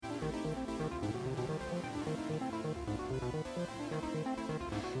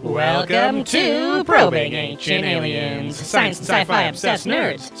Welcome to Probing Ancient Aliens. Science and sci-fi obsessed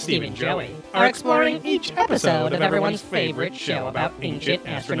nerds, Steve and Joey, are exploring each episode of everyone's favorite show about ancient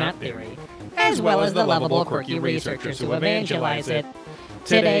astronaut theory, as well as the lovable, quirky researchers who evangelize it.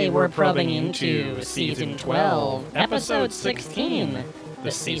 Today we're probing into Season 12, Episode 16,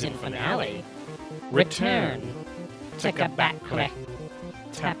 the season finale, Return to Gabakle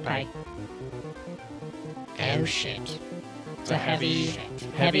Tapai. Oh shit. It's a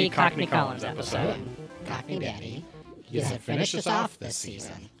heavy Cockney Collins episode. Cockney Daddy, you have finished us off this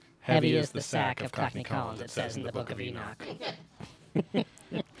season. Heavy is the sack of Cockney Collins, it says in the Book of Enoch.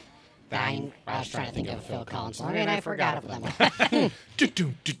 I was trying to think of a Phil Collins song, and I forgot of them.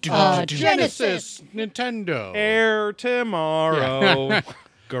 Genesis, Nintendo, Air tomorrow,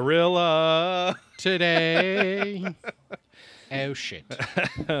 Gorilla today. Oh shit!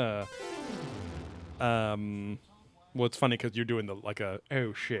 Well, it's funny because you're doing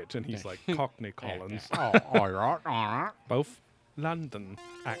oh shit, and he's like Cockney Collins. All right. Both London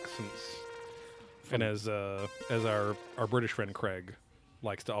accents. And as our British friend Craig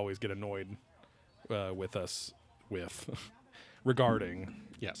likes to always get annoyed with us with regarding,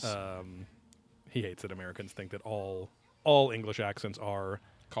 Yes. he hates that Americans think that all English accents are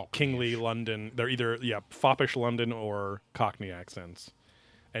Cockney-ish. kingly London. They're either foppish London or Cockney accents.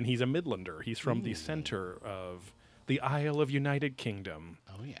 And he's a Midlander. He's from the center of the Isle of United Kingdom.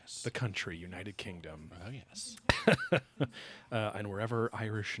 Oh yes. The country United Kingdom. Oh yes. And wherever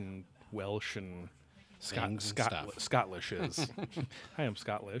Irish and Welsh and Things and stuff. Scottish is. I am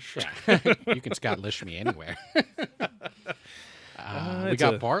Scottish. You can Scottish me anywhere. We it's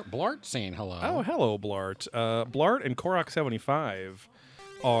got a- Blart saying hello. Oh, hello, Blart. Blart and Korok75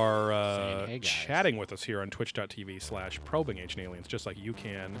 are Saying, "Hey, guys." chatting with us here on twitch.tv/probing ancient aliens, just like you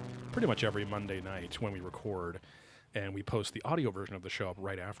can pretty much every Monday night when we record. And we post the audio version of the show up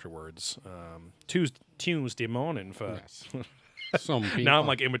right afterwards. Tuesday morning for... Yes. Some people. Now I'm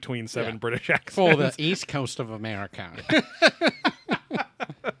like in between seven Yeah. British accents. for the East Coast of America.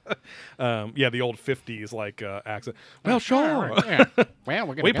 The old 50s accent. Well, sure. Yeah. Well,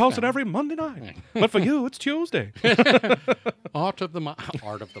 we're gonna We get post it there. every Monday night. But for you, it's Tuesday. Art of the mind.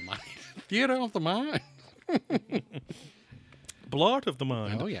 Theater of the mind. Blart of the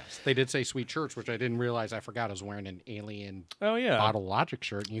mind. Oh yes, they did say "Sweet Church," which I didn't realize. I forgot I was wearing an Alien Oh, yeah. Bottle Logic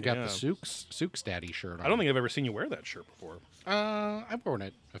shirt, and you got Yeah. the Sook's Daddy shirt on. I don't think I've ever seen you wear that shirt before. I've worn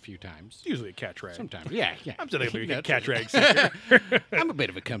it a few times. It's usually a cat rag. Sometimes, yeah. I'm still thinking That's- cat rag seeker. I'm a bit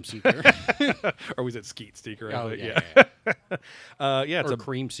of a cum seeker. Or was it skeet seeker? Oh, It's or a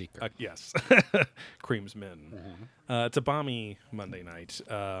cream seeker. yes. Creams men. It's a balmy Monday night.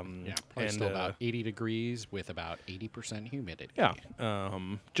 Yeah, probably still about 80 degrees with about 80% humidity. Yeah.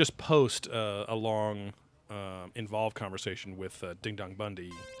 Just post a long, involved conversation with Ding Dong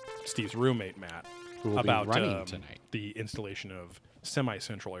Bundy, Steve's roommate, Matt, Who will be about running tonight. the installation of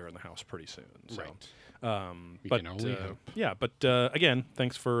semi-central air in the house pretty soon. So, Right. We but can only hope. yeah, but again,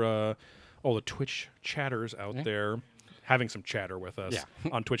 thanks for all the Twitch chatters out there having some chatter with us Yeah.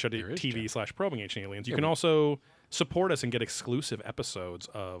 on There is twitch.tv/probing ancient aliens. You Yeah, can we- also support us and get exclusive episodes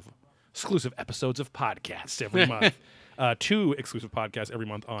of podcasts every month. 2 exclusive podcasts every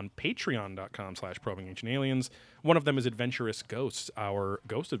month on patreon.com/probing ancient aliens. One of them is Adventurous Ghosts, our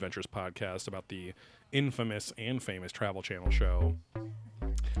Ghost Adventures podcast about the infamous and famous Travel Channel show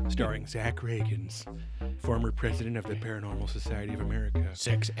starring Zach Reagans, former president of the Paranormal Society of America.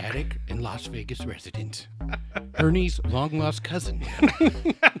 Sex addict and Las Vegas resident. Ernie's long lost cousin.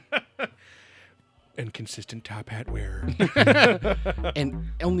 And consistent top hat wearer.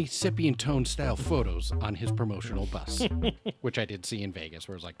 And only sepia tone style photos on his promotional bus, which I did see in Vegas,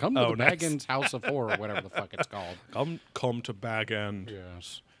 where it's like, come to the nice. Baggins House of Horror, whatever the fuck it's called. Come to Bag End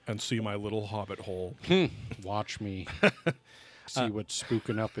Yes. and see my little hobbit hole. Watch me. See what's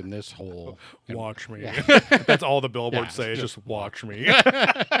spooking up in this hole. And- Watch me. That's all the billboards say. Is just watch me.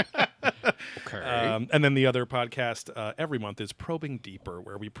 Okay. And then the other podcast every month is Probing Deeper,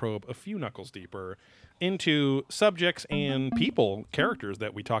 where we probe a few knuckles deeper into subjects and people, characters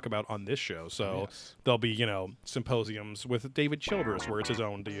that we talk about on this show. So there'll be, symposiums with David Childress, where it's his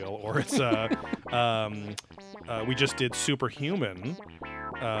own deal, or it's we just did Superhuman,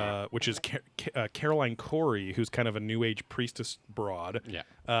 which is Caroline Corey, who's kind of a new age priestess broad. Yeah.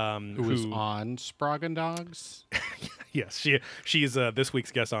 Who was on Sprague Dogs. Yes, she's this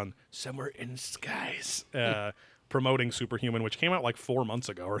week's guest on Somewhere in Skies, promoting Superhuman, which came out like 4 months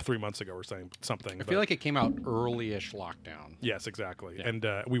ago or 3 months ago or something. I feel like it came out early-ish lockdown. Yes, exactly. Yeah. And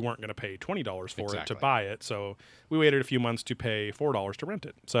we weren't going to pay $20 for it to Exactly. buy it, so we waited a few months to pay $4 to rent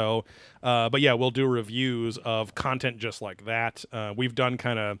it. So, but yeah, we'll do reviews of content just like that. We've done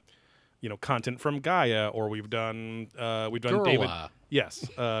kind of, content from Gaia, or we've done David. Yes,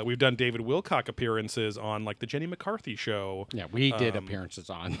 we've done David Wilcock appearances on like the Jenny McCarthy show. Yeah, we did appearances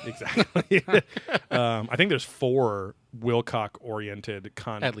on. Exactly. I think there's 4 Wilcock-oriented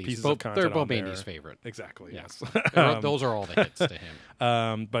At least. pieces of content. They're on Bobandy's there. favorite. Exactly. Yeah. Yes. Those are all the hits to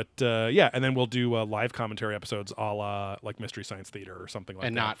him. But yeah, and then we'll do live commentary episodes a la like Mystery Science Theater or something like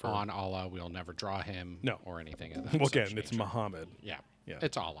And that. not on Allah, We'll Never Draw Him No. or anything of that Well, such again, it's nature. Muhammad. Yeah. Yeah.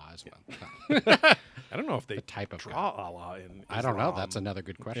 It's Allah as well. I don't know if they The type of draw Allah in I don't know. Islam. That's another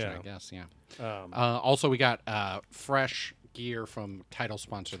good question, Yeah. I guess. Yeah. Um, Also, we got fresh gear from title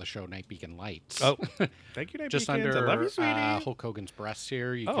sponsor of the show, Night Beacon Lights. oh, thank you, Night Just Beacons. I under love you, sweetie. Hulk Hogan's breasts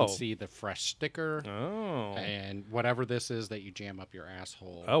here, you Oh. can see the fresh sticker Oh. and whatever this is that you jam up your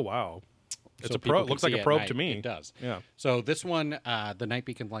asshole. Oh, wow. It's so a people probe. can Looks like see a at probe night. to me. It does. Yeah. So this one, the Night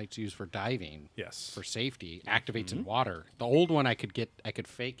Beacon Lights used for diving. Yes. For safety, activates in water. The old one I could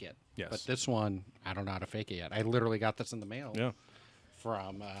fake it. Yes. But this one, I don't know how to fake it yet. I literally got this in the mail Yeah.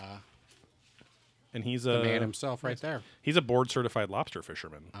 from And he's the a man himself right there. He's a board certified lobster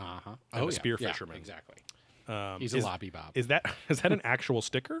fisherman. Uh-huh. And a yeah. spear Yeah, fisherman. exactly. Um, He's is, a lobby bob. Is that an actual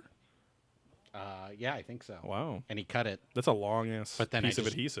sticker? Yeah, I think so. Wow. And he cut it, That's a long ass but then piece I of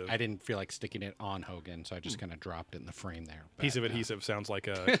just, adhesive. I didn't feel like sticking it on Hogan, so I just kind of dropped it in the frame there. Piece of But, adhesive sounds like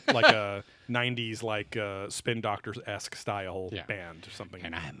a like a 90s like Spin Doctors esque style Yeah. band or something.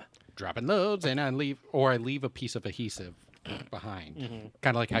 and I'm dropping loads, and I leave a piece of adhesive behind,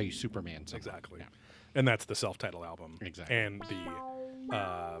 kind of like how you Superman. Someone. Exactly. Yeah. And that's the self-titled album. Exactly. And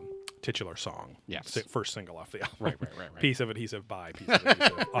the titular song. Yes. First single off the album. Right. Piece of adhesive by piece of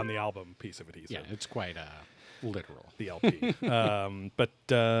adhesive on the album. Piece of adhesive. Yeah, it's quite literal. The LP. But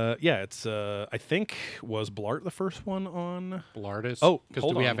yeah, it's I think was Blart the first one on. Blardis. Oh, because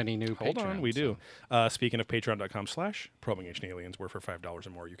hold do we on. have any new? Hold on, Patreons? we do. Speaking of patreon.com/probing ancient aliens, where for $5 or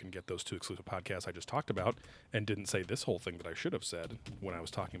more you can get those 2 exclusive podcasts I just talked about, and didn't say this whole thing that I should have said when I was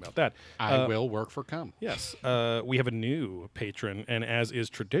talking about that. I will work for cum. Yes, we have a new patron, and as is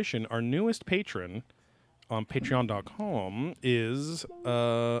tradition, our newest patron on patreon.com is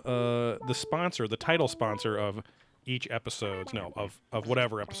the sponsor, the title sponsor of each episode, of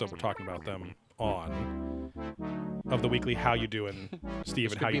whatever episode we're talking about them on, of the weekly How You Doing,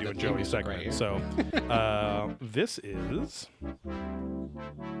 Steve, and could How be You the Doing, theme Joey music right segment. here. So this is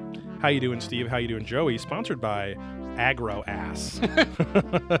How You Doing, Steve, How You Doing, Joey, sponsored by Agro Ass,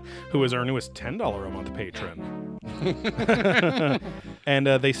 who is our newest $10 a month patron. And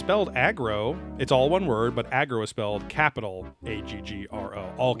they spelled aggro. It's all one word, but aggro is spelled capital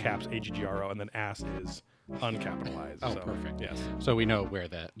A-G-G-R-O, all caps A-G-G-R-O, and then ass is uncapitalized. Oh, so, perfect. Yes, So we know where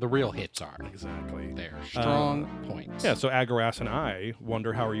the real hits are. exactly. They're strong points. Yeah, so aggro ass and I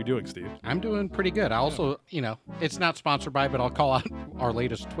wonder, how are you doing, Steve? I'm doing pretty good. I also, it's not sponsored by, but I'll call out our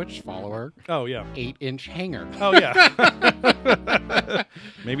latest Twitch follower, Oh, yeah. 8-inch Hanger. Oh, yeah.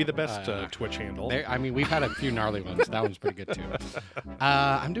 Maybe the best Twitch handle. We've had a few gnarly ones. That one's pretty good too.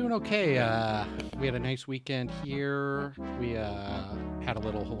 I'm doing okay. We had a nice weekend here. We had a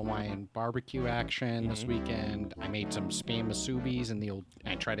little Hawaiian barbecue action this weekend. I made some spam masubis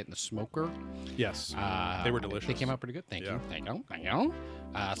I tried it in the smoker. Yes, they were delicious. They came out pretty good. Thank Yeah. you. Thank you.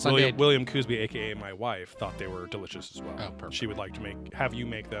 Sunday, William Coosby, a.k.a. my wife, thought they were delicious as well. Oh, perfect. She would like to have you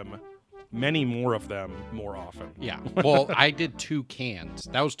make them, many more of them, more often. yeah. Well, I did 2 cans.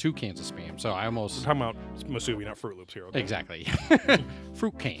 That was 2 cans of spam. So I almost We're talking about Masubi, not Fruit Loops here. Okay? Exactly.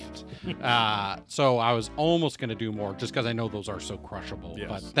 Fruit cans. So I was almost going to do more just because I know those are so crushable. Yes.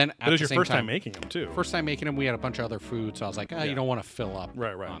 But then But it was the your same first time making them, too. First time making them, we had a bunch of other food. So I was like, Yeah. you don't want to fill up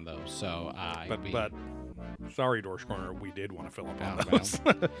Right. on those. So But sorry, Dorsch Corner, we did want to fill up on Oh, those.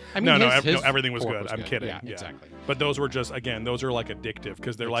 well. No, everything was pork good. I'm kidding. Yeah, exactly. But those were just, again, those are like addictive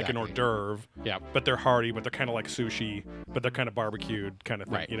because they're like an hors Exactly. d'oeuvre, Yeah. but they're hearty, but they're kind of like sushi, but they're kind of barbecued kind of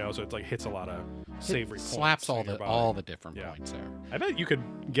thing, Right. so it's like hits a lot of savory points Slaps in your body. all the different Yeah. points there. I bet you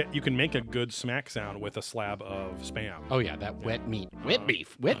can make a good smack sound with a slab of spam. Oh yeah, that wet meat, wet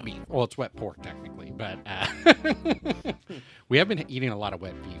beef. Well, it's wet pork technically, but we have been eating a lot of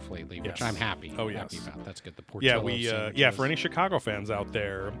wet beef lately, which Yes. I'm happy. Oh, happy yes. about. That's good. The Yeah, Portillo we for sandwiches. any Chicago fans out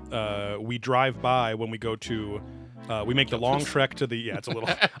there, we drive by when we go to we make the long trek to the it's a little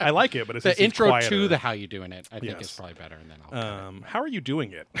I like it, but it's the intro quieter. to the how you doing it. I think Yes. is probably better, and then I'll. How are you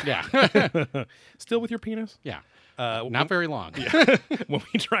doing it? Yeah. Still with your penis? Yeah. Not very long. When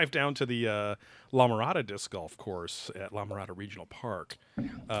we drive down to the La Mirada disc golf course at La Mirada Regional Park,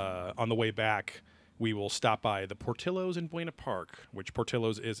 on the way back, we will stop by the Portillo's in Buena Park, which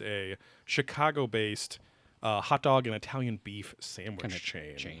Portillo's is a Chicago-based hot dog and Italian beef sandwich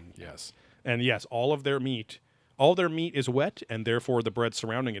chain. Yes. And yes, all their meat is wet, and therefore the bread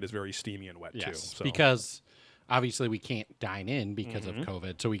surrounding it is very steamy and wet too. So. Because obviously we can't dine in because of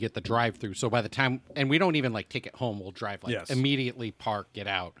COVID, so we get the drive-through. So by the time, and we don't even like take it home, we'll drive immediately, park, get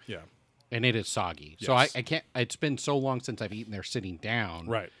out. Yeah. And it is soggy. Yes. So I can't, it's been so long since I've eaten there sitting down.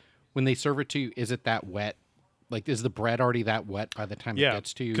 Right. When they serve it to you, is it that wet? Like, is the bread already that wet by the time it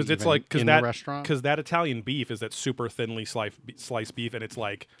gets to you? Because it's like the restaurant. Because that Italian beef is that super thinly sliced beef, and it's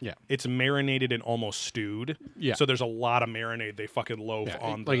like it's marinated and almost stewed. Yeah. So there's a lot of marinade they fucking loaf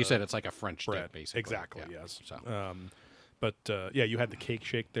on. Like you said, it's like a French bread, dip, basically. Exactly. Yes. So, you had the cake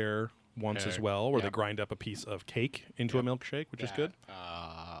shake there once as well, where they grind up a piece of cake into a milkshake, which is good.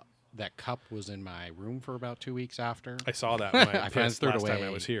 That cup was in my room for about 2 weeks after. I saw that when I threw it last away time I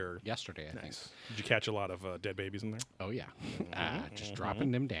was here. Yesterday, I think. Did you catch a lot of dead babies in there? Oh, yeah. Just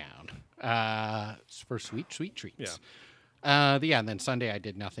dropping them down for sweet treats. Yeah. And then Sunday I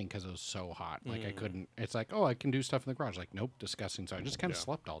did nothing because it was so hot. Like, I couldn't. It's like, I can do stuff in the garage. Like, nope, disgusting. So I just kind of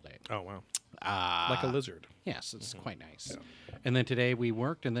slept all day. Oh, wow. Like a lizard. Yes, it's quite nice. Yeah. And then today we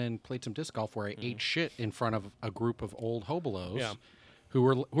worked and then played some disc golf where I ate shit in front of a group of old hobolos. Yeah.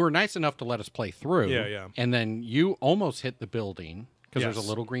 Who were nice enough to let us play through. Yeah. And then you almost hit the building because there's a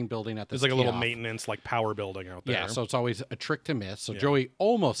little green building at the There's like a little maintenance, like power building out there. Yeah, so it's always a trick to miss. So Joey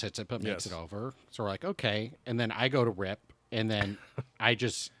almost hits it but makes it over. So we're like, okay. And then I go to rip, and then I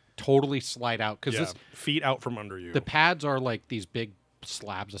just totally slide out because feet out from under you. The pads are like these big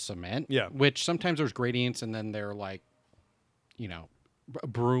slabs of cement. Yeah. Which sometimes there's gradients, and then they're like,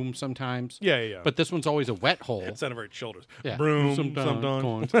 broom sometimes. Yeah. But this one's always a wet hole. It's on very shoulders. Yeah. Broom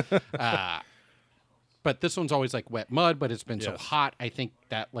sometimes. But this one's always like wet mud, but it's been so hot. I think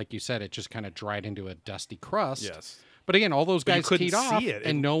that, like you said, it just kind of dried into a dusty crust. Yes. But again, all those guys teed off, it.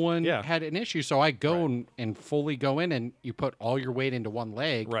 and no one had an issue. So I go and fully go in, and you put all your weight into one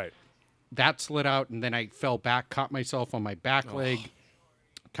leg. Right. That slid out, and then I fell back, caught myself on my back leg,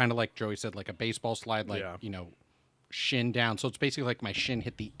 kind of like Joey said, like a baseball slide, like, shin down. So it's basically like my shin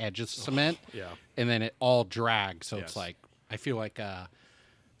hit the edge of the cement. And then it all drags. So it's like, I feel like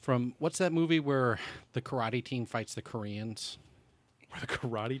from, what's that movie where the karate team fights the Koreans? Where the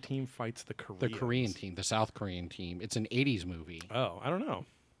karate team fights the Koreans? The Korean team, the South Korean team. It's an 80s movie. Oh, I don't know.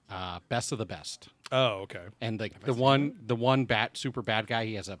 Best of the Best. Oh, okay. And the one super bad guy,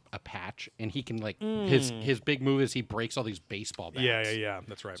 he has a patch, and he can his big move is he breaks all these baseball bats. Yeah.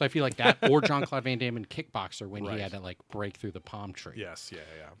 That's right. So I feel like that, or Jean-Claude Van Damme in Kickboxer when he had to break through the palm tree. Yes,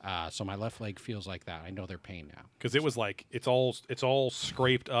 yeah. So my left leg feels like that. I know their pain now because it was like it's all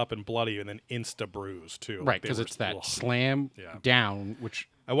scraped up and bloody, and then insta bruise too. Right, because it's that slam down, which.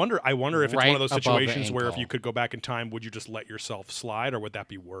 I wonder if it's right one of those situations where if ankle. you could go back in time, would you just let yourself slide, or would that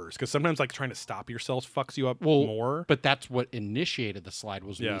be worse? Because sometimes trying to stop yourself fucks you up more. But that's what initiated the slide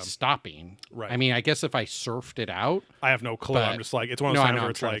was me stopping. Right. I mean, I guess if I surfed it out, I have no clue. I'm just it's one of those times where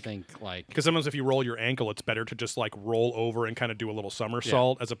it's to think because sometimes if you roll your ankle, it's better to just roll over and kind of do a little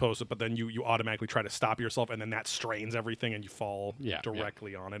somersault as opposed to. But then you automatically try to stop yourself, and then that strains everything, and you fall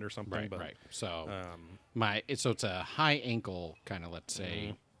directly on it or something. Right. So so it's a high ankle kind of, let's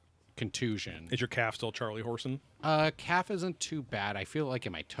say, contusion. Is your calf still Charlie Horson? Calf isn't too bad. I feel like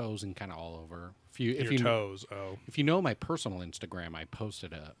in my toes and kind of all over. If you know my personal Instagram, I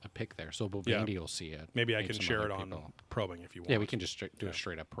posted a pic there, so Bobandy will see it. Maybe I can share it on probing if you want. Yeah, we can just do a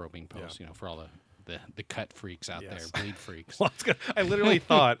straight up probing post, for all the cut freaks out there, bleed freaks. Well, I literally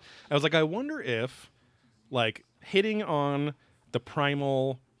thought, I was like, I wonder if hitting on the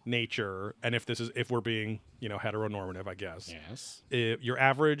primal nature, and if we're being heteronormative, I guess. Yes. If your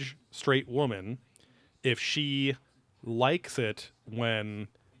average straight woman, if she likes it when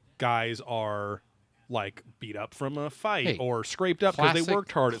guys are beat up from a fight or scraped up because they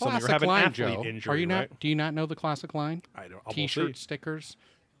worked hard at something or have an athlete injury. Are you not? Right? Do you not know the classic line? I don't. T-shirt stickers,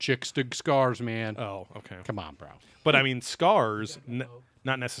 chicks dig scars, man. Oh, okay. Come on, bro. But I mean, scars,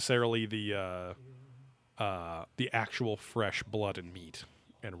 not necessarily the actual fresh blood and meat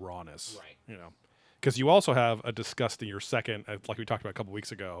and rawness, right? Because you also have a disgusting. Your second, like we talked about a couple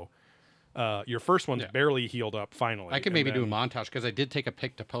weeks ago. Your first one's barely healed up. Finally, I could maybe do a montage because I did take a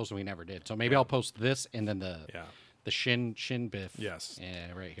pic to post and we never did. So maybe I'll post this and then the shin biff. Yes,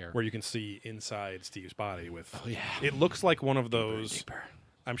 right here where you can see inside Steve's body. It looks like one of those.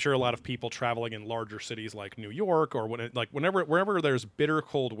 I'm sure a lot of people traveling in larger cities like New York or wherever there's bitter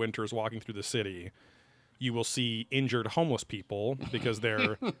cold winters walking through the city. you will see injured homeless people because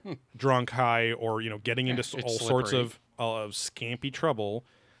they're drunk, high, or getting into all sorts of scampy trouble.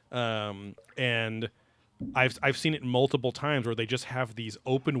 And I've seen it multiple times where they just have these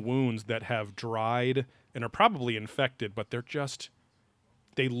open wounds that have dried and are probably infected, but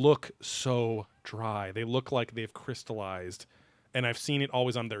they look so dry. They look like they've crystallized. And I've seen it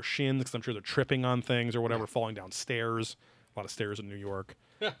always on their shins because I'm sure they're tripping on things or whatever, falling down stairs. A lot of stairs in New York.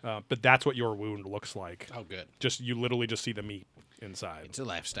 But that's what your wound looks like. Oh, good. You literally just see the meat inside. It's a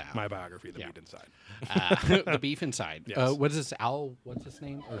lifestyle. My biography, the meat inside. The beef inside. Yes. What is this? What's his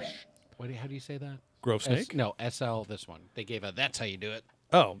name? Or how do you say that? Grove Snake? No, SL, this one. They gave that's how you do it.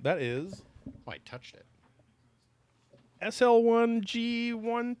 Oh, that is Oh, I touched it.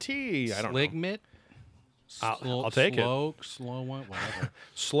 SL1G1T. I don't know. Sligmit. I'll take it. Slow one, whatever.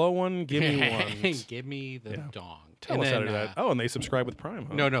 Slow one, give me one. Give me the dong. Tell us how to do that. Oh, and they subscribe with Prime,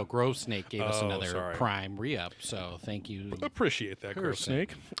 huh? No, Grove Snake gave us Oh, another sorry. Prime re-up, so thank you. Appreciate that, Grove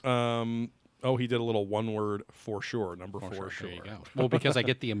Snake. Snake. He did a little one word for sure, number for sure. There you go. Well, because I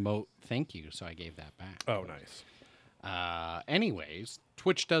get the emote thank you, so I gave that back. Oh, nice. Anyways,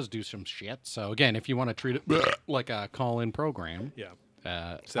 Twitch does do some shit. So again, if you want to treat it like a call-in program, Yeah.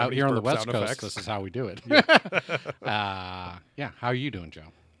 out here on the burp West sound Coast, effects. this is how we do it. How are you doing,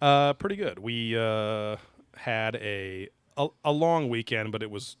 Joe? Pretty good. We had a long weekend, but it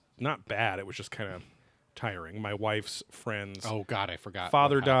was not bad. It was just kind of tiring. My wife's friend's Oh God, I forgot.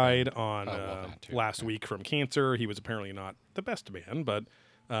 father what happened. died on that too. last week from cancer. He was apparently not the best man, but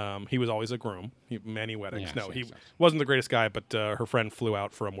he was always a groom. Many weddings. Yes, No, yes, he yes. wasn't the greatest guy, but her friend flew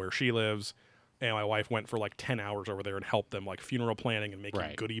out from where she lives, and my wife went for like 10 hours over there and helped them like funeral planning and making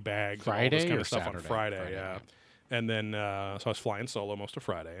Right. goodie bags Friday and all this kind or of stuff Saturday? on Friday. Friday, Yeah. yeah. And then, so I was flying solo most of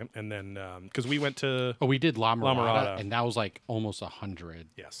Friday. And then, because we went to, Oh, we did La Mirada, Mirada. and that was like almost 100.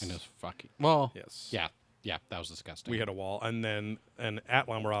 Yes. And it was fucking. Well, yes, yeah, that was disgusting. we hit a wall. And at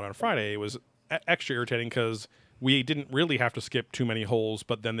La Mirada on Friday, it was extra irritating because we didn't really have to skip too many holes,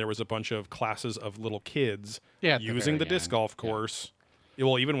 but then there was a bunch of classes of little kids Yeah, at the using the very disc end. golf Yeah. course. Yeah,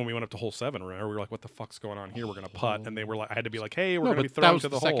 well, even when we went up to hole 7, remember, we were like, what the fuck's going on here? We're going to putt. And they were like, I had to be like, hey, we're no, going to be but that throwing was to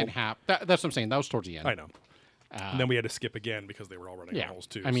the second hole. half. That's what I'm saying. That was towards the end. I know. And then we had to skip again because they were all running Yeah. holes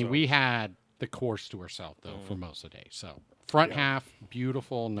too. I mean, so. we had the course to ourselves though for most of the day. So front half,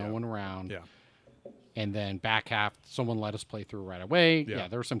 beautiful, no one around. Yeah. And then back half, someone let us play through right away. Yeah. Yeah,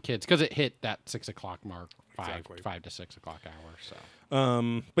 there were some kids because it hit that 6 o'clock mark, Exactly. 5 to 6 o'clock hour. So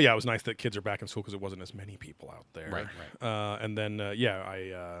But yeah, it was nice that kids are back in school because it wasn't as many people out there. Right. And then,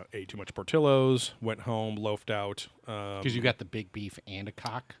 I ate too much Portillo's, went home, loafed out. because you got the big beef and a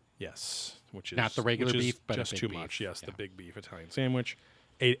cock. Yes, which is Not the regular which is beef, but a just big too beef. much. Yes, the Yeah. big beef Italian sandwich.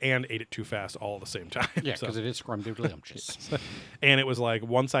 Ate it too fast all at the same time. Yeah, So- because it is scrumdiddlyumptious. and it was like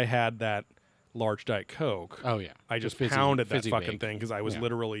once I had that large Diet Coke, Oh yeah, I just fizzy- pounded that fizzy fucking big. thing because I was Yeah.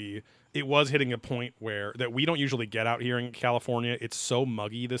 literally. It was hitting a point that we don't usually get out here in California. It's so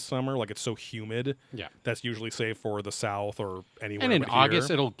muggy this summer, like it's so humid. Yeah. That's usually safe for the South or anywhere. And in but August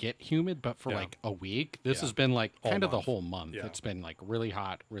here, it'll get humid, but for Yeah. like a week, this Yeah. has been like All kind of the month. whole month. Yeah. It's been like really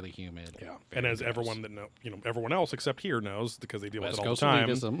hot, really humid. yeah. very And as gross. everyone that everyone else except here knows because they deal West with it all Coast the time.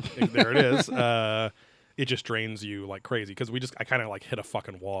 elitism. There it is. It just drains you like crazy because I kind of like hit a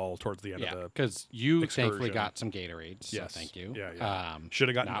fucking wall towards the end Yeah, of the. because you excursion. thankfully got some Gatorades. So Yes. thank you. Yeah. Should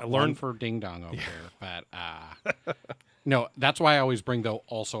have gotten. Not I one learned for ding dong over there, but no, that's why I always bring though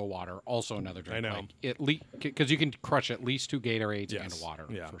also water, also another drink. I know. like, at least because you can crush at least 2 Gatorades Yes. and a water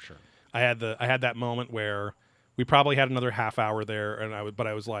Yeah. for sure. I had that moment where we probably had another half hour there, and I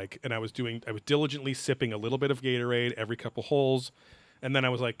was diligently sipping a little bit of Gatorade every couple holes, and then I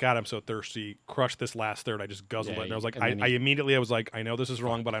was like, God, I'm so thirsty. Crush this last third. I just guzzled Yeah, it, and I was like, and then I immediately was like, I know this is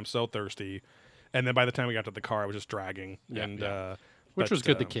wrong, but I'm so thirsty. And then by the time we got to the car, I was just dragging, Yeah, and yeah. Which but, was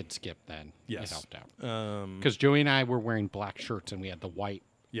good. The kid skipped then. yes. It helped out. Because Because Joey and I were wearing black shirts and we had the white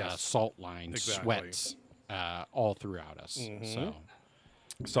Yes. salt line Exactly. sweats all throughout us. So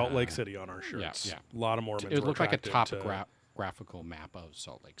Salt Lake City on our shirts. yeah. A lot of Mormons. it were looked like a attracted top to- graphical map of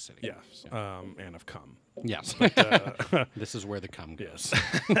Salt Lake City. Yes, and have come. Yes. This is where the cum goes.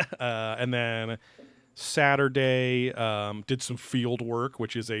 Yes. And then Saturday, did some field work,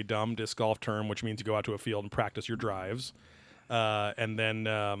 which is a dumb disc golf term, which means you go out to a field and practice your drives. And then,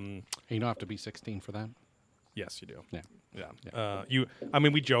 You don't have to be 16 for that. yes, you do. Yeah. Yeah.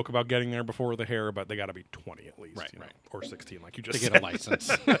 We joke about getting there before the hair, but they got to be 20 at least. Right, you know, right. or 16, like you To just get said. a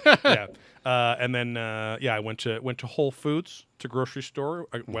license. Yeah. And then, I went to Whole Foods, to grocery store,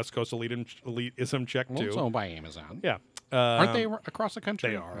 West Coast elitism check Well, it's too. owned by Amazon. Yeah. Aren't they across the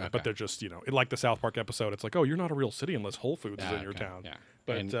country? They are, Okay. but they're just, like the South Park episode. It's like, oh, you're not a real city unless Whole Foods is in your okay, town. yeah.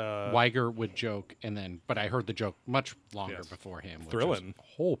 But And Weiger would joke, but I heard the joke much longer Yes. before him. Which Thrilling. was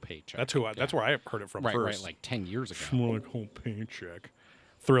whole paycheck. that's where I heard it from right, first. right, like 10 years ago. More like whole paycheck.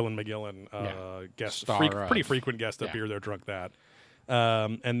 Thrillin' McGillen, guest, Star pretty of- frequent guest up yeah. here. There, drunk that,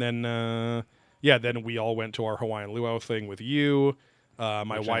 and then then we all went to our Hawaiian luau thing with you.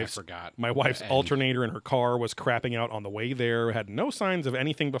 My Which I wife's forgot my wife's the end. alternator in her car was crapping out on the way there. Had no signs of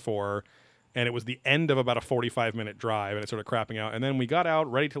anything before, and it was the end of about a 45-minute drive, and it started crapping out. And then we got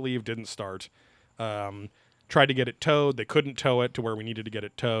out, ready to leave, didn't start. Tried to get it towed. They couldn't tow it to where we needed to get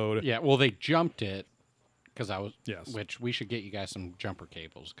it towed. Yeah, well, they jumped it because I was. Yes. Which we should get you guys some jumper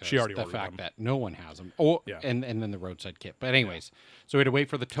cables. 'Cause She already the ordered fact them. that no one has them. Oh, Yeah. and then the roadside kit. But anyways, so we had to wait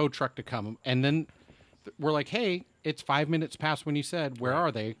for the tow truck to come, and then we're like, "Hey, it's 5 minutes past when you said. Where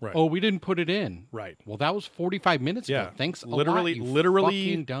are they? Right. Oh, we didn't put it in. Right. Well, that was 45 minutes Yeah. ago. Thanks. Literally, a lot, you literally.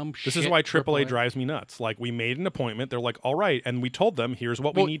 fucking dumb This is shit, why AAA AAA. drives me nuts. Like, we made an appointment. They're like, all right, and we told them, here's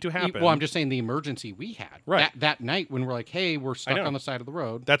what Well, we need to happen. Well, I'm just saying the emergency we had. Right. That night when we're like, "Hey, we're stuck know. on the side of the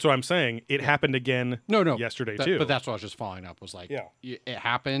road." That's what I'm saying. It happened again. No, yesterday That- too. But that's what I was just following up. Was like, Yeah. it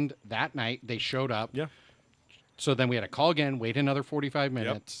happened that night. They showed up. Yeah. So then we had to call again, wait another 45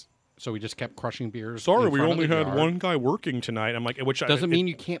 minutes. So we just kept crushing beers. Sorry, in we front of only the had yard. one guy working tonight. I'm like, which Doesn't mean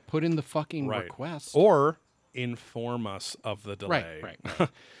you can't put in the fucking right. request. or inform us of the delay. Right.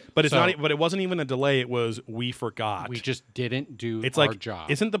 But it's So- not. But it wasn't even a delay. It was we forgot. We just didn't do It's our like,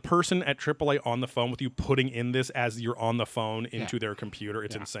 job. isn't the person at AAA on the phone with you putting in this as you're on the phone into their computer?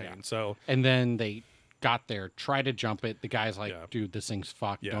 It's insane. yeah. So And then they got there, tried to jump it. The guy's like, Yeah. "Dude, this thing's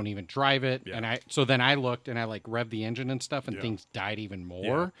fucked. Yeah. Don't even drive it." Yeah. And then I looked and I like revved the engine and stuff, and Yeah. things died even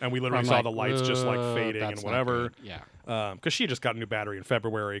more. yeah. And we literally I'm saw like, the lights just like fading and that's not whatever. good. Yeah. Because she just got a new battery in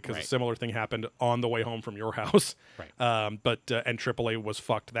February because a Right. similar thing happened on the way home from your house. Right. And AAA was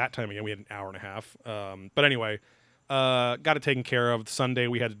fucked that time again. We had an hour and a half. But anyway, got it taken care of. Sunday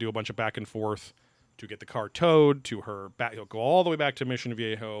we had to do a bunch of back and forth to get the car towed to her back. Go all the way back to Mission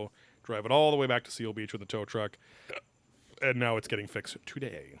Viejo, drive it all the way back to Seal Beach with the tow truck, and now it's getting fixed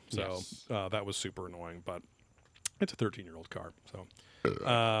today. So Yes. that was super annoying, but it's a 13-year-old car. So,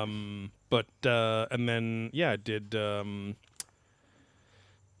 and then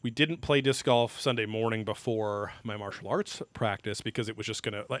we didn't play disc golf Sunday morning before my martial arts practice because it was just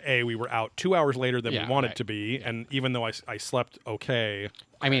gonna. We were out 2 hours later than Yeah, we wanted right. to be, and even though I slept okay,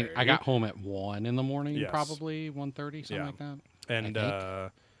 I mean, I got home at 1 in the morning, Yes. probably 1:30, something Yeah. like that. and I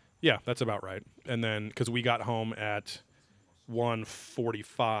yeah, that's about right. And then because we got home at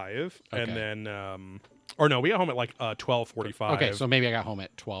 1:45, Okay. and then or no, we got home at like 12:45. Okay, so maybe I got home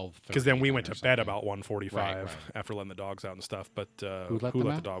at 12. Because then we went to bed about 1:45 Right. after letting the dogs out and stuff. But Who let them the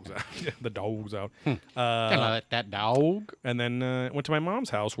out? dogs out? The dogs out. let that dog. And then went to my mom's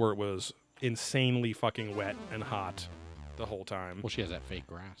house where it was insanely fucking wet and hot the whole time. Well, she has that fake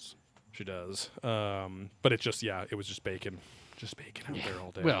grass. She does. But it's just, it was just bacon. Just bacon out there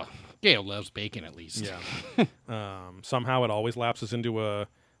all day. Well, Gail loves bacon at least. yeah. Somehow it always lapses into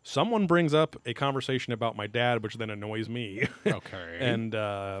someone brings up a conversation about my dad, which then annoys me. Okay. And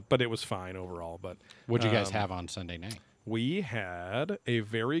but it was fine overall. But What'd you guys have on Sunday night? we had a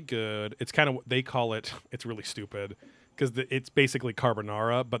very good. It's kind of they call it. It's really stupid because it's basically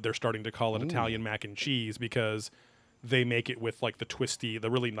carbonara, but they're starting to call it Italian mac and cheese because they make it with like the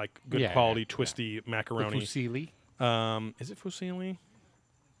really like good Yeah, quality yeah. twisty The macaroni. fusilli? Is it fusilli?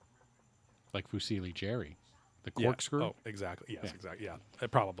 Like fusilli Jerry. The Yeah. corkscrew? Oh, exactly. Yes, exactly. Yeah,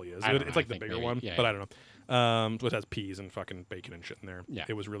 it probably is. I don't It's know, like I the think bigger maybe. one, Yeah, but yeah. I don't know. So it has peas and fucking bacon and shit in there. Yeah.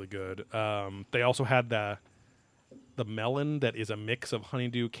 It was really good. They also had the melon that is a mix of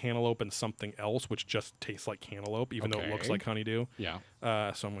honeydew, cantaloupe, and something else, which just tastes like cantaloupe, even though it looks Okay. like honeydew. Yeah.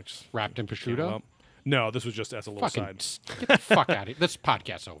 So I'm just Wrapped in prosciutto? cantaloupe. No, this was just as a little Fucking side. get the fuck out of here. This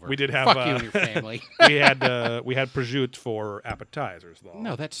podcast's over. We did have, Fuck you and your family. we had prosciutto for appetizers though.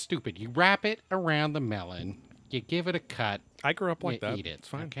 No, that's stupid. You wrap it around the melon. You give it a cut. I grew up like you that. eat it. It's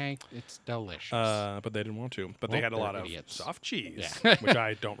fine. Okay? It's delicious. But they didn't want to. But they Well, had a they're lot of idiots. soft cheese, Yeah. which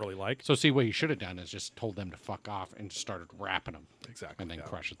I don't really like. So see, what you should have done is just told them to fuck off and started wrapping them. Exactly. And then yeah.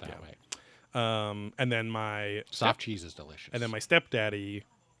 crush it that Yeah. way. And then my Soft cheese is delicious. and then my stepdaddy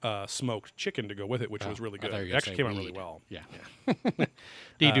smoked chicken to go with it, which was really I thought good. you It were actually gonna came say out really weed. well. Yeah.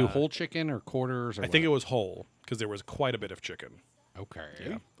 Do you do whole chicken or quarters? Or I think it was whole because there was quite a bit of chicken.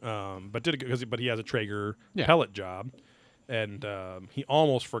 Okay. But he has a Traeger Yeah. pellet job, and he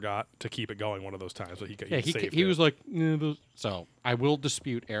almost forgot to keep it going one of those times. But Yeah, saved he it. was like, so I will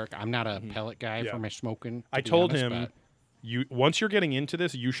dispute, Eric. I'm not a pellet guy Mm-hmm. Yeah. for my smoking. I be told honest, him, but- once you're getting into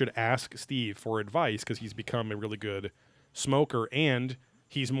this, you should ask Steve for advice because he's become a really good smoker and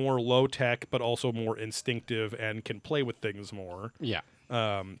he's more low tech, but also more instinctive and can play with things more. Yeah.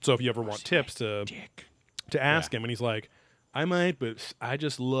 So if you ever want tips to ask him, and he's like, I might, but I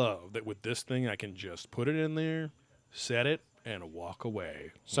just love that with this thing I can just put it in there, set it, and walk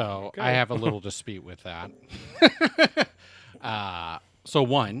away. So Okay. I have a little dispute with that. So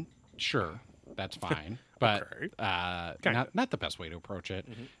one, sure, that's fine, but Okay. not the best way to approach it.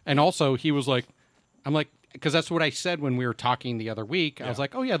 And also, he was like, I'm like, because that's what I said when we were talking the other week. I was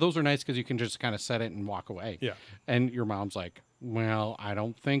like, oh yeah, those are nice because you can just kind of set it and walk away. Yeah. And your mom's like, well, I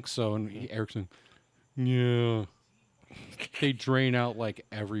don't think so. And Erickson, yeah. They drain out like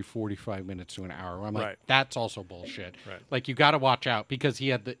every 45 minutes to an hour. I'm like, Right. that's also bullshit. Right. Like you got to watch out because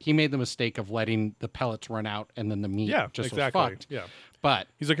he made the mistake of letting the pellets run out and then the meat just was fucked. Yeah. But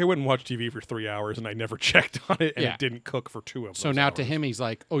He's like, I wouldn't watch TV for 3 hours, and I never checked on it, and Yeah. it didn't cook for 2 of them. so now to him, he's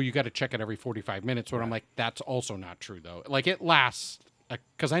like, oh, you got to check it every 45 minutes. Where I'm like, that's also not true though. Like it lasts,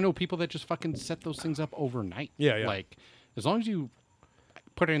 because I know people that just fucking set those things up overnight. Yeah, yeah. Like as long as you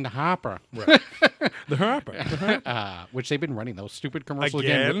put it in the hopper. The Harper. Which they've been running those stupid commercials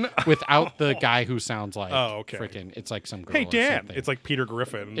Again? without the guy who sounds like okay. freaking. It's like some girl. Hey, or Dan. something. It's like Peter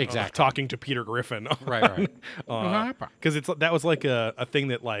Griffin. Exactly. Talking to Peter Griffin. right. Because that was like a thing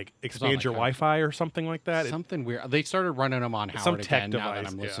that like expands like your a- Wi-Fi or something like that. Something weird. They started running them on Howard Some tech again now that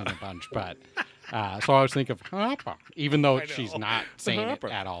device, I'm yeah. listening a bunch. But so I was thinking of Hopper, even though I she's know. not saying it Hopper.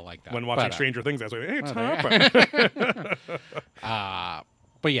 at all like that. When watching But, Stranger Things, that's like, hey, it's there- Harper.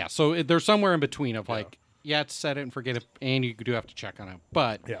 But yeah, so there's somewhere in between of like, yeah, it's set it and forget it, and you do have to check on it.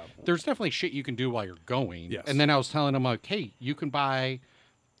 But Yeah. there's definitely shit you can do while you're going. Yes. And then I was telling him like, hey, you can buy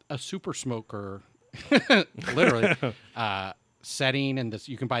a super smoker, literally, setting, and this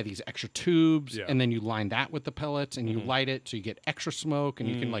you can buy these extra tubes, Yeah. and then you line that with the pellets, and you light it so you get extra smoke, and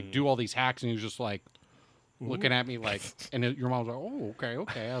you can like do all these hacks, and he's just like looking at me like, and your mom's like, oh,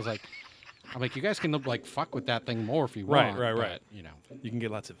 okay. I was like. I'm like, you guys can like fuck with that thing more if you Right, want. right. But, you know, You can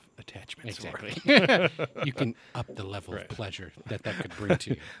get lots of attachments. for it. exactly. You can up the level Right. of pleasure that could bring to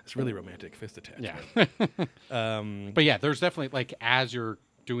you. It's really romantic fist attachment. Yeah. But yeah, there's definitely like as you're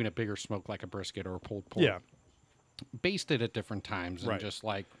doing a bigger smoke like a brisket or a pulled pork, Yeah. baste it at different times and Right. just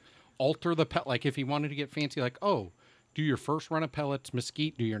like alter the like if you wanted to get fancy, like do your first run of pellets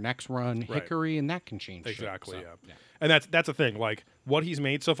mesquite, do your next run hickory, and that can change. shit. Exactly. So, Yeah. And that's the thing. Like what he's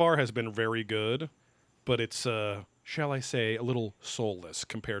made so far has been very good, but it's shall I say a little soulless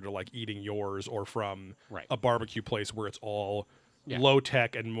compared to like eating yours or from Right. a barbecue place where it's all Yeah. low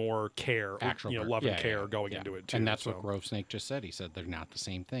tech and more care, Actual burn. love and Yeah, care yeah, going yeah. into it too. And that's so. what Grove Snake just said. He said they're not the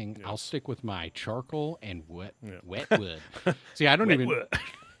same thing. I'll Yes. stick with my charcoal and wet wood. See, I don't Wet even. wood.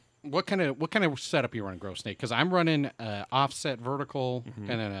 What kind of setup you run Grove Snake? Because I'm running offset vertical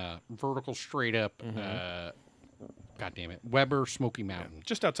Mm-hmm. and then a vertical straight up. God damn it, Weber Smoky Mountain.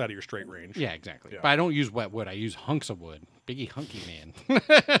 Just outside of your straight range. Yeah, exactly. Yeah. But I don't use wet wood. I use hunks of wood. Biggie hunky man.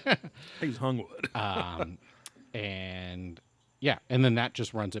 I use hung wood. And yeah, and then that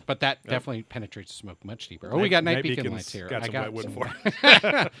just runs it. But that definitely penetrates the smoke much deeper. Oh, we got night beacon Beacon's lights here. Got I some got wet wood some- for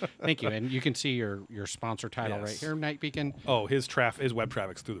it. Thank you. And you can see your sponsor title right Yes. here, Night Beacon. Oh, his web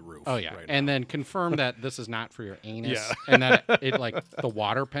traffic's through the roof. Oh yeah, right and then confirm that this is not for your anus, Yeah. and that it like the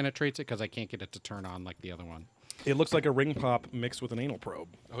water penetrates it because I can't get it to turn on like the other one. It looks like a ring pop mixed with an anal probe,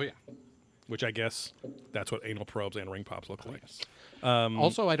 Oh yeah. which I guess that's what anal probes and ring pops look like.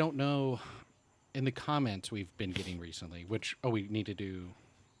 Also, I don't know. In the comments we've been getting recently, which we need to do,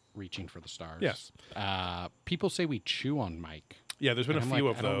 reaching for the stars. Yes. People say we chew on mic. Yeah, there's been a I'm few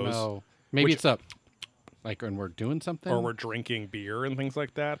like, of I don't those. know. Maybe Which- it's up, like when we're doing something, Or we're drinking beer and things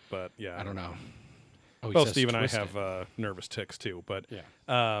like that, but yeah. I don't know. Oh, he Well, says Steve and I twist have it. nervous tics too, but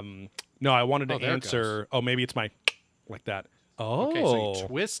Yeah. no, I wanted to Oh, there it answer. Oh, maybe it's my like that. Oh, Okay, so you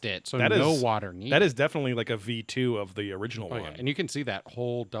twist it, so that no is- water needed. that is definitely like a V2 of the original Oh, one. yeah. And you can see that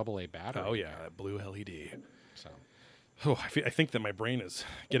whole AA battery. Oh yeah, that blue LED. So Oh, I think that my brain is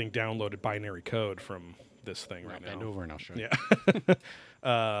getting downloaded binary code from this thing right bend now. over and I'll show you. Yeah.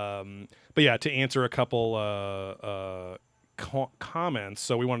 But yeah, to answer a couple comments,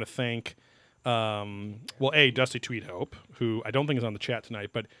 so we want to thank, Dusty Tweed Hope, who I don't think is on the chat tonight,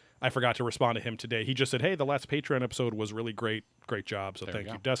 but I forgot to respond to him today. He just said, hey, the last Patreon episode was really great. Great job. So There thank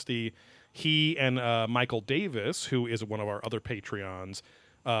you you, go. Dusty. He and Michael Davis, who is one of our other Patreons,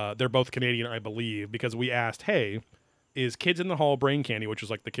 they're both Canadian, I believe, because we asked, hey, is Kids in the Hall Brain Candy, which is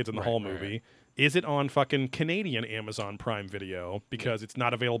like the Kids in the Hall right, movie, is it on fucking Canadian Amazon Prime Video? Because it's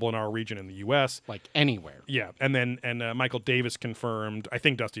not available in our region in the U.S. Like anywhere. Yeah, and then Michael Davis confirmed, I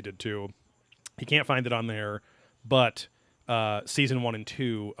think Dusty did too, he can't find it on there, but season 1 and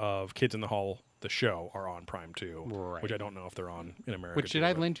 2 of Kids in the Hall, the show, are on Prime too, Right. which I don't know if they're on in America. Which did too,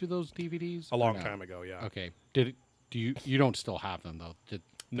 I but lend you those DVDs? a long Or no? time ago, yeah. Okay. Did Do you don't still have them though? They're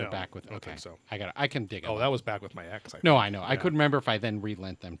No, back with. I don't Okay, think so. I can dig them. Oh, that was back with my ex. No, I know. I Yeah. couldn't remember if I then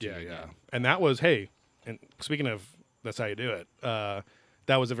relent them to Yeah, you. yeah. again. And that was, hey, and speaking of, that's how you do it.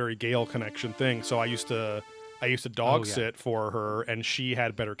 That was a very Gail connection thing. So I used to dog yeah. sit for her, and she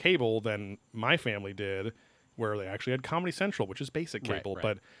had better cable than my family did, where they actually had Comedy Central, which is basic Right, cable. right.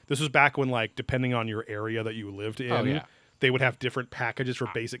 But this was back when, like, depending on your area that you lived in, Oh, yeah. they would have different packages for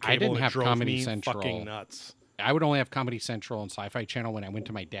basic cable. I didn't and have it drove Comedy me Central. fucking nuts. I would only have Comedy Central and Sci-Fi Channel when I went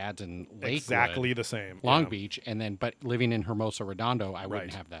to my dad's in Lakewood, Exactly the same. Long yeah. Beach, and then but living in Hermosa Redondo, I wouldn't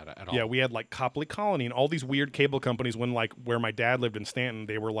Right. have that at all. Yeah, we had like Copley Colony and all these weird cable companies. When like where my dad lived in Stanton,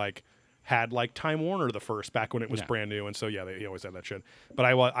 they were like had like Time Warner the first back when it was Yeah. brand new, and so yeah, he always had that shit. But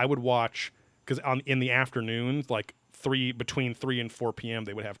I would watch because in the afternoons, like between 3 and 4 p.m.,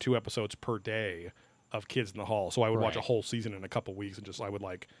 they would have 2 episodes per day of Kids in the Hall. So I would watch a Right. whole season in a couple weeks, and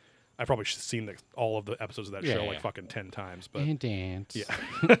I probably seen all of the episodes of that show like yeah. fucking 10 times. But and dance. yeah.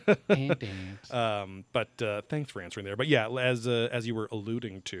 And dance. But thanks for answering there. But yeah, as you were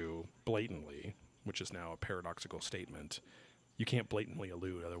alluding to blatantly, which is now a paradoxical statement, you can't blatantly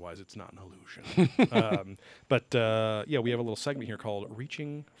allude, otherwise it's not an illusion. Yeah, we have a little segment here called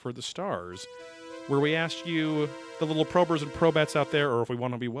 "Reaching for the Stars," where we asked you, the little probers and probats out there, or if we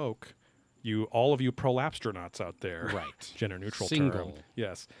want to be woke, all of you prolapstronauts out there, Right. Gender neutral Single. term,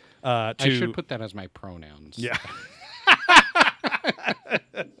 yes. I should put that as my pronouns. Yeah.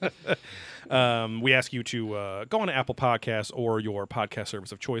 We ask you to go on to Apple Podcasts or your podcast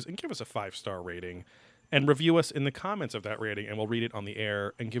service of choice and give us a 5-star rating and review us in the comments of that rating, and we'll read it on the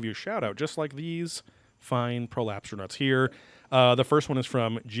air and give you a shout out, just like these fine prolapstronauts here. The first one is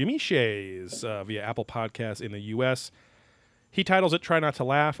from Jimmy Shays via Apple Podcasts in the U.S. He titles it "Try Not to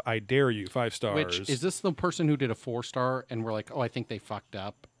Laugh, I Dare You," 5 stars. Which is this the person who did a 4-star and we're like, oh, I think they fucked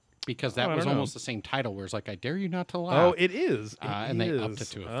up? Because that I was don't know. almost the same title where it's like, I dare you not to laugh. Oh, it is. And they upped it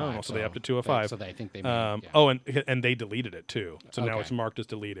to a 5. Oh, so they upped it to a 5. So I think they made it, yeah. Oh, and they deleted it too. So now Okay. it's marked as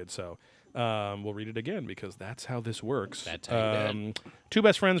deleted. So we'll read it again because that's how this works. That's how you do it. 2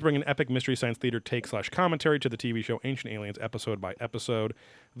 best friends bring an epic Mystery Science Theater take/commentary to the TV show Ancient Aliens episode by episode.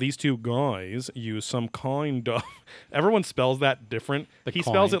 These 2 guys use some kind of... Everyone spells that different. He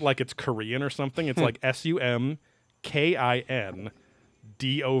spells kind. it like it's Korean or something. It's like SUMKIN.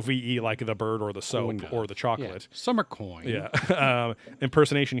 DOVE, like the bird or the soap Coin. or the Yeah. chocolate. Summer coin. Yeah.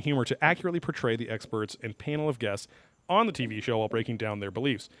 Impersonation humor to accurately portray the experts and panel of guests on the TV show while breaking down their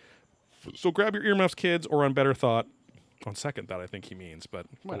beliefs. So grab your earmuffs, kids, or on better thought, on second thought, I think he means, but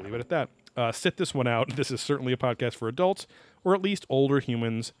we'll leave it at that. Sit this one out. This is certainly a podcast for adults, or at least older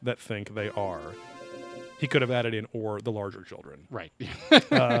humans that think they are. He could have added in, or the larger children. Right.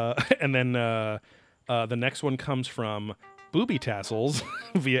 And then the next one comes from Booby Tassels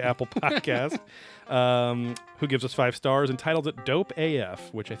via Apple Podcast, who gives us 5 stars and titled it Dope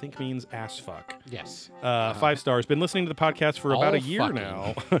AF, which I think means ass fuck. Yes. 5 stars. Been listening to the podcast for about All a year fucking.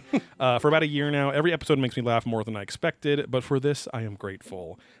 now. For about a year now. Every episode makes me laugh more than I expected, but for this, I am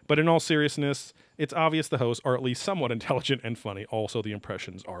grateful. But in all seriousness, it's obvious the hosts are at least somewhat intelligent and funny. Also, the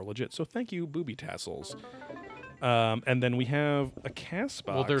impressions are legit. So thank you, Booby Tassels. And then we have a cast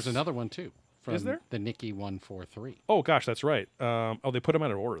box. Well, there's another one too. From Is there? The Nikki 143. Oh gosh, that's right. They put them out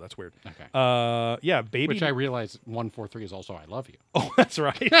of order. That's weird. Okay. Yeah, baby. Which I realize 143 is also I love you. Oh, that's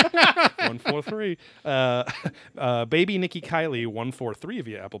right. 143. Baby Nikki Kylie 143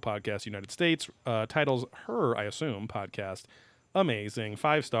 via Apple Podcasts United States titles her, I assume, podcast amazing.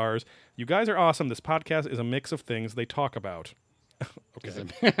 5 stars. You guys are awesome. This podcast is a mix of things they talk about. Okay.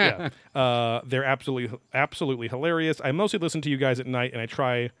 Yeah. They're absolutely hilarious. I mostly listen to you guys at night, and I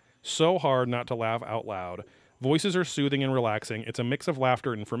try so hard not to laugh out loud. Voices are soothing and relaxing. It's a mix of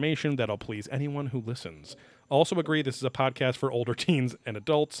laughter and information that'll please anyone who listens. Also agree this is a podcast for older teens and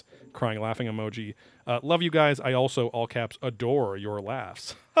adults. Crying laughing emoji. Love you guys. I also, all caps, adore your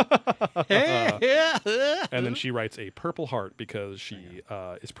laughs. And then she writes a purple heart because she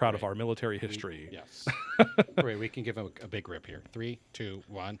is proud of our military history. Yes. Wait, we can give him a big rip here. 3, 2,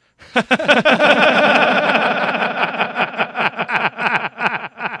 1.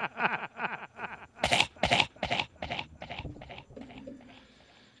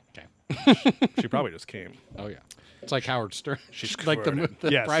 She probably just came. Oh yeah, it's like Howard Stern. She's like the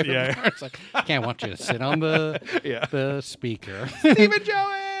converted. Yes, private yeah. bar. It's like, I can't want you to sit on the Yeah. the speaker. Stephen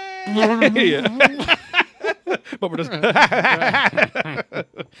Joey! Yeah. But we're just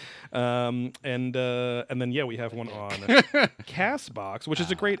and then yeah, we have one on Castbox, which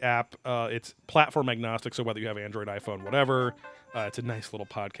is a great app. It's platform agnostic, so whether you have Android, iPhone, whatever, it's a nice little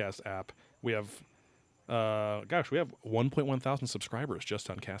podcast app. We have Gosh, we have 1.1 thousand subscribers just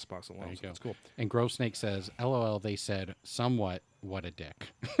on CastBox alone. There you So go. that's cool. And Grove Snake says, LOL, they said, somewhat, what a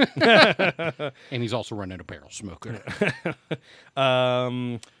dick. And he's also running a barrel smoker.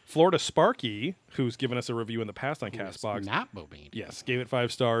 Florida Sparky, who's given us a review in the past on CastBox. Not Bo Bandy. Yes, gave it 5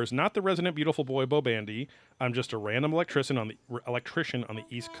 stars. Not the resident beautiful boy Bo Bandy. I'm just a random electrician on the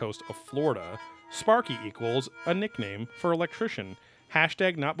east coast of Florida. Sparky equals a nickname for electrician.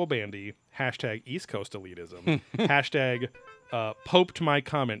 Hashtag not Bo Bandy. Hashtag East Coast elitism. Hashtag poped my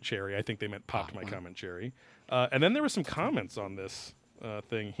comment cherry. I think they meant popped my comment cherry. And then there were some comments on this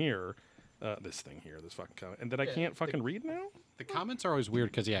thing here. This fucking comment. And that I can't fucking read now? The comments are always weird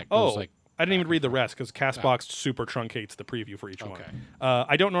because, it goes like... I didn't even read the rest because CastBox super truncates the preview for each one.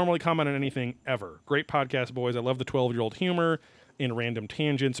 I don't normally comment on anything ever. Great podcast, boys. I love the 12-year-old humor in random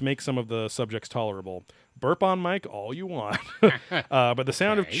tangents. Make some of the subjects tolerable. Burp on mic all you want. But the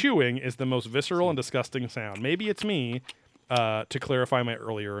sound of chewing is the most visceral and disgusting sound. Maybe it's me, to clarify my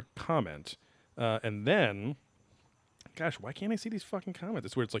earlier comment. And then... Gosh, why can't I see these fucking comments?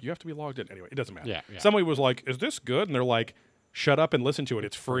 It's weird. It's like you have to be logged in. Anyway, it doesn't matter. Yeah. Somebody was like, "Is this good?" And they're like, "Shut up and listen to it.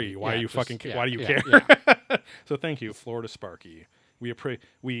 It's free. Why are you fucking? Why do you care?" Yeah. So thank you, Florida Sparky.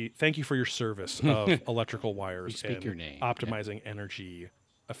 We thank you for your service of electrical wires speak and your name. optimizing energy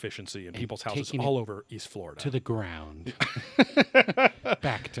efficiency in people's houses taking all over East Florida. To the ground.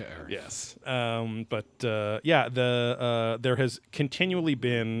 Back to Earth. Yes. There has continually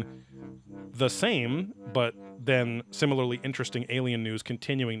been the same, but then similarly interesting alien news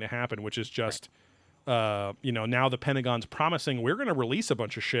continuing to happen, which is just, now the Pentagon's promising we're going to release a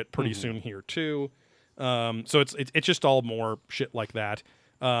bunch of shit pretty soon here too. So it's just all more shit like that.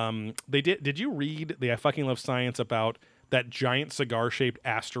 Did you read the I Fucking Love Science about that giant cigar-shaped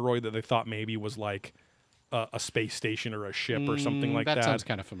asteroid that they thought maybe was like a space station or a ship or something like that? That sounds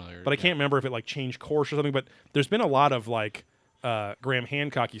kind of familiar. But I can't remember if it like changed course or something. But there's been a lot of like Graham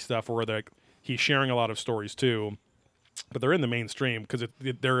Hancocky stuff where he's sharing a lot of stories too. But they're in the mainstream because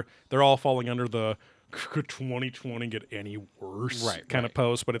they're all falling under the could 2020 get any worse kind of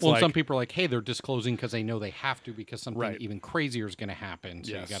post. But it's like some people are like, hey, they're disclosing because they know they have to because something even crazier is going to happen.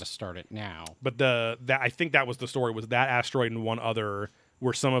 So you got to start it now. But I think that was the story, was that asteroid and one other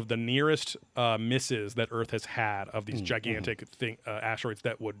were some of the nearest misses that Earth has had of these gigantic asteroids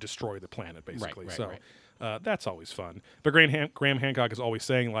that would destroy the planet, basically. That's always fun. But Graham Hancock is always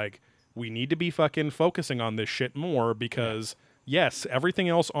saying, like, we need to be fucking focusing on this shit more because, yes, everything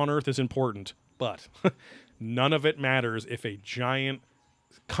else on Earth is important, but none of it matters if a giant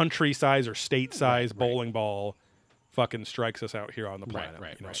country-size or state-size bowling ball fucking strikes us out here on the planet.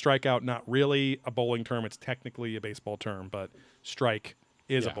 Strike out, not really a bowling term. It's technically a baseball term, but strike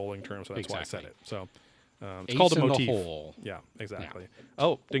is a bowling term, so that's why I said it. So it's called a motif. Hole. Yeah, exactly. Yeah.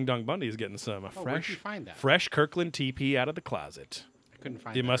 Oh, Ding Dong Bundy is getting some fresh Kirkland TP out of the closet. I couldn't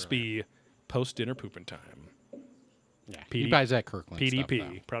find it. It must be post-dinner pooping time. Yeah, he buys that Kirkland PDP,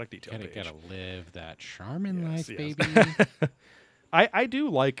 stuff, product detail page. Gotta live that Charmin life, baby. I do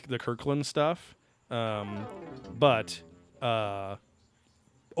like the Kirkland stuff, but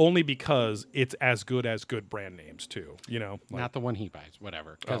only because it's as good brand names too. You know, like, not the one he buys,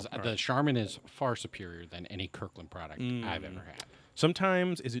 whatever. Because the Charmin is far superior than any Kirkland product I've ever had.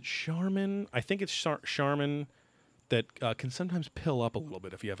 Sometimes is it Charmin? I think it's Charmin. That can sometimes pill up a little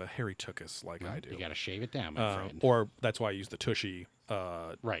bit if you have a hairy tuchus like I do. You got to shave it down, my friend. Or that's why I use the Tushy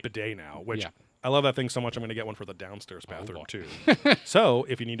bidet now, which I love that thing so much I'm going to get one for the downstairs bathroom too. So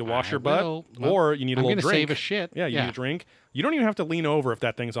if you need to wash your butt or you need a little drink. Save a shit. Yeah, you need a drink. You don't even have to lean over if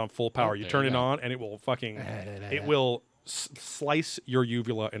that thing's on full power. You turn it on and it will it will slice your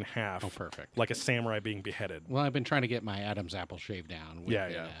uvula in half. Oh, perfect. Like a samurai being beheaded. Well, I've been trying to get my Adam's apple shaved down in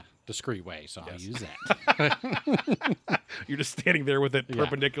a discreet way, so I'll use that. You're just standing there with it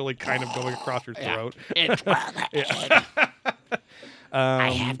perpendicularly kind of going across your throat. It's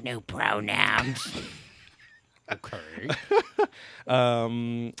I have no pronouns. Okay.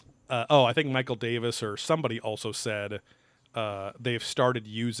 I think Michael Davis or somebody also said they've started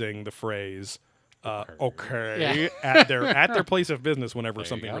using the phrase at their place of business whenever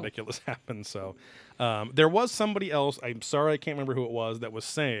something ridiculous happens. So there was somebody else, I'm sorry I can't remember who it was, that was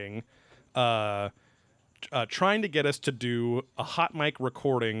saying trying to get us to do a hot mic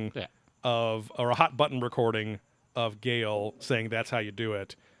recording or a hot button recording of Gale saying that's how you do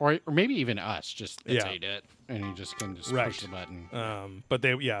it. Or maybe even us, just that's how you do it. And you just can just push the button. But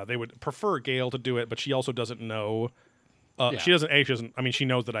they would prefer Gale to do it, but she also doesn't know. She doesn't. I mean, she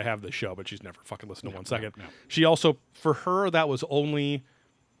knows that I have this show, but she's never fucking listened to 1 second. No. She also, for her, that was only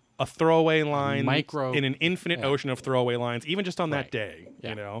a throwaway line in an infinite ocean of throwaway lines, even just on that day,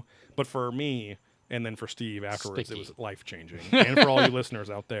 you know. But for me, And then for Steve afterwards, Sticky. it was life-changing. And for all you listeners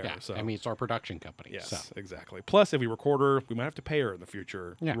out there. Yeah, So. I mean, it's our production company. Yes, so. exactly. Plus, if we record her, we might have to pay her in the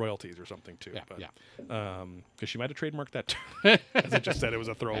future Yeah. royalties or something too. Yeah, but, because she might have trademarked that too. As I just said, it was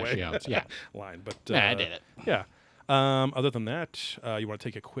a throwaway she owns, yeah. line. But Nah, I did it. Yeah. Other than that, you want to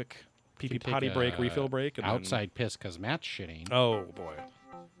take a quick pee-pee Take potty break, a refill break? And then- outside piss because Matt's shitting. Oh, boy.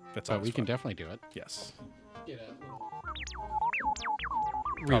 That's but always we can fun. definitely do it. Yes.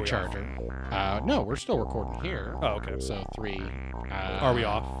 Recharger. No, we're still recording here. Oh, okay. So 3. Are we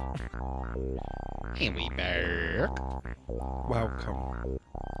off? And we back. Welcome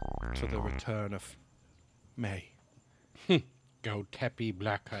to the return of May. Go Teppy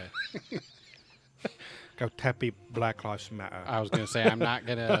Black. Go Teppy Black Lives Matter. I was gonna say I'm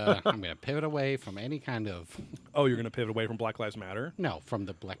gonna pivot away from any kind of Oh, you're going to pivot away from Black Lives Matter? from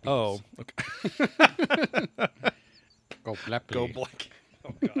the black. Oh, okay. Go black. Go Black.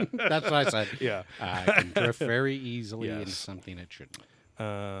 Oh, God. That's what I said. Yeah. I can drift very easily Yes. into something it shouldn't.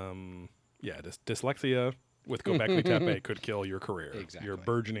 Yeah, dyslexia with Gobekli Tepe could kill your career. Exactly. Your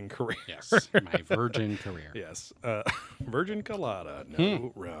burgeoning career. Yes, my virgin career. Yes. Virgin colada,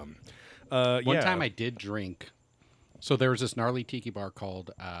 no rum. One time I did drink. So there was this gnarly tiki bar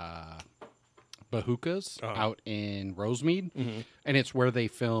called Bahukas out in Rosemead, and it's where they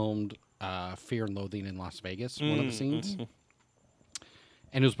filmed Fear and Loathing in Las Vegas, one of the scenes.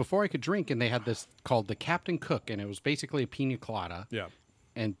 And it was before I could drink, and they had this called the Captain Cook, and it was basically a pina colada. Yeah.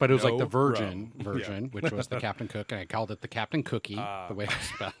 But it was like No the virgin rum. version, which was the Captain Cook, and I called it the Captain Cookie, the way it's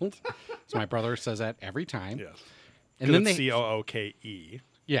spelled. So my brother says that every time. Yes. And then it's they COOKE.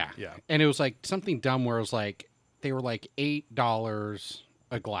 yeah. Yeah. And it was like something dumb where it was like they were like $8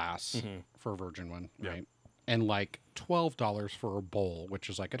 a glass for a virgin one, Yeah. right? And like $12 for a bowl, which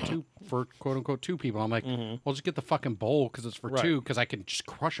is like a two for quote unquote 2 people. I'm like, well, just get the fucking bowl because it's for Right. 2 because I can just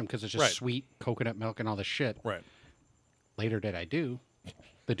crush them because it's just Right. sweet coconut milk and all this shit. Right. Later did I do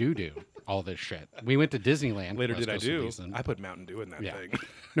the do all this shit. We went to Disneyland. Later West did I Coast do. Season. I put Mountain Dew in that Yeah. thing.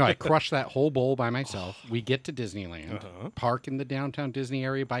 No, I crushed that whole bowl by myself. We get to Disneyland, Uh-huh. park in the downtown Disney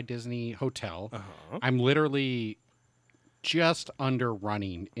area by Disney Hotel. Uh-huh. I'm literally just under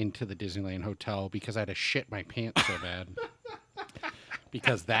running into the Disneyland Hotel because I had to shit my pants so bad.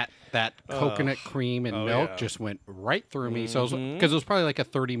 Because that coconut cream and milk yeah. just went right through me. So because it was probably like a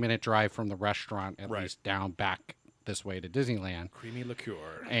 30-minute drive from the restaurant, at Right. least down back this way to Disneyland. Creamy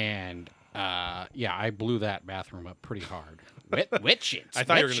liqueur. And yeah, I blew that bathroom up pretty hard. Wet shits. I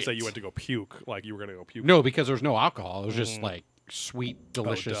thought you were wet going to say you shits. went to go puke. Like you were going to go puke. No, because there was no alcohol. It was just like sweet,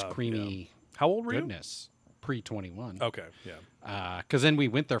 delicious, duh, creamy How old were goodness. Pre-21. you? Okay. Yeah. Because then we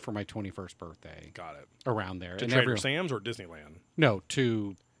went there for my 21st birthday. Got it. Around there. To and Trader everyone- Sam's or Disneyland? No,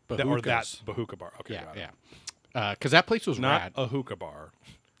 to Bahukas. Or that Bahuka bar. Okay. Yeah, got it. yeah. Because that place was Not rad. a hookah bar.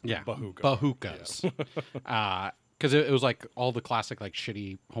 Yeah, Bahuka. Bahukas. Because it was like all the classic like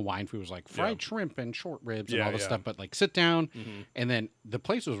shitty Hawaiian food was like fried shrimp and short ribs and Yeah, all this yeah. stuff. But like sit down, and then the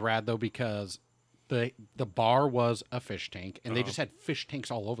place was rad though because the bar was a fish tank, and they just had fish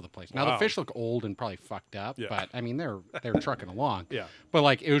tanks all over the place. Now Wow. the fish look old and probably fucked up, Yeah. but I mean they're trucking along. Yeah. But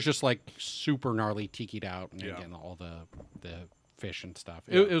like it was just like super gnarly tiki'd out, and Yeah. again all the fish and stuff.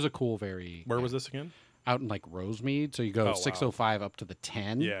 It was a cool, very Where was this again? out in like Rosemead. So you go wow. 605 up to the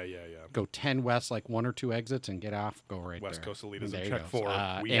 10. Yeah. Go 10 west, like 1 or 2 exits, and get off. Go right West there. Coast Elitism There you check go.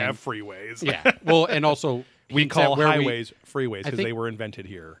 4. We and- have freeways. Yeah. Well, and also We hints at call where highways freeways I because think- they were invented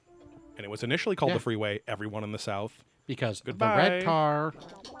here. And it was initially called Yeah. the freeway. Everyone in the South. because Goodbye. the red car.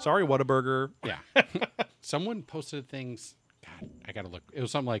 Sorry, Whataburger. Yeah. Someone posted things. God, I gotta look. It was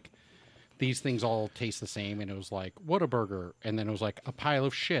something like these things all taste the same, and it was like what a burger, and then it was like a pile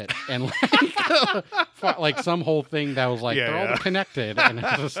of shit, and like some whole thing that was like Yeah, they're yeah. all connected, and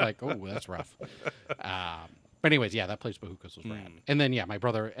I was just like, oh, that's rough. But anyways, yeah, that place Bahukas was rad. And then yeah, my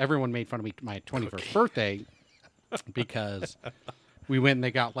brother, everyone made fun of me my 21st birthday because we went and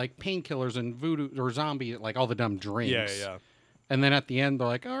they got like painkillers and voodoo or zombie, like all the dumb drinks. Yeah. And then at the end, they're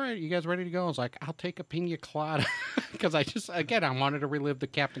like, all right, you guys ready to go? I was like, I'll take a pina colada. Because I wanted to relive the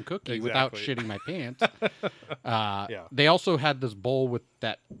Captain Cookie without Exactly. shitting my pants. Yeah. They also had this bowl with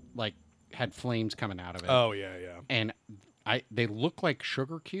that, like, had flames coming out of it. Oh, yeah. And they look like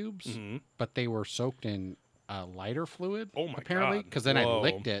sugar cubes, but they were soaked in lighter fluid, Oh my apparently. God. Because then I Whoa.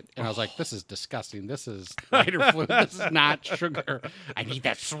 licked it, and I was like, this is disgusting. This is lighter fluid. This is not sugar. I need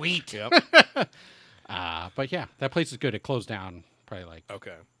that sweet. Yep. But yeah, that place is good. It closed down probably like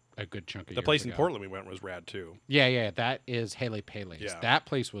Okay. a good chunk of The years place in ago. Portland we went was rad too. Yeah, that is Hele Pele's. Yeah. That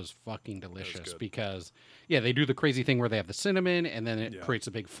place was fucking delicious good. because, yeah, they do the crazy thing where they have the cinnamon and then it Yeah. creates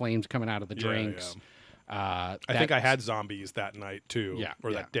the big flames coming out of the Yeah, drinks. I think I had zombies that night too, Yeah,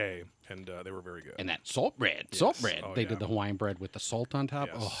 or yeah. that day, and they were very good. And that salt bread. Oh, They yeah. did the Hawaiian bread with the salt on top.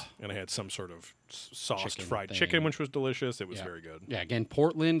 Yes. Oh, And I had some sort of sauced Chicken fried thing. chicken, which was delicious. It was Yeah. very good. yeah. Again,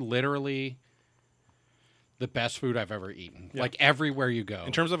 Portland, literally the best food I've ever eaten. Yeah. Like everywhere you go.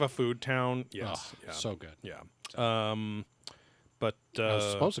 In terms of a food town, Oh, yes, yeah, so good. yeah. But I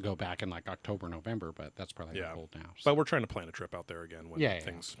was supposed to go back in like October, November, but that's probably yeah. cold now. But we're trying to plan a trip out there again when Yeah, yeah,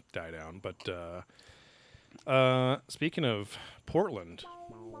 things die down. But speaking of Portland,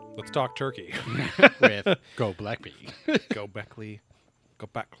 let's talk turkey. With Go Blackbee. Go Beckley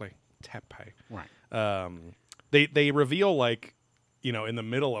Tepe. Right. They reveal, like, you know, in the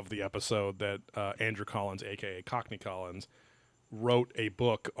middle of the episode that Andrew Collins, aka Cockney Collins, wrote a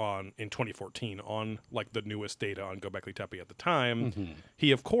book in 2014 on like the newest data on Göbekli Tepe at the time. Mm-hmm.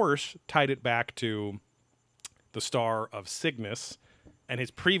 He of course tied it back to the star of Cygnus, and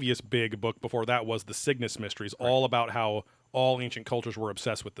his previous big book before that was the Cygnus Mysteries, all about how all ancient cultures were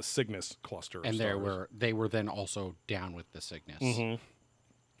obsessed with the Cygnus cluster of And stars. they were then also down with the Cygnus.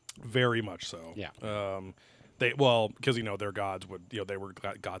 Very much so. Yeah. Because their gods they were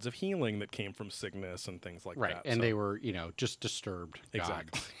gods of healing that came from Cygnus and things like Right. that. And so- they were, just disturbed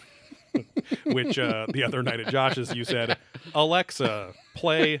exactly. gods. Which the other night at Josh's, you said, "Alexa,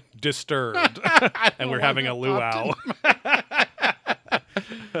 play Disturbed," and we're having a luau.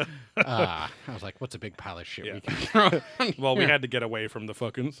 I was like, what's a big pile of shit Yeah. we can throw? Well, we had to get away from the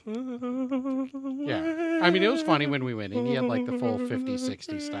fucking. Yeah. I mean, it was funny when we went in. He had like the full 50,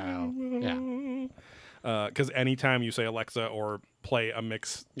 60 style. Yeah. Because anytime you say Alexa or play a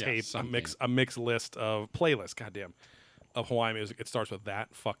mix Yeah, tape, something. a mix list of playlists, goddamn, of Hawaiian music, it starts with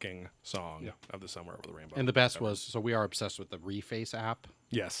that fucking song of the Somewhere Over the Rainbow. And the best was, so we are obsessed with the Reface app.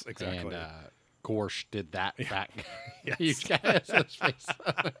 yes, exactly. And Gorsh did that back. Yes. You guys, his face.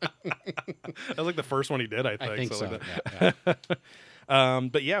 That was like the first one he did, I think. I think so. like Yeah, yeah.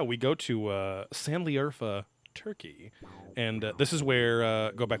 that. But yeah, we go to Sanliurfa, Turkey, and this is where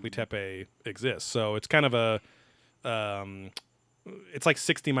Göbekli Tepe exists. So it's kind of it's like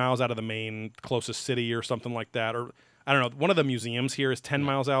 60 miles out of the main closest city or something like that. Or I don't know. One of the museums here is 10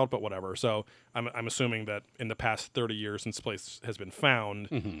 miles out, but whatever. So I'm assuming that in the past 30 years since the place has been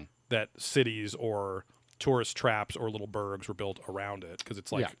found, that cities or tourist traps or little burgs were built around it because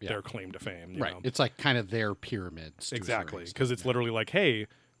it's like Yeah. their claim to fame. You Right. know? It's like kind of their pyramids. to a certain Exactly, extent. because it's literally like, hey,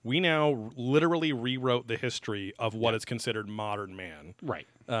 we now literally rewrote the history of what is considered modern man. Right.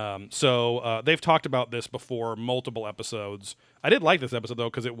 So they've talked about this before, multiple episodes. I did like this episode though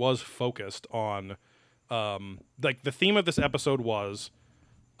because it was focused on, like the theme of this episode was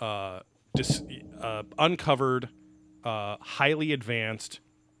uncovered, highly advanced,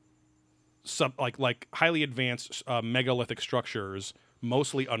 highly advanced megalithic structures,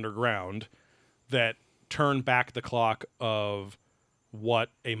 mostly underground, that turn back the clock of what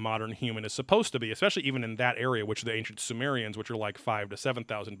a modern human is supposed to be, especially even in that area, which the ancient Sumerians, which are like 5,000 to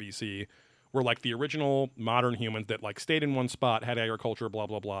 7,000 BC, were like the original modern humans that like stayed in one spot, had agriculture, blah,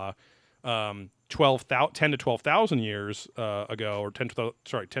 blah, blah. 10 to 12,000 years ago, or 10 to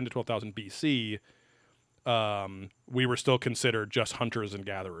 12,000 BC, we were still considered just hunters and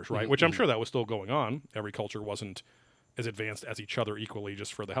gatherers, right? Which I'm sure that was still going on. Every culture wasn't as advanced as each other equally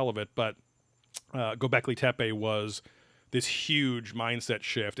just for the hell of it. But Göbekli Tepe was this huge mindset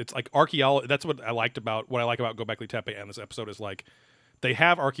shift. It's like archaeology. That's what I like about Göbekli Tepe and this episode is like they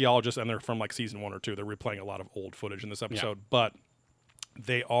have archaeologists and they're from like season 1 or 2. They're replaying a lot of old footage in this episode, but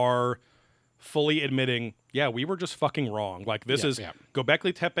they are fully admitting, yeah, we were just fucking wrong. Like this is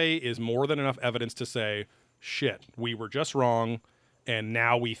Göbekli Tepe is more than enough evidence to say, shit, we were just wrong, and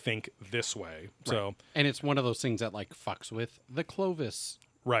now we think this way. So, And it's one of those things that like fucks with the Clovis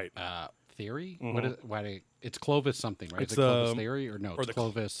right, theory. What is it's Clovis something, right? It's is it Clovis the- theory or no? or It's the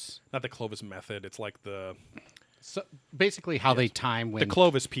Clovis. not the Clovis method. It's like the So basically, how they time when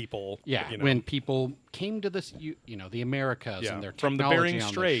Clovis people. yeah, you know, when people came to this, the Americas and their from the technology Bering on this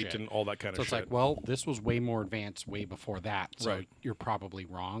Strait shit. and all that kind So of it's shit. like, well, this was way more advanced way before that, so Right. you're probably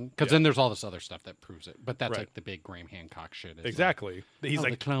wrong. Because then there's all this other stuff that proves it. But that's Right. like the big Graham Hancock shit. Is exactly. Like, He's oh,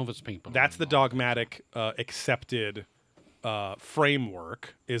 like, the Clovis people. that's the and dogmatic accepted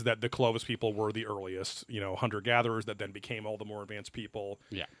framework is that the Clovis people were the earliest, hunter gatherers that then became all the more advanced people.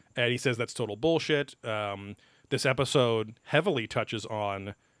 Yeah. And he says that's total bullshit. This episode heavily touches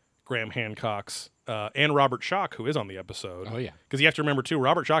on Graham Hancock's and Robert Schock, who is on the episode. Oh, yeah. Because you have to remember too,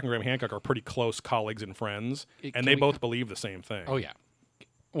 Robert Schock and Graham Hancock are pretty close colleagues and friends, and can they we both believe the same thing. Oh yeah.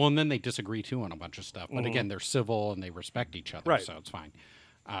 Well, and then they disagree too on a bunch of stuff. But again, they're civil and they respect each other, Right. so it's fine.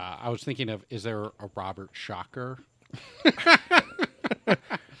 I was thinking of, is there a Robert Shocker?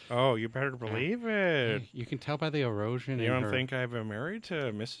 Oh, you better believe it. You can tell by the erosion. You in don't her... think I've been married to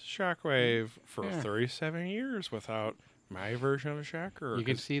Mrs. Shockwave for Yeah. 37 years without my version of a shacker? You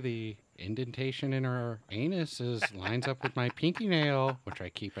can 'Cause- see the indentation in her anus lines up with my pinky nail, which I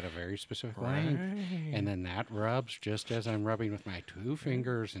keep at a very specific length. Right. And then that rubs just as I'm rubbing with my 2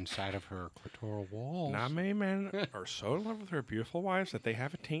 fingers inside of her clitoral walls. Not many men are so in love with their beautiful wives that they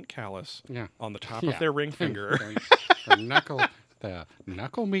have a taint callus Yeah. on the top Yeah. of their ring finger. the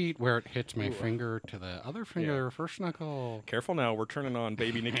knuckle meat where it hits my finger to the other finger, first knuckle. Careful now, we're turning on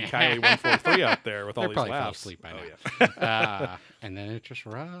baby Nikki Kylie 143 out there with all They these probably fell laughs. asleep by Oh, now. yeah. And then it just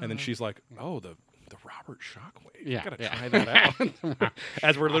rubs. And then she's like, "Oh, the Robert Shockwave. Yeah, Gotta yeah. try that out."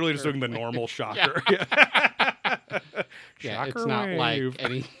 As we're literally just doing the normal shocker. Yeah, it's Shocker not like wave.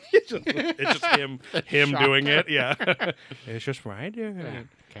 any. It's just him doing Shocker. it. Yeah. It's just what I do.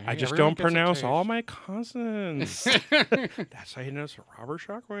 Okay, I just everyone don't gets a pronounce taste. all my consonants. That's how you know it's a Robert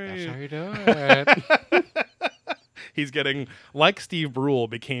That's how Shockwave. you do it. He's getting, like Steve Brule,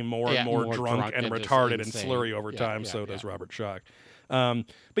 became more and more drunk and just retarded and insane. slurry over Yeah, time. yeah, So does yeah. Robert Schock.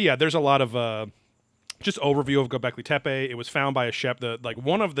 But yeah, there's a lot of just overview of Göbekli Tepe. It was found by a shepherd. Like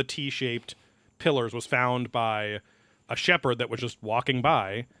one of the T-shaped pillars was found by a shepherd that was just walking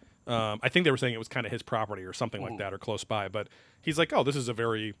by. I think they were saying it was kind of his property or something like that, or close by. But he's like, "Oh, this is a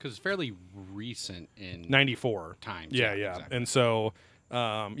very Because it's fairly recent in 94 times. Yeah. exactly. And so,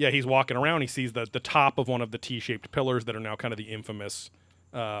 he's walking around. He sees the top of one of the T-shaped pillars that are now kind of the infamous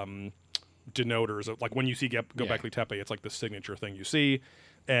denoters of, like, when you see Göbekli Tepe, it's like the signature thing you see.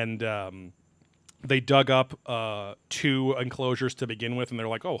 And they dug up 2 enclosures to begin with, and they're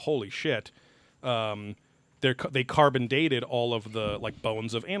like, "Oh, holy shit!" They carbon dated all of the like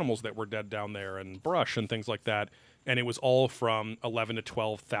bones of animals that were dead down there and brush and things like that, and it was all from 11 to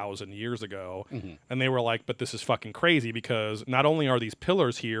 12,000 years ago. And they were like, "But this is fucking crazy because not only are these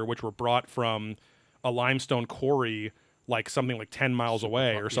pillars here, which were brought from a limestone quarry like something like 10 miles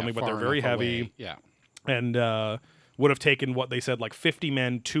away or something, but they're far very enough heavy away. Yeah. and would have taken what they said like 50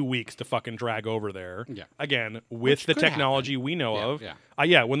 men 2 weeks to fucking drag over there." Yeah. Again, with Which the could technology we know Yeah, of. yeah.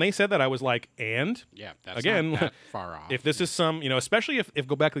 Yeah, when they said that, I was like, and Yeah. That's Again, not that far off. if this is some, especially if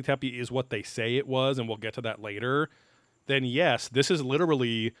Göbekli Tepe is what they say it was, and we'll get to that later, then yes, this is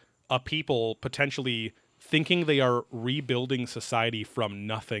literally a people potentially thinking they are rebuilding society from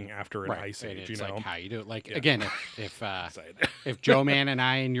nothing after an right. ice and age. it's You know, like how you do it. Like again, if Excited. if Joe Man and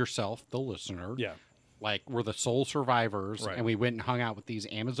I and yourself, the listener, yeah, like we're the sole survivors, Right. and we went and hung out with these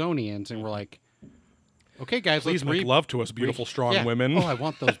Amazonians, and we're like, okay, guys, please let's make love to us, beautiful, strong yeah. women. Oh, I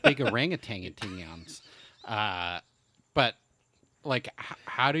want those big orangutans. But like,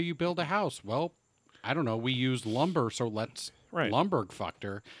 how do you build a house? Well, I don't know. We used lumber, so let's Right. Lumberg fucked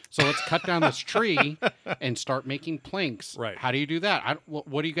her. So let's cut down this tree and start making planks. Right. How do you do that?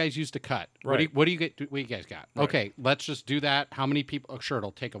 What do you guys use to cut? Right. What do you guys got? Right. Okay, let's just do that. How many people? Oh, sure,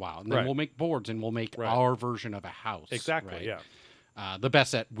 it'll take a while, and then Right. we'll make boards and we'll make Right. our version of a house. Exactly. right? Yeah. The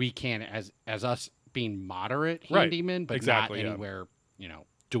best that we can as us being moderate Right. handymen, but Exactly, not yeah. anywhere,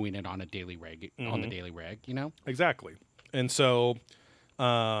 doing it on a daily reg on the daily reg, Exactly. And so,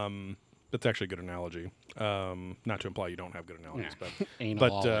 that's actually a good analogy. Not to imply you don't have good analogies,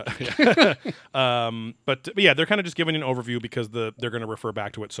 but yeah, they're kind of just giving an overview because they're going to refer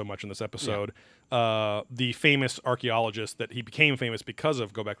back to it so much in this episode. The famous archaeologist that he became famous because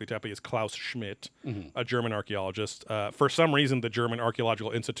of Göbekli Tepe is Klaus Schmidt, a German archaeologist. For some reason, the German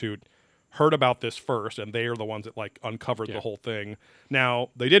Archaeological Institute heard about this first, and they are the ones that like uncovered the whole thing. Now,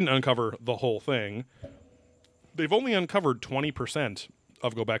 they didn't uncover the whole thing. They've only uncovered 20%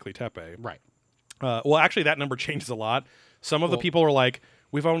 of Göbekli Tepe. right. Well, actually, that number changes a lot. Some of the people are like,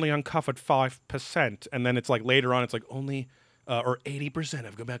 we've only uncovered 5%. And then it's like later on, it's like only, or 80%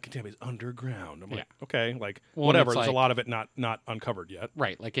 of Göbekli Tepe is underground. I'm like, okay, like Well, and whatever. it's There's a like- lot of it not uncovered yet.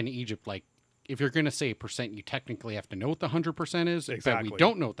 Right, like in Egypt, like if you're going to say percent, you technically have to know what the 100% is, but Exactly. we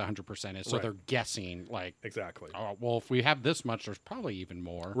don't know what the 100% is, so Right. they're guessing like, Exactly. oh, well, if we have this much, there's probably even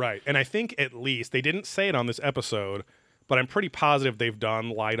more. Right. And I think at least, they didn't say it on this episode, but I'm pretty positive they've done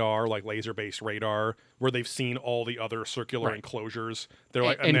LiDAR, like laser-based radar, where they've seen all the other circular Right. enclosures. They're And,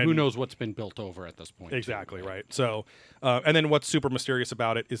 like, and who then- knows what's been built over at this point? too, Exactly right. So, and then what's super mysterious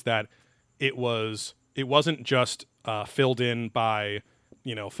about it is that it wasn't just filled in by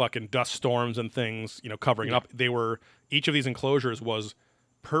fucking dust storms and things covering it up. Each of these enclosures was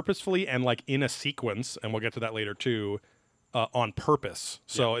purposefully and like in a sequence, and we'll get to that later too, on purpose.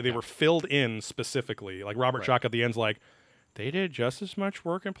 So they were filled in specifically. Like Robert Schock at the end's like, they did just as much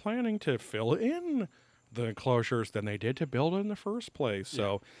work and planning to fill in the enclosures than they did to build it in the first place.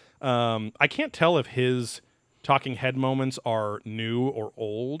 So I can't tell if his talking head moments are new or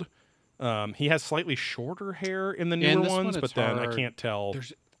old. He has slightly shorter hair in the Yeah, in newer this one ones, it's but then I hard. can't tell.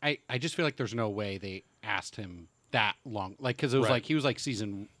 I just feel like there's no way they asked him that long, like because it was Right. like he was like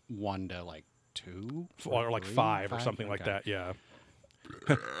season 1 to like 2 or like 3, five or something like Okay. that. Yeah.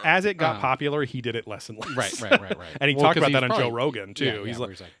 As it got popular, he did it less and less. Right. And he Well, talked 'cause about that he's on Joe probably- Rogan too. Yeah, yeah, he's where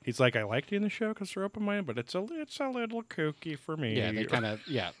like, he's like, I liked you in the show because they're open minded, but it's a little kooky for me. Yeah, they kind of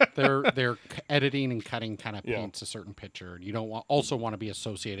they're editing and cutting kind of Yeah. paints a certain picture, and you don't also want to be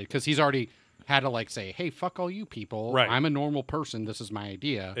associated because he's already had to like say, hey, fuck all you people. Right. I'm a normal person. This is my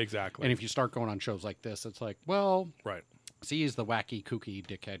idea. Exactly. And if you start going on shows like this, it's like, well, Right. see, he's the wacky, kooky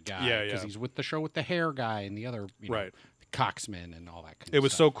dickhead guy. Yeah, Because yeah. he's with the show with the hair guy and the other, Right. Coxman and all that kind It of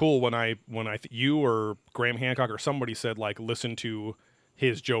was stuff. so cool when you or Graham Hancock or somebody said like listen to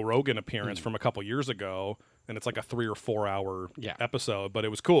his Joe Rogan appearance from a couple years ago, and it's like a 3 or 4 hour Yeah. episode. But it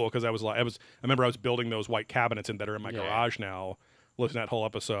was cool because I remember I was building those white cabinets that are in my Yeah. garage now, listening to that whole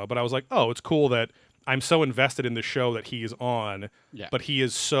episode. But I was like, oh, it's cool that I'm so invested in the show that he's on, Yeah. but he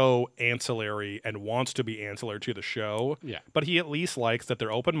is so ancillary and wants to be ancillary to the show. Yeah. But he at least likes that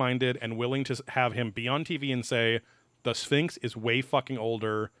they're open minded and willing to have him be on TV and say, the Sphinx is way fucking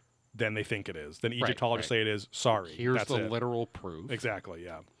older than they think it is. Than Egyptologists say it is. Sorry. Here's that's the it. literal proof. Exactly,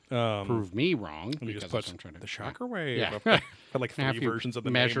 yeah. Prove me wrong. Let me just because put that's what I'm trying to the shocker wave. Yeah. I've had like Have 3 you versions of the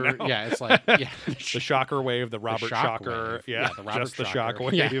measure. name now. Yeah, it's like the The shocker wave, the Robert shock Shocker. wave. Yeah, the Robert just the shock Shocker.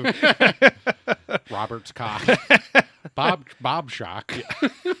 wave. Yeah. Robert's cock. Bob Shock.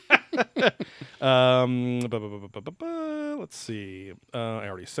 Let's see. I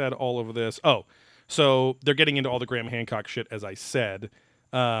already said all of this. Oh, so they're getting into all the Graham Hancock shit, as I said,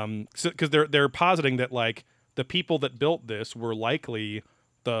 because they're positing that like the people that built this were likely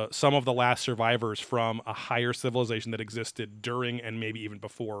some of the last survivors from a higher civilization that existed during and maybe even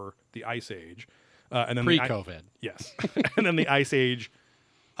before the Ice Age, and then Pre-COVID. Yes, and then the Ice Age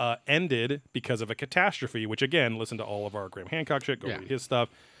ended because of a catastrophe. Which again, listen to all of our Graham Hancock shit. Go read his stuff.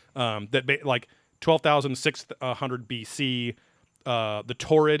 Like 12,600 BC, the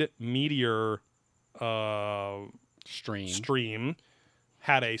Taurid meteor stream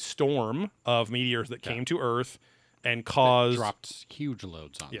had a storm of meteors that came to Earth and caused Dropped huge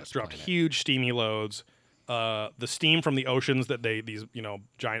loads on this dropped planet. huge steamy loads. The steam from the oceans that these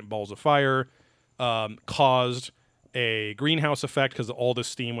giant balls of fire caused a greenhouse effect because all this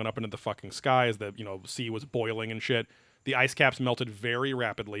steam went up into the fucking sky as the sea was boiling and shit. The ice caps melted very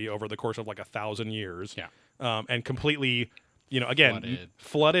rapidly over the course of like 1,000 years. Yeah. And completely, again,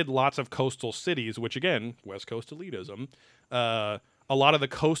 flooded lots of coastal cities, which again, West Coast elitism. A lot of the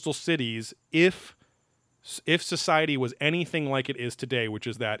coastal cities, if society was anything like it is today, which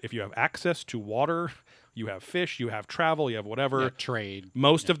is that if you have access to water, you have fish, you have travel, you have whatever. Yeah, trade.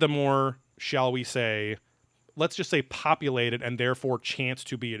 Most of the more, shall we say, let's just say populated and therefore chance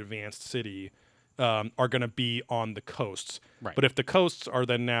to be advanced city are going to be on the coasts. Right. But if the coasts are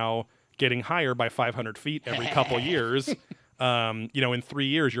then now getting higher by 500 feet every couple years, in 3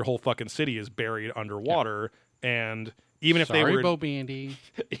 years, your whole fucking city is buried underwater. And even if they were, Bo Bandy.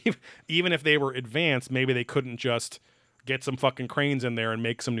 even if they were advanced, maybe they couldn't just get some fucking cranes in there and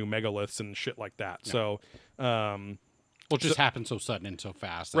make some new megaliths and shit like that. No. So, Well, it just happened so sudden and so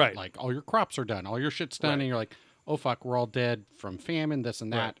fast. That, Right. Like, all your crops are done. All your shit's done. Right. And you're like, oh, fuck, we're all dead from famine, this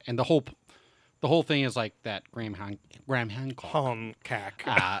and that. Right. And the whole thing is like that Graham Hancock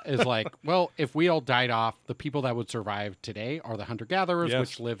is like, well, if we all died off, the people that would survive today are the hunter-gatherers, Yes.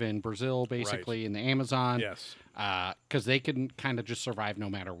 which live in Brazil, basically, in the Amazon. yes, Because they can kind of just survive no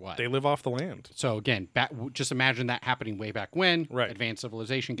matter what. they live off the land. So again, just imagine that happening way back when. Right. Advanced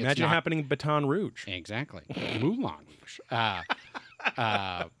civilization gets Imagine knocked. happening in Baton Rouge. Exactly. Moulin Rouge.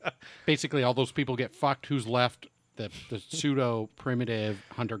 Basically, all those people get fucked. Who's left? The pseudo primitive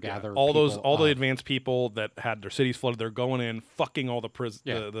hunter gatherer. All the advanced people that had their cities flooded, they're going in, fucking all the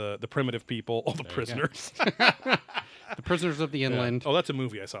the primitive people, all the prisoners. the prisoners of the inland. Oh, that's a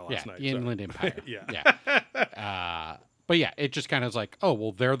movie I saw last night. The Inland Empire. Yeah. But yeah, it just kind of is like, oh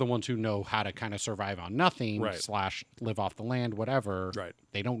well, they're the ones who know how to kind of survive on nothing Right. / live off the land, whatever. Right.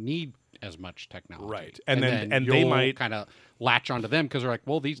 They don't need as much technology. Right. And then they you'll might- kind of latch onto them because they're like,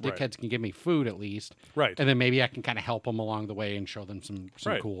 well, these Right. dickheads can give me food at least. Right. And then maybe I can kind of help them along the way and show them some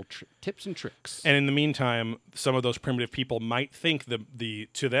Right. cool tips and tricks. And in the meantime, some of those primitive people might think the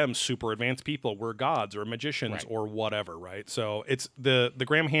to them super advanced people were gods or magicians Right. or whatever, right? So it's the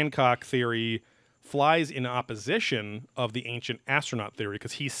Graham Hancock theory flies in opposition of the ancient astronaut theory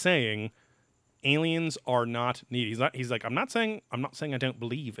because he's saying aliens are not needed. He's like I'm not saying I don't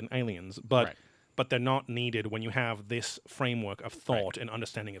believe in aliens, but Right. but they're not needed when you have this framework of thought and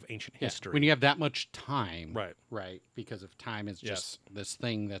understanding of ancient Yeah, history. when you have that much time, Right. right? Because if time is Yes. just this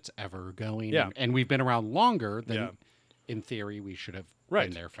thing that's ever going, Yeah. and we've been around longer than, Yeah. in theory, we should have Right.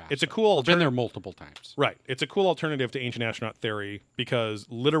 been there faster. It's a cool We've been there alternative. multiple times. Right. It's a cool alternative to ancient astronaut theory because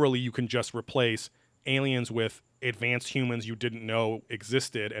literally you can just replace aliens with advanced humans you didn't know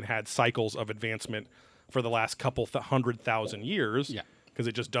existed and had cycles of advancement for the last couple 100,000 years. Yeah. Because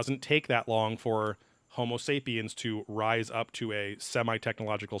it just doesn't take that long for Homo sapiens to rise up to a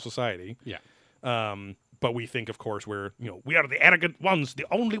semi-technological society. Yeah. But we think, of course, we are the arrogant ones, the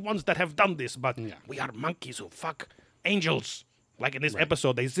only ones that have done this. But Yeah. we are monkeys who fuck angels. Like in this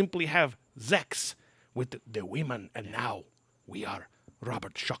episode, they simply have sex with the women, and now we are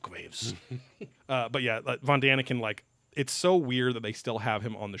Robert Shockwaves. But yeah, Von Daniken, like, it's so weird that they still have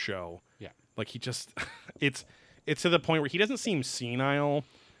him on the show. Yeah. Like, he just, it's to the point where he doesn't seem senile,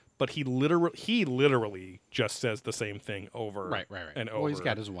 but he literally just says the same thing over Right. and over. Well, he's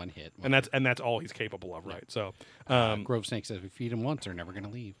got his one hit. and that's all he's capable of, right? So, Grove Snake says, if we feed them once, they're never going to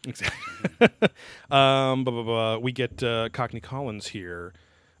leave. we get Cockney Collins here.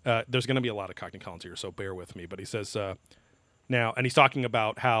 There's going to be a lot of Cockney Collins here, so bear with me. But he says now, and he's talking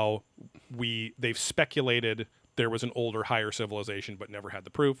about how they've speculated there was an older, higher civilization, but never had the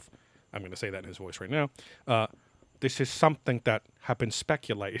proof. I'm going to say that in his voice right now. This is something that had been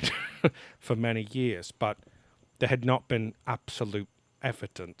speculated for many years, but there had not been absolute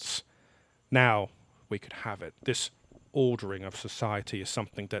evidence. Now we could have it. This ordering of society is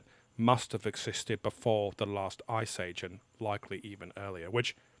something that must have existed before the last ice age and likely even earlier,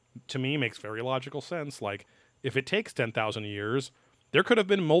 which to me makes very logical sense. Like, if it takes 10,000 years, there could have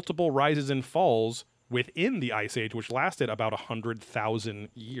been multiple rises and falls within the ice age, which lasted about 100,000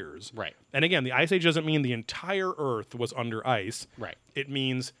 years. Right. And again, the ice age doesn't mean the entire Earth was under ice. Right. It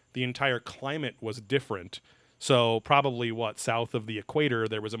means the entire climate was different. So probably south of the equator,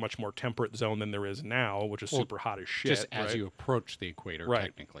 there was a much more temperate zone than there is now, which is super hot as shit. Just as right? you approach the equator, Right.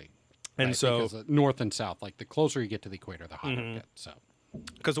 technically. And Right, so, because north and south, like the closer you get to the equator, the hotter it gets. So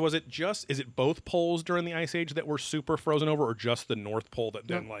because is it both poles during the ice age that were super frozen over, or just the North Pole that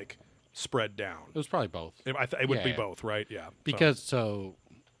then spread down? it was probably both. It would be Yeah. both, right? Yeah. Because so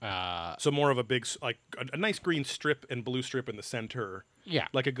more of a big, like a nice green strip and blue strip in the center, yeah,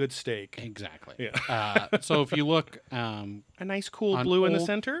 like a good steak. exactly. Yeah. So if you look, A nice cool on blue in the old-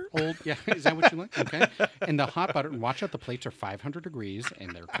 center. yeah, is that what you like? Okay. And the hot butter, and watch out, the plates are 500 degrees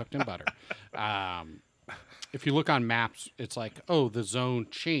and they're cooked in butter. If you look on maps, it's like, oh, the zone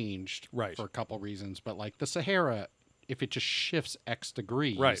changed Right. for a couple reasons, but like the Sahara, if it just shifts X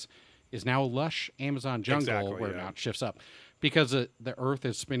degrees, Right. is now a lush Amazon jungle Exactly, where yeah. now it shifts up because the Earth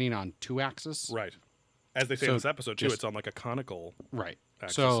is spinning on two axes. Right. As they say So in this episode too, just- it's on like a conical Right.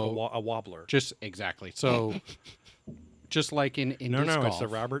 axis, So a wobbler. just exactly. So just like in No, disc it's golf, the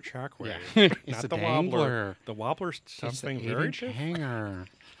Robert Shockwave. Yeah. It's Not the the wobbler. dangler. The wobbler's it's the something 8 very inch different. hanger.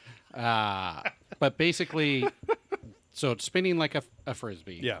 But basically, so it's spinning like a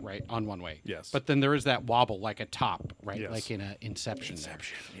frisbee, Yeah. right, on one way. Yes. But then there is that wobble like a top, right, Yes. like in a Inception. there.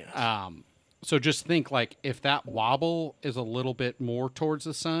 yes. So just think like if that wobble is a little bit more towards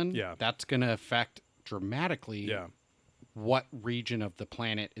the sun, Yeah. that's going to affect dramatically Yeah. what region of the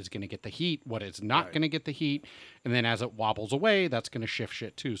planet is going to get the heat, what is not Right. going to get the heat, and then as it wobbles away, that's going to shift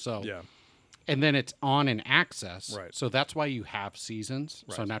shit too. So Yeah. and then it's on an axis, Right. so that's why you have seasons.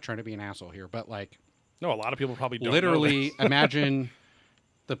 So Right. I'm not trying to be an asshole here, but like No, a lot of people probably don't know literally this. imagine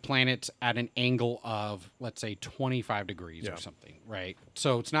the planet's at an angle of let's say 25 degrees Yeah. or something, right?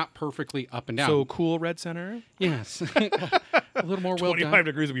 So it's not perfectly up and down. So cool, red center. yes, a little more well 25 done.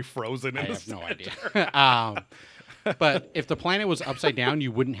 degrees would be frozen. I in the have no center. idea. But if the planet was upside down,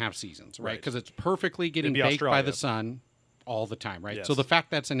 you wouldn't have seasons, right? Right. Because it's perfectly getting be baked by Australia. the sun all the time, right? Yes. So the fact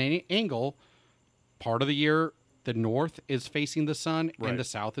that's an angle, part of the year, the north is facing the sun Right. and the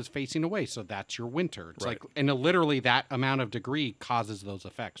south is facing away. So that's your winter. It's Right. like, and literally that amount of degree causes those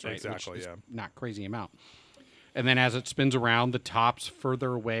effects, right? Exactly, Which is yeah. not crazy amount. And then as it spins around, the top's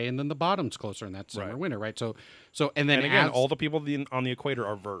further away, and then the bottom's closer, and that's summer, Right. winter, right? So and then And again, as- all the people on the equator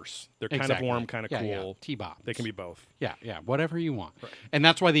are verse. They're kind Exactly. of warm, kind of Yeah, yeah. cool. T-bombs. They can be both. Yeah, whatever you want. And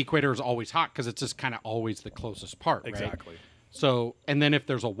that's why the equator is always hot because it's just kind of always the closest part, right? Exactly. So, and then if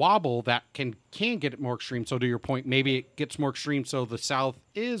there's a wobble, that can get it more extreme. So to your point, maybe it gets more extreme. So the south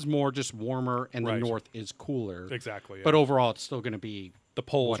is more just warmer and the Right. north is cooler. Exactly. Yeah. But overall, it's still going to be the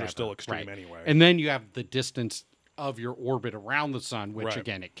poles whatever, are still extreme right. anyway. And then you have the distance of your orbit around the sun, which Right.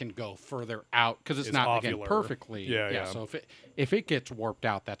 again it can go further out because it's It's not again ovular. perfectly. Yeah. So if it gets warped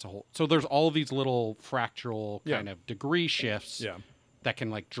out, that's a whole. So there's all these little fractal Yeah. kind of degree shifts. Yeah. that can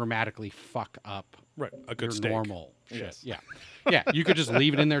like dramatically fuck up Right, a good your steak. normal shit. Yes. Yeah. Yeah. You could just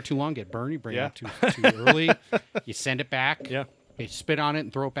leave it in there too long, get burned, you bring it out too early, you send it back, Yeah. you spit on it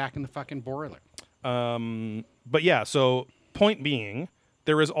and throw it back in the fucking boiler. But yeah, so point being,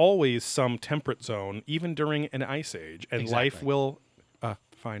 there is always some temperate zone, even during an ice age, and life Exactly. will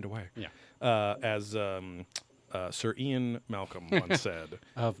find a way. Yeah. As Sir Ian Malcolm once said.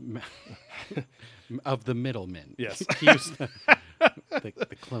 Of the middlemen. Yes. He was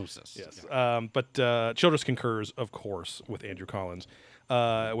the closest. Yes. But Childress concurs, of course, with Andrew Collins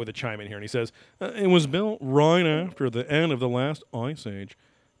with a chime in here. And he says, it was built right after the end of the last ice age.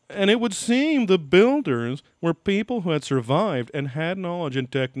 And it would seem the builders were people who had survived and had knowledge and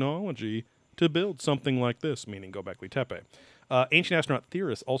technology to build something like this, meaning Göbekli Tepe. Ancient astronaut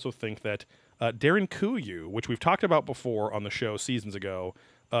theorists also think that Derinkuyu, which we've talked about before on the show seasons ago,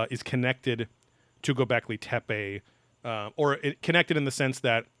 is connected to Göbekli Tepe, connected in the sense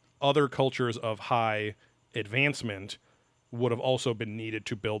that other cultures of high advancement would have also been needed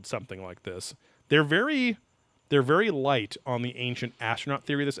to build something like this. They're very light on the ancient astronaut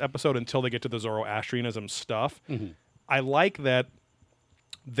theory this episode until they get to the Zoroastrianism stuff. Mm-hmm. I like that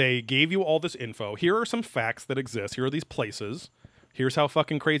they gave you all this info. Here are some facts that exist. Here are these places. Here's how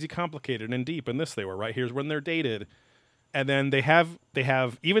fucking crazy complicated and deep in this they were, right? Here's when they're dated. And then they have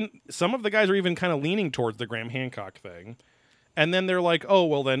even some of the guys are even kind of leaning towards the Graham Hancock thing. And then they're like, oh,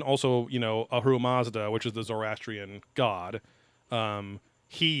 well, then also, Ahura Mazda, which is the Zoroastrian god,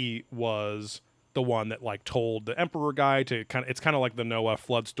 he was the one that like told the emperor guy to it's kind of like the Noah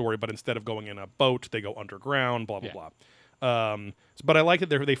flood story, but instead of going in a boat, they go underground, blah, blah, blah. But I like that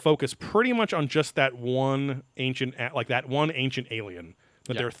they focus pretty much on just that one ancient alien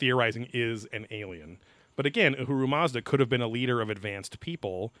that they're theorizing is an alien. But again, Ahura Mazda could have been a leader of advanced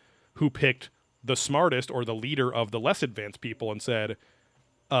people who picked the smartest or the leader of the less advanced people and said,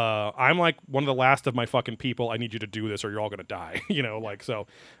 I'm like one of the last of my fucking people. I need you to do this or you're all going to die.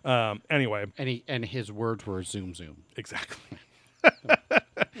 Anyway. And his words were zoom, zoom. Exactly.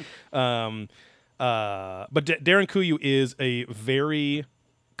 But Derinkuyu is a very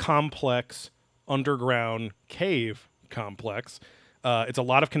complex underground cave complex. It's a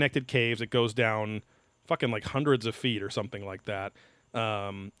lot of connected caves. It goes down fucking like hundreds of feet or something like that.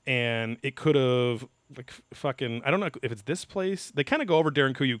 And it could have I don't know if it's this place. They kind of go over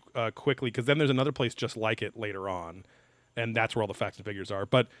Derinkuyu quickly because then there's another place just like it later on, and that's where all the facts and figures are.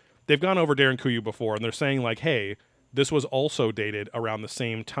 But they've gone over Derinkuyu before, and they're saying like, hey, this was also dated around the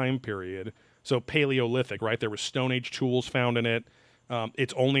same time period. So Paleolithic, right? There were Stone Age tools found in it.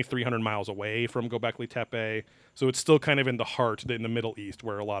 It's only 300 miles away from Göbekli Tepe, so it's still kind of in the heart, in the Middle East,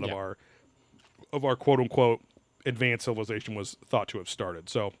 where a lot of our quote unquote advanced civilization was thought to have started.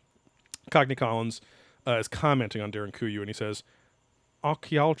 So Cogney Collins is commenting on Derinkuyu, and he says,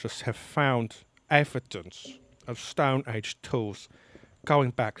 archaeologists have found evidence of Stone Age tools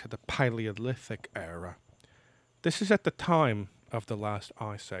going back to the Paleolithic era. This is at the time of the last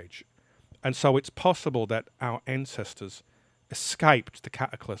ice age, and so it's possible that our ancestors escaped the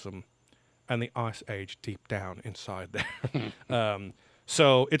cataclysm and the ice age deep down inside there.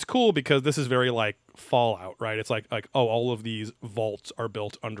 So it's cool because this is very like Fallout, right? It's like all of these vaults are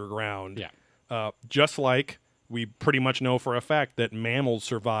built underground. Yeah. Just like we pretty much know for a fact that mammals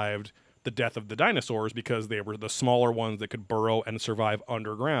survived the death of the dinosaurs because they were the smaller ones that could burrow and survive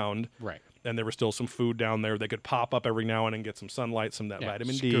underground. Right. And there was still some food down there. They could pop up every now and then, get some sunlight, some of that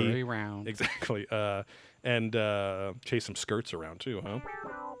vitamin D. Scurry around. Exactly. And chase some skirts around too, huh?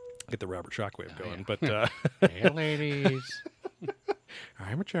 Get the Robert Shockwave going. Yeah. But Hey, ladies.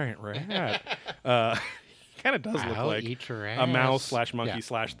 I'm a giant rat. Kind of does look I'll like eat your a mouse ass. / monkey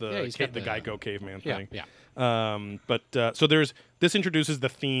Yeah. / the Yeah, he's got the Geico caveman Yeah, thing. yeah. But so this introduces the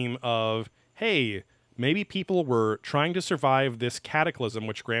theme of, hey, maybe people were trying to survive this cataclysm,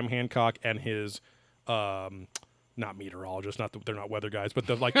 which Graham Hancock and his not meteorologists, they're not weather guys, but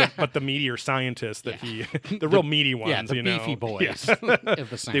the meteor scientists that the real meaty ones, Yeah, the beefy boys of the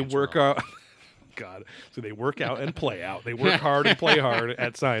they science work world. out. God, so they work out and play out. They work hard and play hard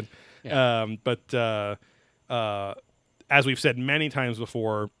at science. Yeah. But as we've said many times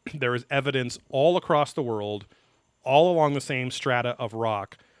before, there is evidence all across the world, all along the same strata of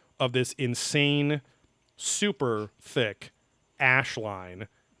rock, of this insane, super thick ash line,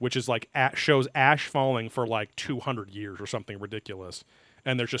 which is like shows ash falling for like 200 years or something ridiculous.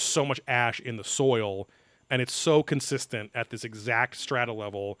 And there's just so much ash in the soil, and it's so consistent at this exact strata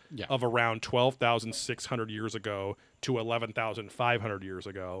level of around 12,600 years ago to 11,500 years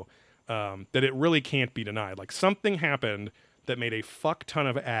ago, that it really can't be denied. Like, something happened that made a fuck ton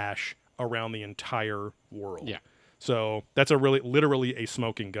of ash around the entire world. Yeah. So that's literally a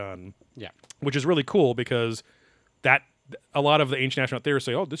smoking gun. Yeah. Which is really cool because that a lot of the ancient astronaut theorists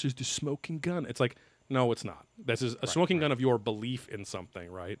say, "Oh, this is the smoking gun." It's like, no, it's not. This is a smoking gun of your belief in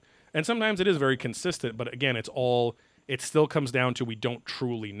something, right? And sometimes it is very consistent, but again, it still comes down to we don't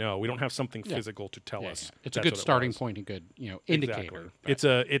truly know. We don't have something physical to tell us. It's a good starting point, a good indicator.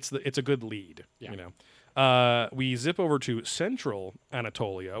 Exactly. It's a good lead. Yeah. You know, we zip over to Central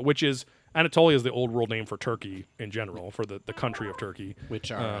Anatolia, which is Anatolia is the old world name for Turkey in general, for the country of Turkey.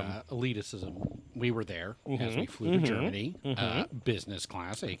 Which are elitism. We were there as we flew to Germany, business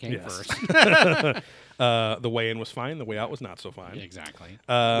class. He came first. The way in was fine. The way out was not so fine. Exactly. We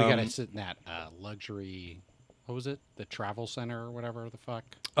got to sit in that luxury. What was it? The travel center or whatever the fuck.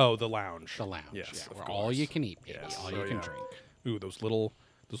 Oh, the lounge. The lounge. Yes, yeah, of where course. all you can eat, baby. Yes. All you can drink. Ooh, those little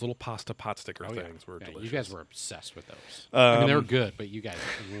pasta pot sticker things were delicious. You guys were obsessed with those. I mean, they were good, but you guys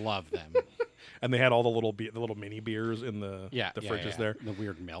love them. And they had all the little mini beers in the fridges there. The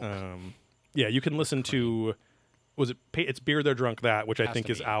weird milk. Yeah, you can listen to. It's Beer They're Drunk That, which I Has think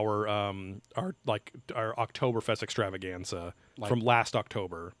to is be. our Oktoberfest extravaganza from last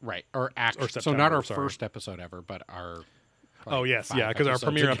October. Right. Or so September, not our sorry. first episode ever, but our. Oh yes, 5 yeah, because our episodes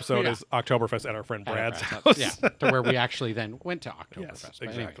premiere ago. episode Yeah. is Oktoberfest at our friend At our Brad's friend's house. Yeah, to where we actually then went to Oktoberfest. Yes, But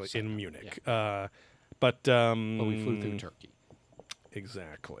exactly, anyway, so- in Munich. yeah. But we flew through Turkey.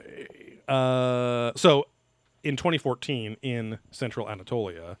 Exactly. So in 2014 in Central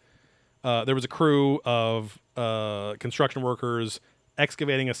Anatolia, there was a crew of construction workers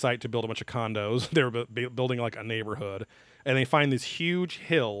excavating a site to build a bunch of condos. They were building like a neighborhood, and they find this huge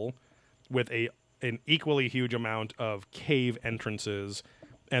hill with an equally huge amount of cave entrances.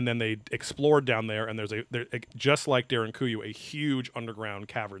 And then they explored down there, and there's just like Darren Kuyu, a huge underground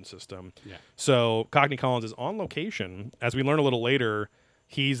cavern system. Yeah. So Cockney Collins is on location. As we learn a little later,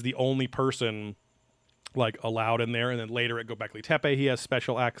 he's the only person like allowed in there. And then later at Göbekli Tepe, he has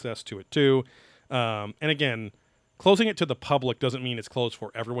special access to it too. And again, closing it to the public doesn't mean it's closed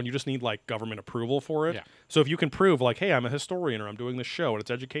for everyone. You just need like government approval for it. Yeah. So if you can prove like, hey, I'm a historian or I'm doing this show and it's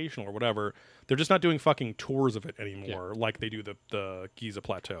educational or whatever, they're just not doing fucking tours of it anymore like they do the Giza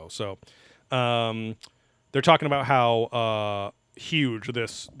Plateau. So they're talking about how huge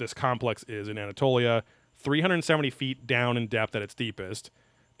this complex is in Anatolia, 370 feet down in depth at its deepest,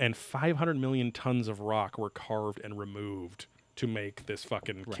 and 500 million tons of rock were carved and removed to make this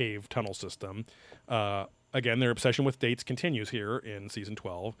fucking cave tunnel system. Again, their obsession with dates continues here in season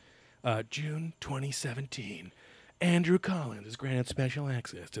 12. June 2017. Andrew Collins is granted special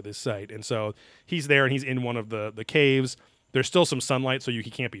access to this site. And so he's there and he's in one of the caves. There's still some sunlight, so he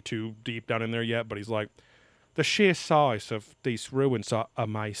can't be too deep down in there yet. But he's like, the sheer size of these ruins are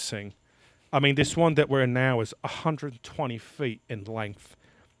amazing. I mean, this one that we're in now is 120 feet in length.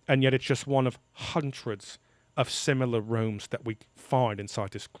 And yet it's just one of hundreds of similar rooms that we find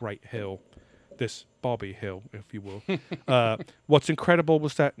inside this great hill. This Bobby Hill, if you will. What's incredible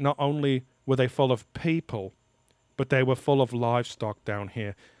was that not only were they full of people, but they were full of livestock down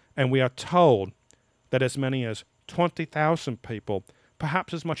here. And we are told that as many as 20,000 people,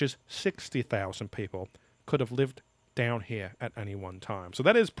 perhaps as much as 60,000 people, could have lived down here at any one time. So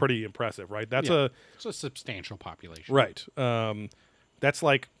that is pretty impressive, right? That's It's a substantial population. right. That's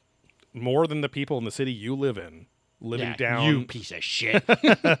like more than the people in the city you live in. Living down, You piece of shit.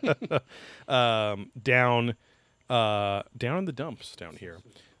 down in the dumps down here.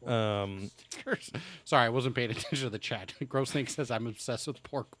 Sorry, I wasn't paying attention to the chat. Grossnake says I'm obsessed with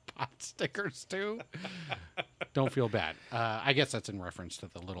pork pot stickers too. Don't feel bad. I guess that's in reference to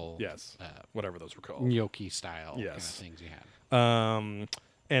the little Whatever those were called. gnocchi style kind of Yes. things you had.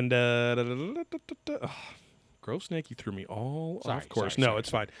 Gross Snake, you threw me all Sorry, off course. sorry, No, it's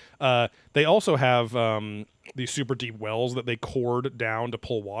fine. They also have these super deep wells that they cored down to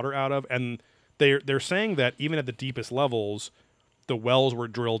pull water out of, and they're saying that even at the deepest levels, the wells were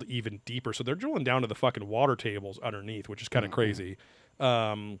drilled even deeper. So they're drilling down to the fucking water tables underneath, which is kind of crazy.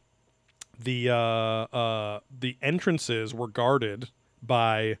 The entrances were guarded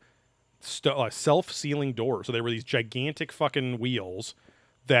by self-sealing doors. So they were these gigantic fucking wheels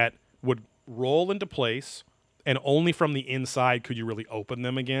that would roll into place, and only from the inside could you really open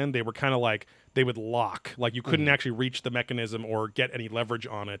them again. They were kind of like, they would lock. Like you couldn't actually reach the mechanism or get any leverage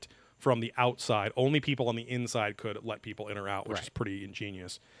on it from the outside. Only people on the inside could let people in or out, which is pretty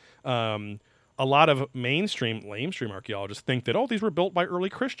ingenious. A lot of lamestream archaeologists think that, these were built by early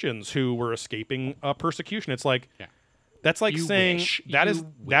Christians who were escaping persecution. It's like, that's like You saying wish. that You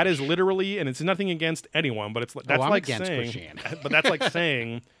is literally, and it's nothing against anyone, but that's I'm like against saying, Christianity. but that's like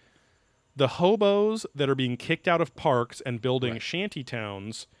saying the hobos that are being kicked out of parks and building shanty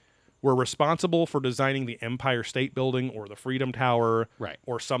towns were responsible for designing the Empire State Building or the Freedom Tower Right.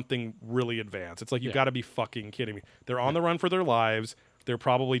 or something really advanced. It's like, you Yeah. got to be fucking kidding me. They're on the run for their lives. They're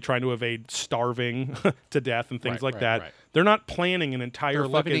probably trying to evade starving to death and things Right, like right, that. right. They're not planning an entire They're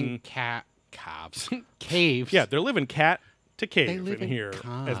fucking... living in caves. Caves. Yeah, they're living cat to They cave live in here,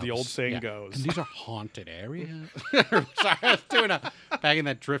 as the old caves. saying Yeah. goes. And these are haunted areas. Sorry, I was doing a bagging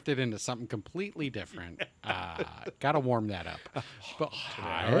that drifted into something completely different. Gotta warm that up. But,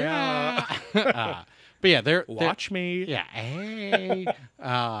 but yeah, they're Watch me. Yeah, hey.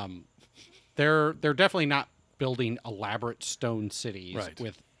 They're definitely not building elaborate stone cities Right.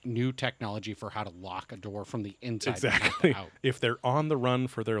 with new technology for how to lock a door from the inside Exactly. out. If they're on the run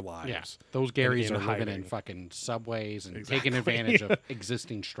for their lives. Yeah, those Garys in are living in hiding. fucking subways and Exactly. taking advantage of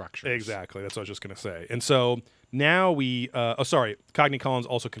existing structures. Exactly. That's what I was just going to say. And so now we... Cogni Collins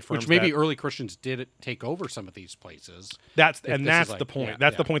also confirms Which maybe that. early Christians did take over some of these places. That's this that's is like- the point. yeah,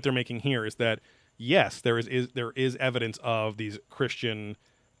 That's the yeah. point they're making here, is that yes, there is evidence of these Christian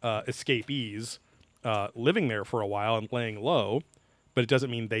escapees living there for a while and laying low, but it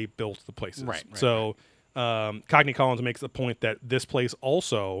doesn't mean they built the places. Right, So Cogni Collins makes the point that this place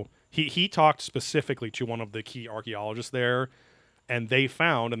also, he talked specifically to one of the key archaeologists there, and they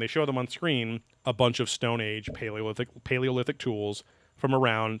found, and they show them on screen, a bunch of Stone Age Paleolithic tools from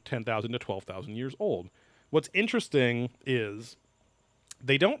around 10,000 to 12,000 years old. What's interesting is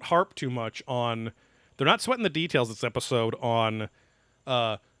they don't harp too much on, they're not sweating the details this episode on,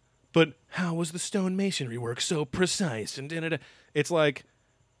 but how was the stone masonry work so precise? And da-da-da. It's like,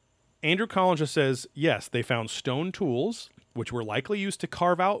 Andrew Collins just says, yes, they found stone tools, which were likely used to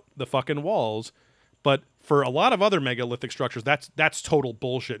carve out the fucking walls, but for a lot of other megalithic structures, that's total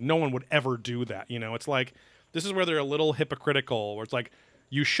bullshit. No one would ever do that. You know, it's like, this is where they're a little hypocritical, where it's like,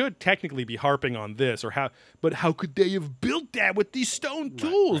 you should technically be harping on this, but how could they have built that with these stone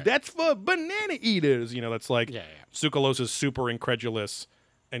tools? right. That's for banana eaters. You know, that's like, Yeah. Tsoukalos is super incredulous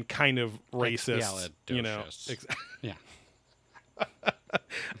and kind of racist. You know, Yeah.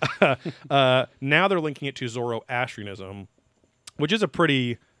 now they're linking it to Zoroastrianism, which is a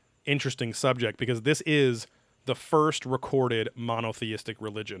pretty interesting subject because this is the first recorded monotheistic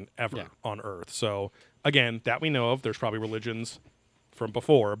religion ever on Earth. So again, that we know of. There's probably religions from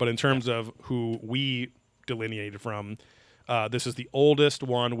before, but in terms of who we delineated from, this is the oldest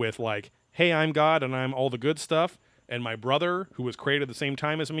one with like, hey, I'm God and I'm all the good stuff, and my brother, who was created at the same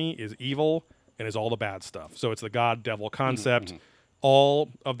time as me, is evil and is all the bad stuff. So it's the God-devil concept. All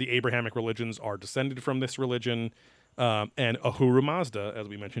of the Abrahamic religions are descended from this religion. And Ahura Mazda, as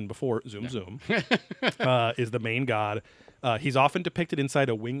we mentioned before, Zoom, is the main god. He's often depicted inside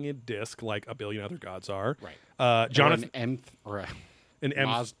a winged disc, like a billion other gods are. Right. Jonathan, An M, an M,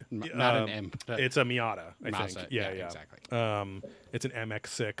 not an M. it's a Miata, I Mazda, think. Yeah, exactly. It's an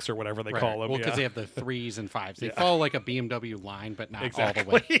MX-6 or whatever they Right. call them. Well, because yeah. they have the 3s and 5s. They follow like a BMW line, but not Exactly.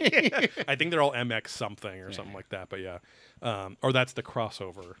 all the way. I think they're all MX something or something like that. But yeah, or that's the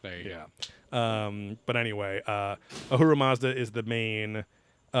crossover. There you go. But anyway, Ahura Mazda is the main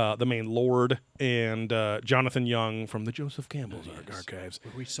lord, and Jonathan Young from the Joseph Campbell's archives.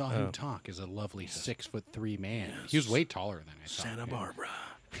 Where we saw him talk as a lovely 6'3" man. He was way taller than I thought. Santa Barbara.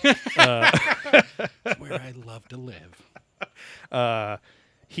 Where I love to live.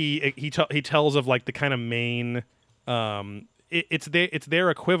 He tells of like the kind of main it's their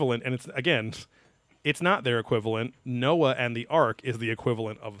equivalent, and it's not their equivalent. Noah and the Ark is the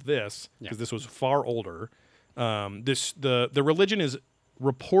equivalent of this because this was far older. The religion is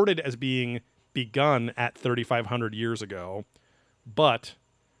reported as being begun at 3,500 years ago, but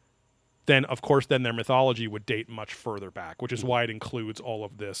then of course their mythology would date much further back, which is why it includes all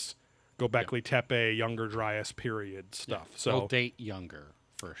of this Göbekli Tepe, Younger Dryas period stuff. So They'll date younger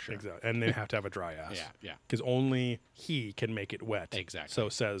for sure. exactly, and they have to have a dry ass. Yeah. Because only he can make it wet. Exactly. So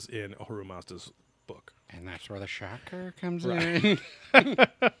says in Ahura Mazda's book. And that's where the shocker comes in.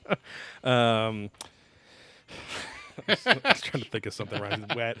 I was trying to think of something right.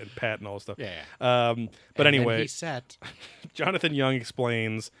 He's wet and pet and all this stuff. Yeah. But And then anyway, he set. Jonathan Young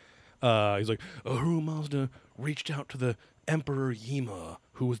explains, he's like, Ahura Mazda reached out to the Emperor Yima,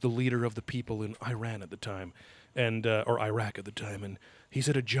 who was the leader of the people in Iran at the time, and or Iraq at the time, and he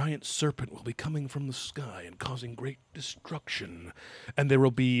said a giant serpent will be coming from the sky and causing great destruction, and there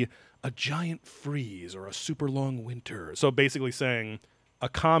will be a giant freeze or a super long winter. So basically saying a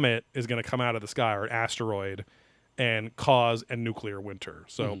comet is going to come out of the sky, or an asteroid, and cause a nuclear winter.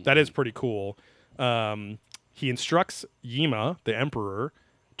 So that is pretty cool. He instructs Yima, the emperor,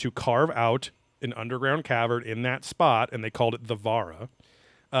 to carve out an underground cavern in that spot, and they called it the Vara,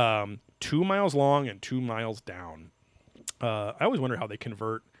 2 miles long and 2 miles down. I always wonder how they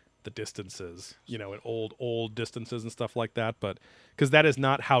convert the distances, in old distances and stuff like that. But because that is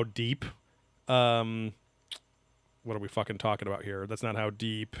not how deep. What are we fucking talking about here? That's not how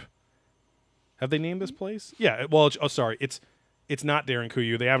deep. Have they named this place? Yeah. Well, sorry. It's not Darren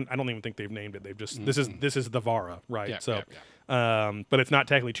Kuyu. They haven't. I don't even think they've named it. They've just this is the Vara, right? Yeah, so, yeah. But it's not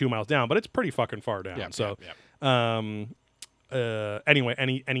technically 2 miles down, but it's pretty fucking far down. Yeah, so, yeah. Anyway,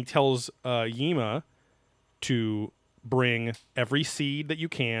 and he tells Yima to bring every seed that you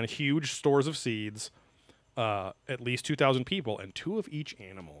can, huge stores of seeds, at least 2,000 people, and 2 of each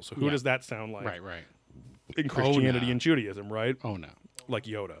animal. So who does that sound like? Right. In Christianity no. and Judaism, right? Oh no. Like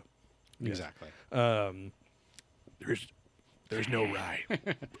Yoda. Exactly. There's no rye,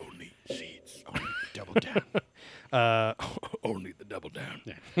 only seeds. Only double down. Only the double down.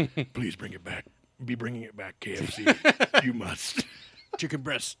 Yeah. Please bring it back. Be bringing it back, KFC. You must. Chicken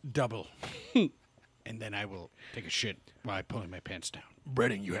breast double. And then I will take a shit while pulling my pants down.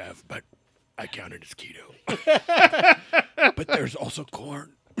 Breading you have, but I count it as keto. But there's also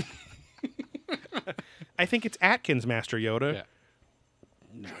corn. I think it's Atkins, Master Yoda.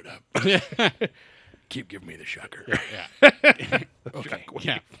 Yeah. Shut up. Keep giving me the shocker. Yeah. Okay.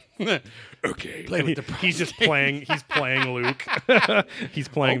 Yeah. Okay. Play with the He's just playing. He's playing Luke. He's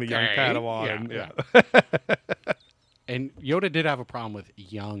playing the young Okay. Padawan. Yeah. And Yoda did have a problem with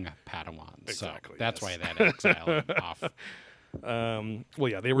young Padawans. Exactly, So that's yes. why that exiled him off.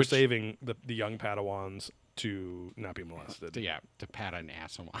 Well, yeah, they were saving the young Padawans to not be molested. To pat an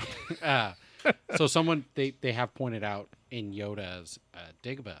ass on. So someone they have pointed out in Yoda's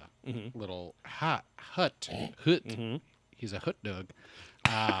Dagobah little hut. He's a hut dog.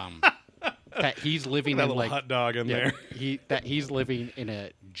 That he's living That in little like hot dog in there. He's living in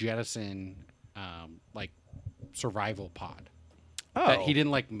a jettison like survival pod. Oh, That he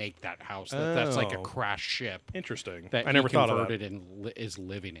didn't like make that house. That's like a Oh. crash ship interesting. that I never he thought of that. converted and is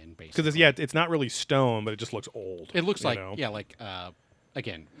living in basically. Because it's not really stone, but it just looks old. It looks you like know?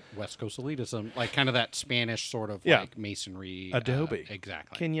 again, West Coast elitism, like kind of that Spanish sort of Yeah. like masonry. Adobe.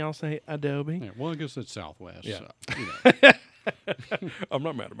 Exactly. Can y'all say Adobe? Yeah, well, I guess it's Southwest. Yeah. So, you know, I'm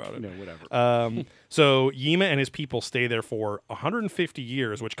not mad about it. whatever. So Yima and his people stay there for 150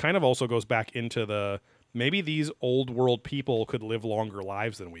 years, which kind of also goes back into maybe these old world people could live longer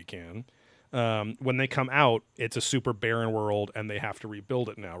lives than we can. When they come out, it's a super barren world, and they have to rebuild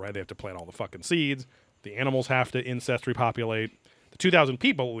it now, right? They have to plant all the fucking seeds. The animals have to incest repopulate. The 2,000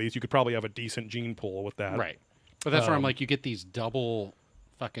 people, at least, you could probably have a decent gene pool with that. Right. But that's where I'm like, you get these double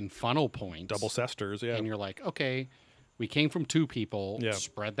fucking funnel points. Double cesters, yeah. And you're like, okay, we came from 2 people, Yeah.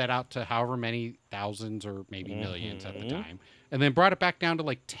 spread that out to however many thousands or maybe millions at the time, and then brought it back down to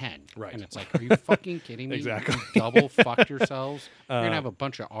like 10. Right. And it's like, are you fucking kidding me? Exactly. You double fucked yourselves. You're going to have a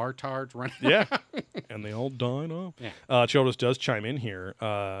bunch of R-tards running. Yeah. And they all died off. Yeah. Childress does chime in here,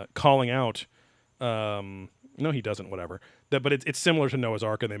 calling out. No, he doesn't. Whatever. But it's similar to Noah's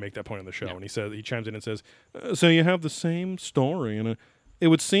Ark, and they make that point in the show. Yeah. And he chimes in and says, "So you have the same story, and it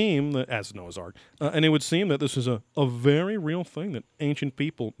would seem that as Noah's Ark, and it would seem that this is a very real thing that ancient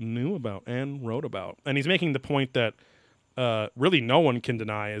people knew about and wrote about." And he's making the point that really no one can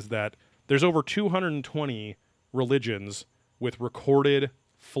deny is that there's over 220 religions with recorded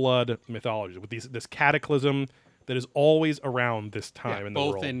flood mythologies, with this cataclysm that is always around this time in the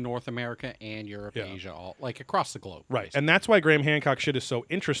both world. in North America and Europe, Yeah. Asia, all like across the globe. Right. basically. And that's why Graham Hancock shit is so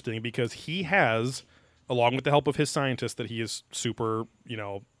interesting, because he has, along with the help of his scientists that he is super,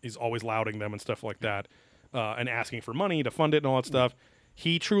 he's always lauding them and stuff like that, and asking for money to fund it and all that stuff.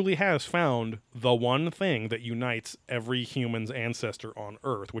 He truly has found the one thing that unites every human's ancestor on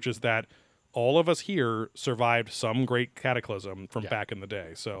Earth, which is that all of us here survived some great cataclysm from back in the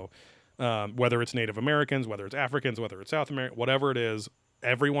day. So whether it's Native Americans, whether it's Africans, whether it's South America, whatever it is,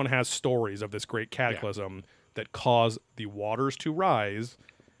 everyone has stories of this great cataclysm that caused the waters to rise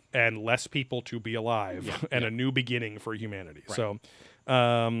and less people to be alive and a new beginning for humanity. Right. So,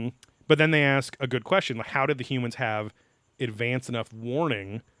 but then they ask a good question. Like, how did the humans have advanced enough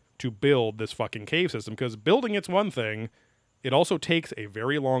warning to build this fucking cave system? Because building it's one thing. It also takes a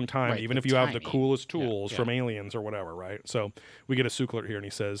very long time, Right, even the if you have the timing. coolest tools Yeah. from aliens or whatever, right? So we get a Sukler here, and he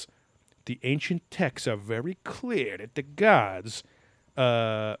says, "The ancient texts are very clear that the gods,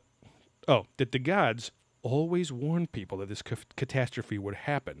 always warned people that this catastrophe would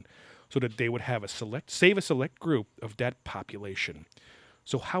happen, so that they would have save a select group of that population.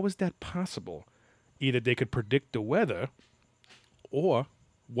 So how is that possible? Either they could predict the weather, or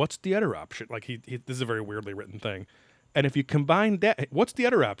what's the other option?" Like this is a very weirdly written thing. And if you combine that, what's the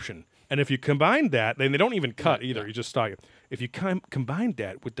other option? And if you combine that, then they don't even cut either. You just talk. If you combine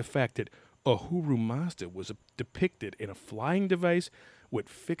that with the fact that Ahura Mazda was depicted in a flying device with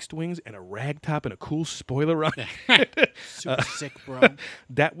fixed wings and a rag top and a cool spoiler on it, Super sick, bro.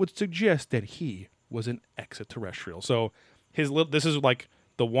 that would suggest that he was an extraterrestrial. So this is like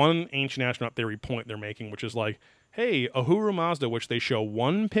the one ancient astronaut theory point they're making, which is like, hey, Ahura Mazda, which they show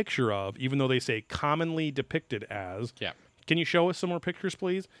one picture of, even though they say commonly depicted as. Yeah. Can you show us some more pictures,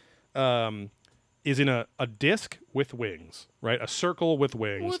 please? Is in a disc with wings, right? A circle with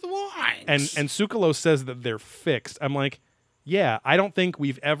wings. With wines. And Tsoukalos says that they're fixed. I'm like, yeah, I don't think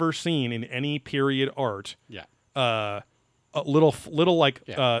we've ever seen in any period art Yeah. a little like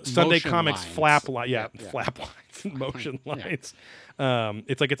Sunday Motion Comics lines. flap line. Yeah, Yeah. flap lines, motion Yeah. lines.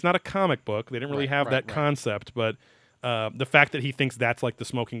 It's like it's not a comic book. They didn't really have right. concept, but the fact that he thinks that's like the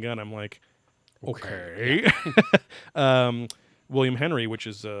smoking gun, I'm like, okay. William Henry, which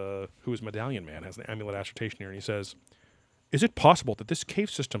is who is Medallion Man, has the amulet assertion here, and he says, is it possible that this cave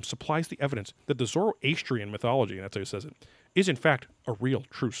system supplies the evidence that the Zoroastrian mythology, and that's how he says it, is in fact a real,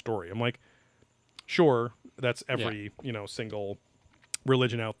 true story? I'm like, sure, that's every single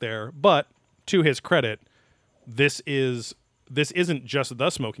religion out there, but to his credit, this isn't just the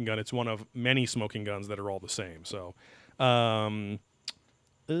smoking gun; it's one of many smoking guns that are all the same. So, so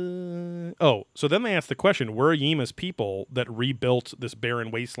then they asked the question: were Yima's people that rebuilt this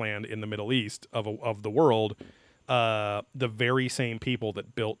barren wasteland in the Middle East of the world the very same people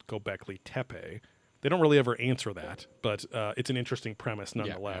that built Göbekli Tepe? They don't really ever answer that, but it's an interesting premise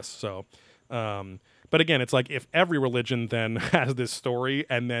nonetheless. So, but again, it's like if every religion then has this story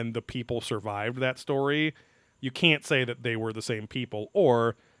and then the people survived that story, you can't say that they were the same people.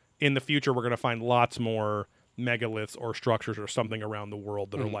 Or in the future, we're going to find lots more megaliths or structures or something around the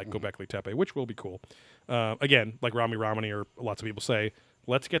world that are like Göbekli Tepe, which will be cool. Again, like Rami Ramani or lots of people say,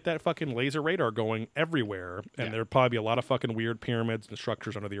 let's get that fucking laser radar going everywhere, and there'll probably be a lot of fucking weird pyramids and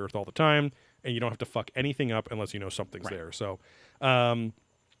structures under the earth all the time, and you don't have to fuck anything up unless you know something's there. So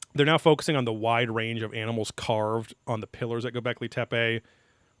they're now focusing on the wide range of animals carved on the pillars at Göbekli Tepe.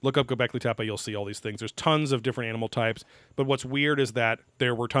 Look up Göbekli Tepe, you'll see all these things. There's tons of different animal types, but what's weird is that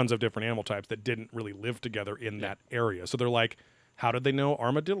there were tons of different animal types that didn't really live together in that area. So they're like, how did they know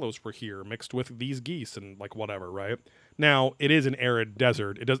armadillos were here mixed with these geese and like whatever, right? Now, it is an arid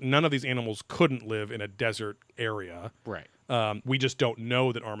desert. None of these animals couldn't live in a desert area. Right. We just don't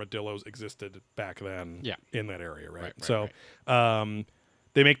know that armadillos existed back then in that area, right?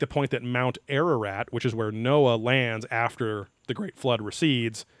 They make the point that Mount Ararat, which is where Noah lands after the Great Flood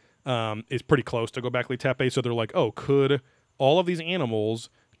recedes, is pretty close to Göbekli Tepe. So they're like, oh, could all of these animals...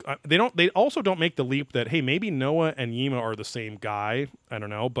 They also don't make the leap that, hey, maybe Noah and Yima are the same guy. I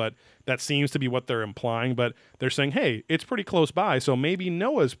don't know, but that seems to be what they're implying. But they're saying, hey, it's pretty close by, so maybe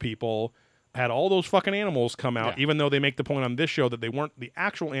Noah's people had all those fucking animals come out, even though they make the point on this show that they weren't the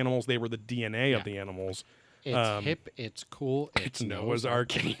actual animals, they were the DNA of the animals. It's hip, it's cool, it's Noah's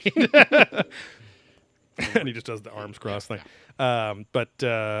Arcade. And he just does the arms cross thing.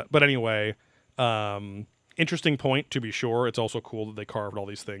 But anyway, interesting point, to be sure. It's also cool that they carved all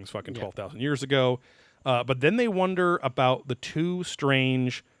these things fucking 12,000 years ago. But then they wonder about the two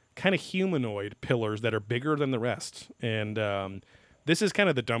strange kind of humanoid pillars that are bigger than the rest. And this is kind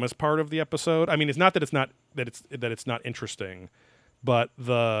of the dumbest part of the episode. I mean, it's not that it's not interesting, but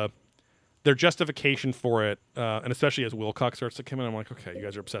their justification for it, and especially as Wilcox starts to come in, I'm like, okay, you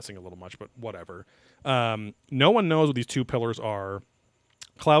guys are obsessing a little much, but whatever. No one knows what these two pillars are.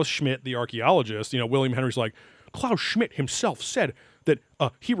 Klaus Schmidt, the archaeologist, William Henry's like, Klaus Schmidt himself said that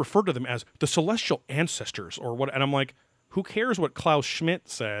he referred to them as the celestial ancestors or what. And I'm like, who cares what Klaus Schmidt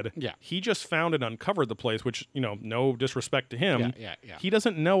said? Yeah. He just found and uncovered the place, which, no disrespect to him. Yeah. He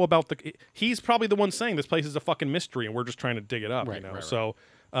doesn't know about he's probably the one saying this place is a fucking mystery and we're just trying to dig it up, Right. So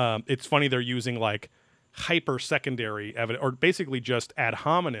it's funny they're using like hyper secondary evidence or basically just ad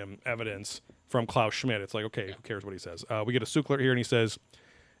hominem evidence from Klaus Schmidt. It's like, okay, who cares what he says? We get a Tsoukalos here and he says,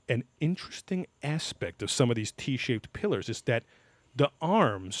 an interesting aspect of some of these T-shaped pillars is that the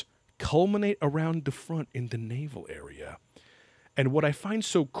arms culminate around the front in the navel area. And what I find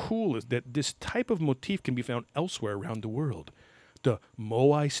so cool is that this type of motif can be found elsewhere around the world. The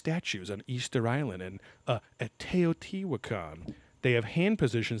Moai statues on Easter Island and at Teotihuacan, they have hand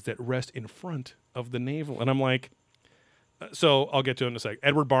positions that rest in front of the navel. And I'm like, so I'll get to it in a sec.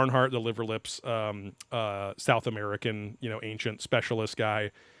 Edward Barnhart, the liver lips, South American, ancient specialist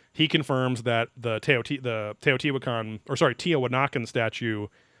guy, he confirms that the Teotihuacan statue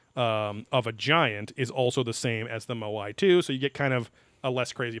of a giant is also the same as the Moai too. So you get kind of a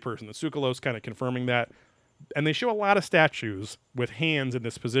less crazy person than Tsoukalos kind of confirming that. And they show a lot of statues with hands in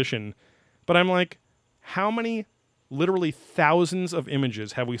this position. But I'm like, how many literally thousands of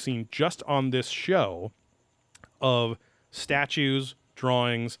images have we seen just on this show of statues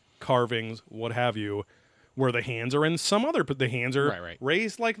drawings, carvings, what have you, where the hands are in some other, but the hands are Right.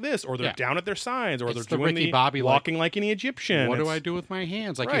 raised like this, or they're Yeah. down at their sides, or It's they're the doing Ricky Bobby, walking like an Egyptian. What do It's- I do with my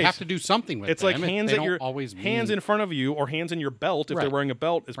hands? Like Right. you have to do something with It's them. like They hands don't at your always hands mean- in front of you, or hands in your belt if they're Right. wearing a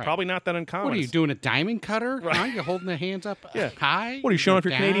belt is Right. probably not that uncommon. What are you It's- doing? A diamond cutter? Huh? You're holding the hands up Yeah. high? What are you showing off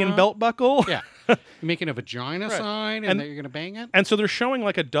your Canadian down? belt buckle? Yeah. You're making a vagina Right. sign And- and, you're going to bang it? And so they're showing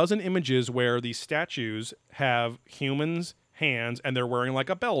like a dozen images where these statues have humans' hands and they're wearing like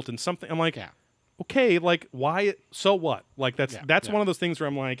a belt and something. I'm like, Yeah. okay, like why? So what? Like that's Yeah, that's yeah. one of those things where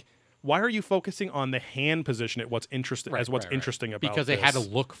I'm like, why are you focusing on the hand position at what's interesting as what's Right. interesting about Because they had to this?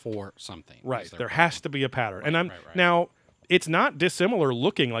 look for something. Right. is their There point. has to be a pattern. And I'm right. now it's not dissimilar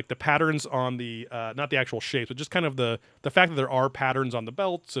looking, like the patterns on the not the actual shapes, but just kind of the fact that there are patterns on the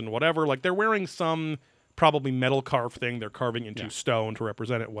belts and whatever. Like they're wearing some probably metal carved thing they're carving into Yeah. stone to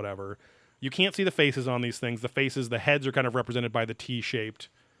represent it, whatever. You can't see the faces on these things. The heads are kind of represented by the T-shaped,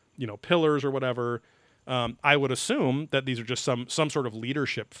 pillars or whatever. I would assume that these are just some sort of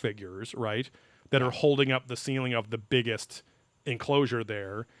leadership figures, right? That are holding up the ceiling of the biggest enclosure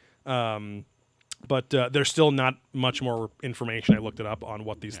there. But there's still not much more information. I looked it up on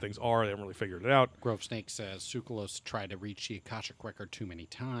what these things are. They haven't really figured it out. Grove Snake says Tsoukalos tried to reach the Akashic record too many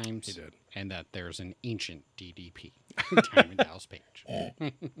times. He did. And that there's an ancient DDP. Diamond Dallas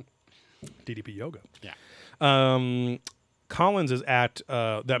Page. DDP Yoga. Yeah. Collins is at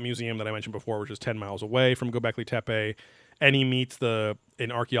that museum that I mentioned before, which is 10 miles away from Göbekli Tepe, and he meets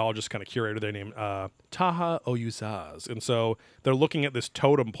an archaeologist kind of curator there named Taha Oyuzaz. And so they're looking at this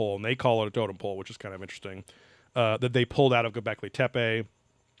totem pole, and they call it a totem pole, which is kind of interesting, that they pulled out of Göbekli Tepe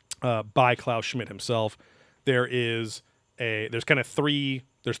by Klaus Schmidt himself. There's kind of three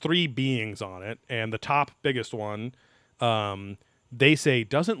beings on it, and the top biggest one, they say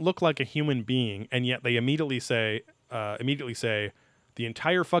doesn't look like a human being, and yet they immediately say the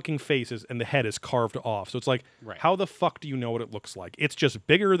entire fucking face and the head is carved off. So it's like, Right. how the fuck do you know what it looks like? It's just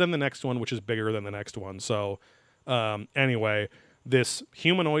bigger than the next one, which is bigger than the next one. So anyway, this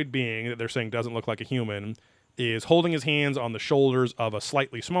humanoid being that they're saying doesn't look like a human is holding his hands on the shoulders of a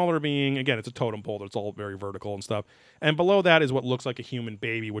slightly smaller being. Again, it's a totem pole that's all very vertical and stuff. And below that is what looks like a human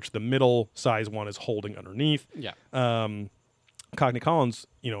baby, which the middle size one is holding underneath. Yeah. Cogney Collins,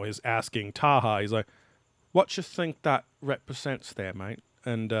 is asking Taha, he's like, what you think that represents there, mate?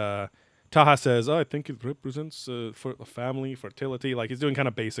 And Taha says, I think it represents for the family, fertility. Like he's doing kind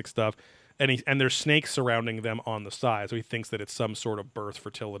of basic stuff. And there's snakes surrounding them on the side. So he thinks that it's some sort of birth,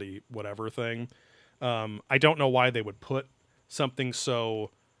 fertility, whatever thing. I don't know why they would put something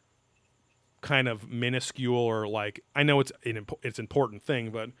so kind of minuscule or like, I know it's an important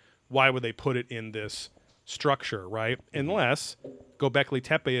thing, but why would they put it in this structure, right? Unless Göbekli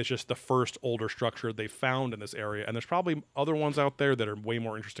Tepe is just the first older structure they found in this area, and there's probably other ones out there that are way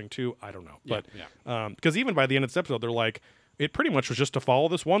more interesting too. I don't know, but because even by the end of this episode, they're like, it pretty much was just to follow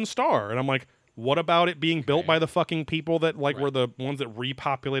this one star, and I'm like, what about it being built by the fucking people that were the ones that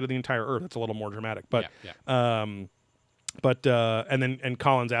repopulated the entire Earth? That's a little more dramatic, but and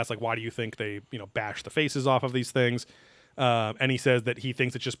Collins asks like, why do you think they bash the faces off of these things? And he says that he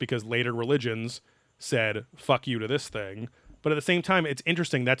thinks it's just because later religions said fuck you to this thing. But at the same time, it's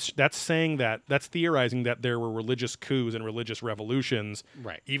interesting. That's saying that's theorizing that there were religious coups and religious revolutions,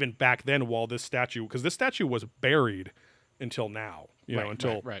 Right. even back then, while this statue was buried until now,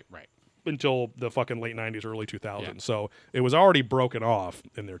 until the fucking late 90s, early 2000s. Yeah. So it was already broken off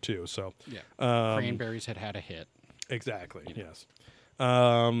in there too. So Cranberries had a hit. exactly, yes.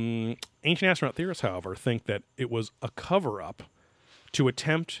 Ancient astronaut theorists, however, think that it was a cover-up to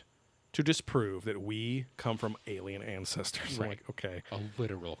attempt to disprove that we come from alien ancestors. I'm like, okay. A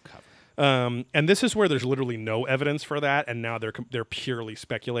literal cover. And this is where there's literally no evidence for that, and now they're purely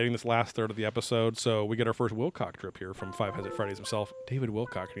speculating this last third of the episode. So we get our first Wilcock drip here from Five Heads at Freddy's himself, David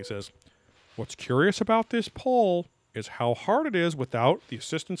Wilcock, and he says, "What's curious about this poll is how hard it is without the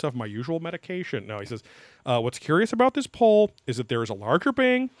assistance of my usual medication." No, he says, "What's curious about this poll is that there is a larger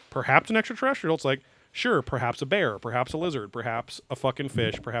being, perhaps an extraterrestrial." It's like, sure, perhaps a bear, perhaps a lizard, perhaps a fucking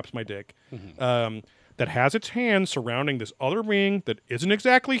fish, perhaps my dick, that has its hands surrounding this other being that isn't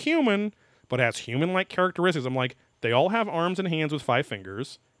exactly human, but has human-like characteristics. I'm like, they all have arms and hands with 5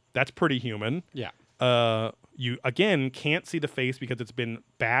 fingers. That's pretty human. Yeah. You, again, can't see the face because it's been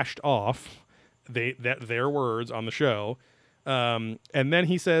bashed off. Their words on the show. And then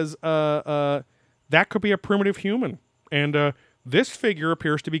he says, that could be a primitive human. And this figure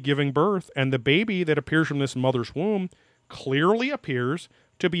appears to be giving birth, and the baby that appears from this mother's womb clearly appears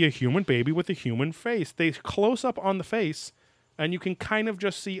to be a human baby with a human face. They close up on the face, and you can kind of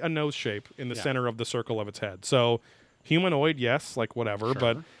just see a nose shape in the center of the circle of its head. So humanoid, yes, like whatever,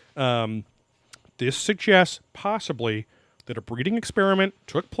 Sure. but this suggests possibly that a breeding experiment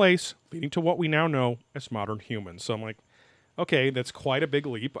took place, leading to what we now know as modern humans. So I'm like, okay, that's quite a big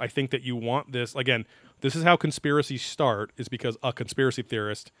leap. I think that you want this again. This is how conspiracies start: is because a conspiracy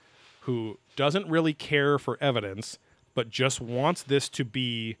theorist who doesn't really care for evidence, but just wants this to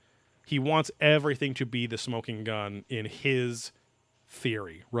be, he wants everything to be the smoking gun in his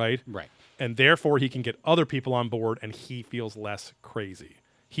theory, right? Right. And therefore he can get other people on board and he feels less crazy.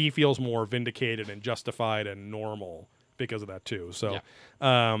 He feels more vindicated and justified and normal because of that too. So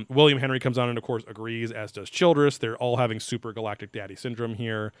William Henry comes on and of course agrees, as does Childress. They're all having super galactic daddy syndrome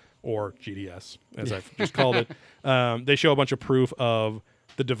here, or GDS, as I've just called it. They show a bunch of proof of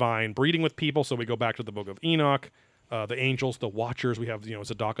the divine breeding with people. So we go back to the book of Enoch, the angels, the watchers. We have,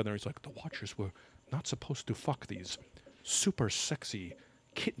 Zadok in there. He's like, the watchers were not supposed to fuck these super sexy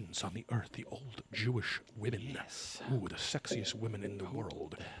kittens on the earth, the old Jewish women. Yes. Ooh, the sexiest women in the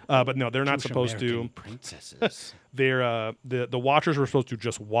world. But no, they're not Jewish supposed American to. princesses. They're the watchers were supposed to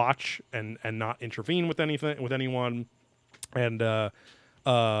just watch and not intervene with anyone. And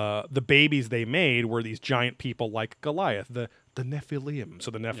the babies they made were these giant people like Goliath, the Nephilim.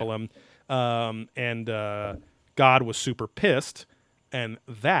 So the Nephilim, and God was super pissed, and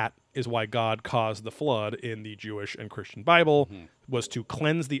that is why God caused the flood in the Jewish and Christian Bible, was to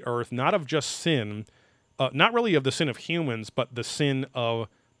cleanse the earth, not of just sin, not really of the sin of humans, but the sin of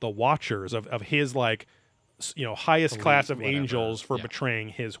the watchers, of his highest class of whatever. angels for Yeah. betraying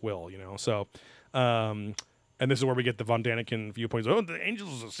his will, So, and this is where we get the Von Daniken viewpoints. Oh, the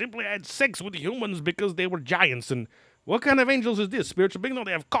angels simply had sex with humans because they were giants. And what kind of angels is this? Spiritual being? No,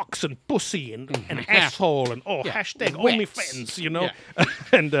 they have cocks and pussy and asshole and hashtag Wets. OnlyFans, Yeah.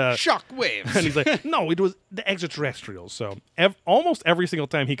 and Shock waves. and he's like, no, it was the extraterrestrials. So almost every single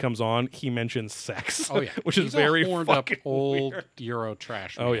time he comes on, he mentions sex. Oh yeah, which is He's very a horned up fucking old weird. Euro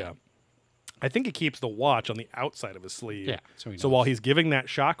trash. Oh man. yeah. I think he keeps the watch on the outside of his sleeve. Yeah, so he So while knows. he's giving that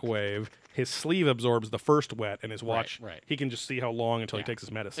shockwave, his sleeve absorbs the first wet, and his watch, right. he can just see how long until he Yeah. takes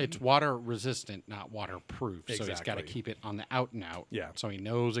his medicine. It's water resistant, not waterproof. So he's got to Exactly. keep it on the out and out. Yeah. So he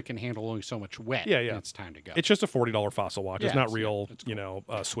knows it can handle only so much wet. Yeah, yeah. And it's time to go. It's just a $40 fossil watch. It's Yeah, not it's- real, it's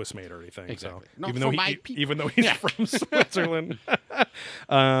cool. Swiss made or anything. Exactly. So Not even for though my people. even though he's from Switzerland,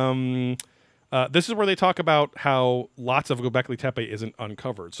 this is where they talk about how lots of Göbekli Tepe isn't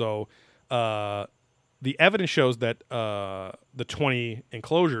uncovered. So the evidence shows that the 20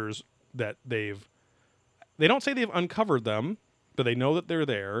 enclosures that they don't say they've uncovered them, but they know that they're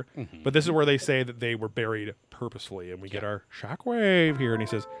there. Mm-hmm. But this is where they say that they were buried purposefully, and we get our shockwave here, and he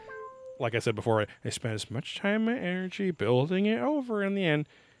says, like I said before, I spent as much time and energy building it over in the end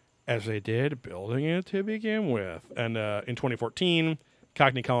as they did building it to begin with. And in 2014,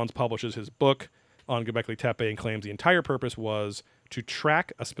 Cockney Collins publishes his book on Göbekli Tepe and claims the entire purpose was to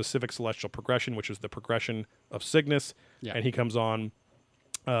track a specific celestial progression, which is the progression of Cygnus. Yeah. And he comes on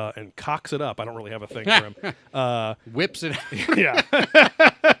and cocks it up. I don't really have a thing for him. Whips it. Yeah.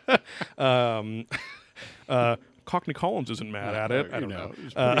 Cockney Collins isn't mad at it. I don't know.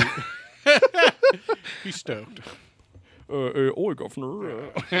 He's stoked. Oi, Governor.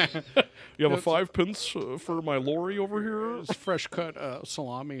 You have a 5 pence for my lorry over here? It's fresh cut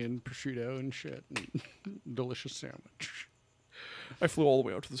salami and prosciutto and shit. And delicious sandwich. I flew all the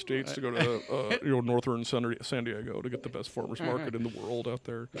way out to the States to go to northern San Diego to get the best farmers market in the world out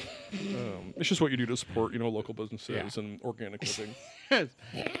there. It's just what you do to support, local businesses and organic living.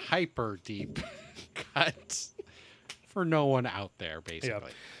 Hyper deep cuts for no one out there,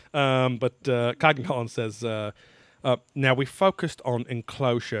 basically. But Cockney Collins says, now we focused on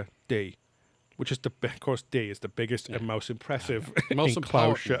enclosure D, which is of course, D is the biggest and most impressive Most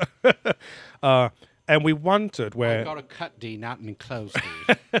enclosure. And we wondered where Got a cut D, not an enclosed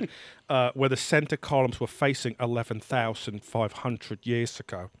D. where the center columns were facing 11,500 years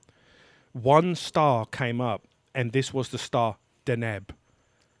ago. One star came up, and this was the star Deneb,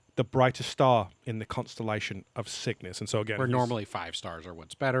 the brightest star in the constellation of Cygnus. And so again, Where he's normally 5 stars are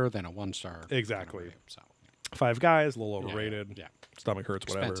what's better than a 1 star. Exactly. So 5 guys, a little overrated. yeah. Stomach hurts,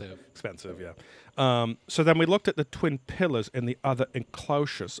 whatever. Expensive. Yeah. So then we looked at the twin pillars in the other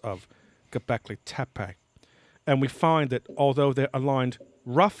enclosures of Göbekli Tepe, and we find that although they're aligned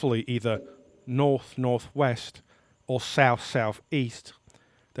roughly either north-northwest or south-southeast,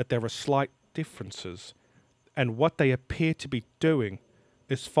 that there are slight differences, and what they appear to be doing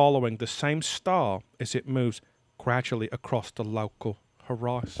is following the same star as it moves gradually across the local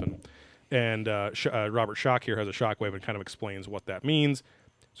horizon. And Robert Schock here has a shockwave and kind of explains what that means.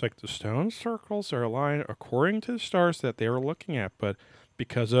 It's like the stone circles are aligned according to the stars that they were looking at, but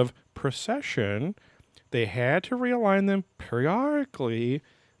because of precession, they had to realign them periodically.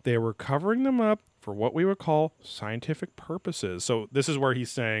 They were covering them up for what we would call scientific purposes. So this is where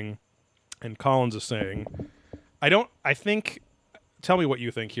he's saying, and Collins is saying, tell me what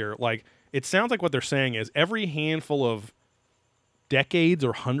you think here. Like, it sounds like what they're saying is every handful of decades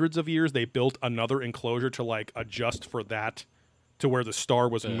or hundreds of years, they built another enclosure to like adjust for that, to where the star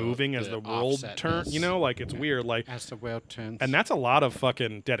was moving as the world turned. You know, like it's weird. Like as the world turns. And that's a lot of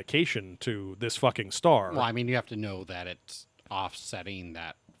fucking dedication to this fucking star. Well, I mean, you have to know that it's offsetting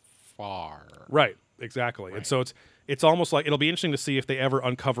that far. Right, exactly. Right. And so it's almost like it'll be interesting to see if they ever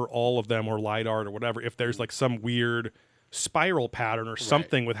uncover all of them or LiDAR or whatever, if there's like some weird spiral pattern or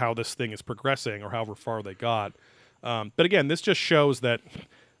something with how this thing is progressing or however far they got. But again, this just shows that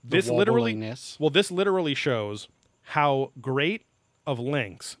this literally shows how great of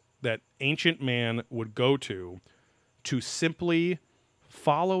lengths that ancient man would go to simply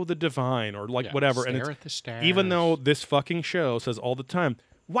follow the divine or like whatever. Stare and at the stars. Even though this fucking show says all the time,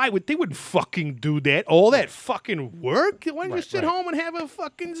 they wouldn't fucking do that? All that fucking work? Why don't you sit home and have a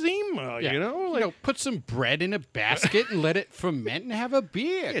fucking Zima? You know? Like, put some bread in a basket and let it ferment and have a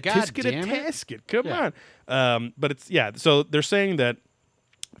beer. Tisket a tasket. Come on. But it's, so they're saying that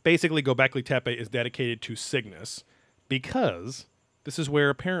basically Göbekli Tepe is dedicated to Cygnus because this is where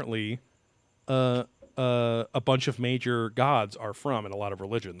apparently a bunch of major gods are from in a lot of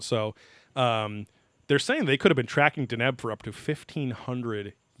religions. So they're saying they could have been tracking Deneb for up to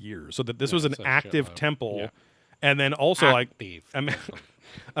 1,500 years. So that this was an active temple. Yeah. And then also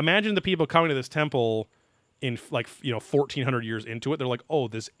imagine the people coming to this temple in 1,400 years into it. They're like, oh,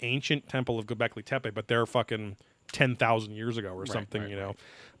 this ancient temple of Göbekli Tepe, but they're fucking 10,000 years ago or something, you know.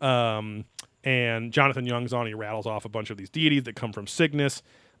 And Jonathan Young's on, he rattles off a bunch of these deities that come from Cygnus.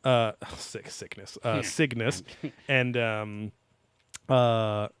 Cygnus. And and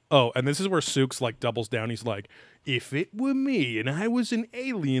this is where Sooks like doubles down. He's like, if it were me and I was an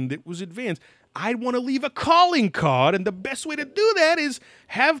alien that was advanced, I'd want to leave a calling card, and the best way to do that is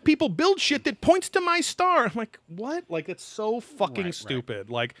have people build shit that points to my star. I'm like, what? Like, it's so fucking stupid.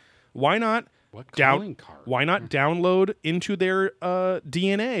 Like, why not why not download into their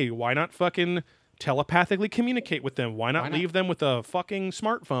DNA? Why not fucking telepathically communicate with them? Why not leave them with a fucking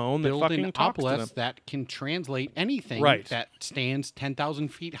smartphone that fucking talks to them? That can translate anything that stands 10,000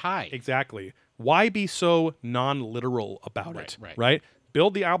 feet high. Exactly. Why be so non-literal about it? Right?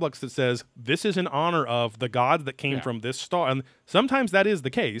 Build the obelisk that says, this is in honor of the gods that came from this star. And sometimes that is the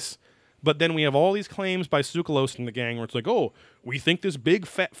case. But then we have all these claims by Tsoukalos and the gang where it's like, oh, we think this big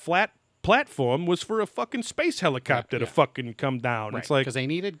flat platform was for a fucking space helicopter to fucking come down. It's like, because they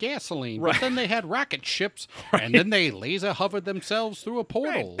needed gasoline, but then they had rocket ships, and then they laser hovered themselves through a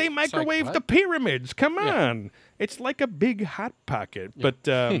portal. They microwaved the pyramids. Come on, it's like a big hot pocket. But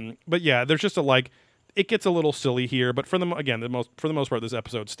there's just it gets a little silly here. But for the most part, this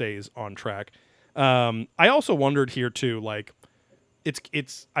episode stays on track. I also wondered here too, like,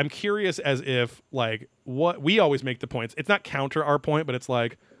 I'm curious as if like what we always make the points. It's not counter our point, but it's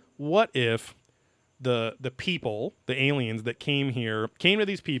like, what if the people, the aliens that came to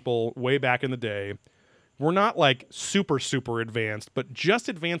these people way back in the day, were not like super, super advanced, but just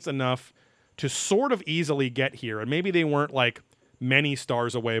advanced enough to sort of easily get here. And maybe they weren't like many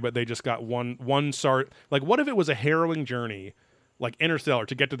stars away, but they just got one star. Like, what if it was a harrowing journey, like Interstellar,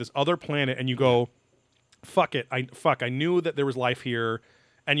 to get to this other planet and you go, fuck it, I knew that there was life here.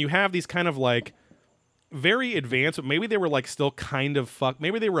 And you have these kind of like very advanced, but maybe they were like still kind of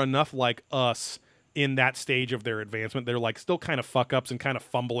maybe they were enough like us in that stage of their advancement. They're like still kind of fuck ups and kind of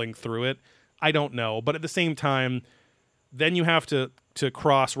fumbling through it. I don't know. But at the same time, then you have to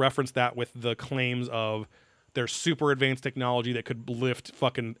cross-reference that with the claims of their super advanced technology that could lift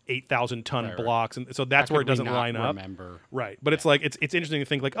fucking 8,000-ton blocks. And so that's where it doesn't line up. Right. But it's like, it's interesting to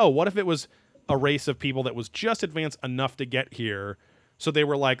think like, oh, what if it was a race of people that was just advanced enough to get here? So they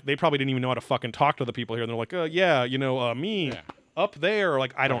were like, they probably didn't even know how to fucking talk to the people here. And they're like, me up there.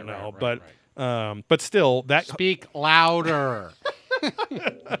 Like, I don't know. But still, that. Speak louder.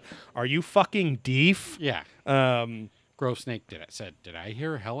 Are you fucking deef? Yeah. Grove Snake did I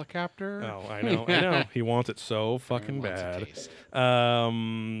hear a helicopter? Oh, I know. He wants it so fucking bad.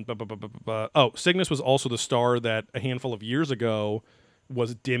 Cygnus was also the star that a handful of years ago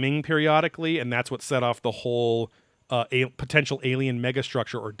was dimming periodically, and that's what set off the whole potential alien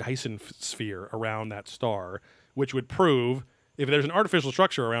megastructure or Dyson sphere around that star, which would prove if there's an artificial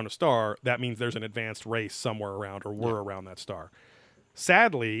structure around a star, that means there's an advanced race somewhere around or were around that star.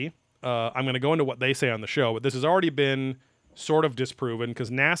 Sadly, I'm going to go into what they say on the show, but this has already been sort of disproven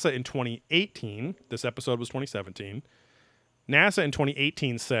because NASA in 2018, this episode was 2017, NASA in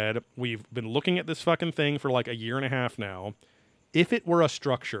 2018 said, we've been looking at this fucking thing for like a year and a half now. If it were a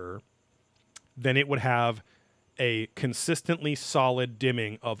structure, then it would have a consistently solid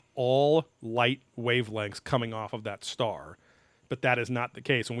dimming of all light wavelengths coming off of that star. But that is not the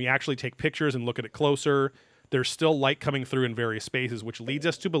case. When we actually take pictures and look at it closer, there's still light coming through in various spaces, which leads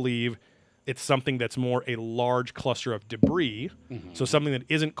us to believe it's something that's more a large cluster of debris, so something that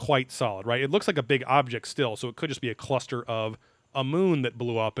isn't quite solid, right? It looks like a big object still, so it could just be a cluster of a moon that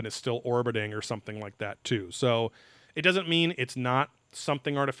blew up and is still orbiting or something like that too. So it doesn't mean it's not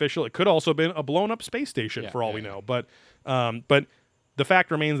something artificial. It could also have been a blown up space station for all we know. But the fact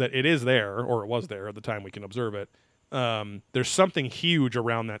remains that it is there, or it was there at the time we can observe it. There's something huge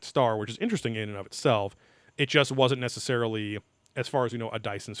around that star, which is interesting in and of itself. It just wasn't necessarily, as far as we know, a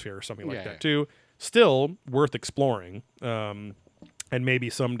Dyson sphere or something like that too. Still worth exploring. And maybe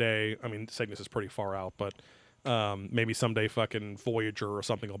someday, I mean, Cygnus is pretty far out, but maybe someday fucking Voyager or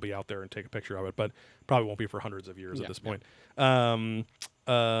something will be out there and take a picture of it, but probably won't be for hundreds of years at this point. And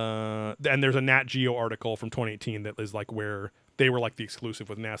there's a Nat Geo article from 2018 that is like where they were like the exclusive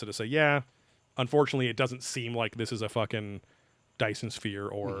with NASA to say, yeah, unfortunately, it doesn't seem like this is a fucking Dyson sphere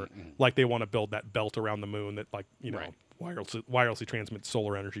or like they want to build that belt around the moon that, like, you know, wirelessly transmits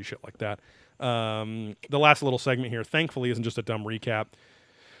solar energy, shit like that. The last little segment here, thankfully, isn't just a dumb recap.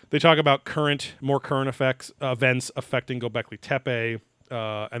 They talk about more current events affecting Göbekli Tepe,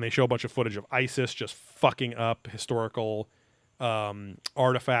 and they show a bunch of footage of ISIS just fucking up historical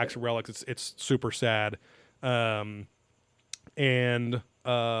artifacts, relics. It's super sad. And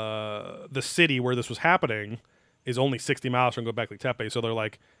the city where this was happening is only 60 miles from Göbekli Tepe, so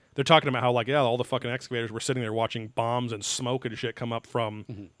they're talking about how, like, yeah, all the fucking excavators were sitting there watching bombs and smoke and shit come up from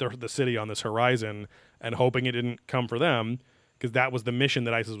the city on this horizon and hoping it didn't come for them, because that was the mission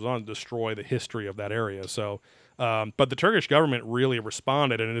that ISIS was on, to destroy the history of that area. So, but the Turkish government really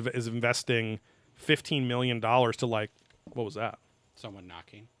responded and is investing $15 million to, like, what was that? Someone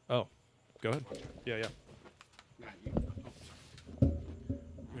knocking. Oh, go ahead. Yeah. Not you. I'm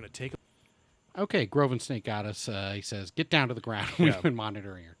going to take Okay, Groven Snake got us. He says, "Get down to the ground. We've been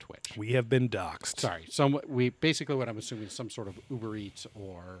monitoring your Twitch." We have been doxxed. Sorry. We basically, what I'm assuming, is some sort of Uber Eats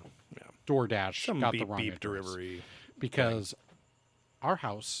or DoorDash Some got beep the wrong beep address. delivery. Because our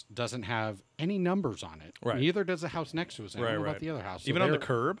house doesn't have any numbers on it. Right. Neither does the house next to us. I don't know about the other house. So Even on the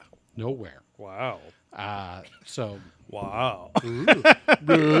curb? Nowhere. Wow. So Wow.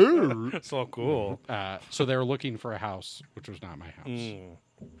 So cool. so they were looking for a house, which was not my house.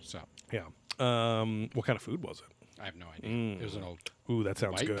 So Yeah. What kind of food was it? I have no idea. It was an old Ooh, that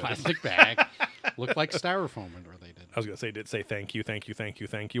sounds white good. plastic bag. Looked like styrofoam and related. I was going to say, did it say thank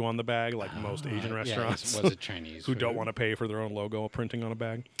you on the bag, like most Asian restaurants? Was it Chinese who food? don't want to pay for their own logo printing on a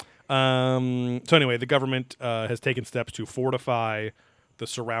bag. So anyway, the government has taken steps to fortify the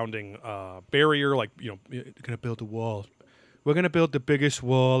surrounding barrier. Like, you know, you're going to build a wall. We're going to build the biggest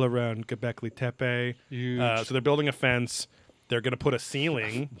wall around Göbekli Tepe. So they're building a fence. They're going to put a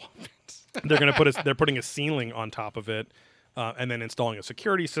ceiling. They're putting a ceiling on top of it, and then installing a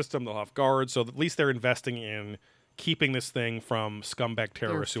security system. They'll have guards. So at least they're investing in keeping this thing from scumbag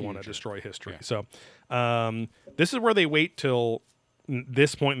terrorists who want to destroy history. So this is where they wait till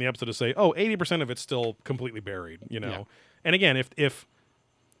this point in the episode to say, oh, 80% of it's still completely buried, you know? Yeah. And again, if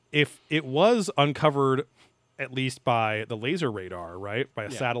it was uncovered at least by the laser radar, right? By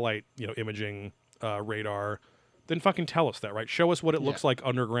a satellite, you know, imaging radar, then fucking tell us that, right? Show us what it looks like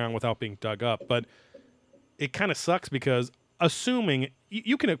underground without being dug up. But it kind of sucks because assuming,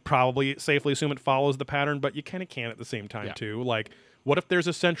 you can probably safely assume it follows the pattern, but you kind of can at the same time too. Like, what if there's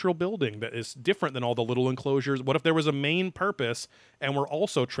a central building that is different than all the little enclosures? What if there was a main purpose and we're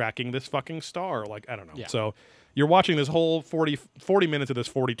also tracking this fucking star? Like, I don't know. Yeah. So you're watching this whole 40 minutes of this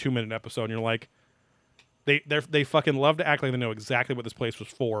 42-minute episode and you're like, they fucking love to act like they know exactly what this place was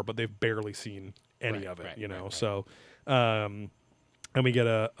for, but they've barely seen any of it, you know? So, and we get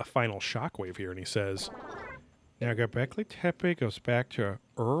a final shockwave here, and he says, now Göbekli Tepe goes back to an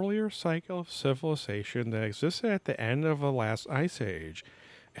earlier cycle of civilization that existed at the end of the last ice age,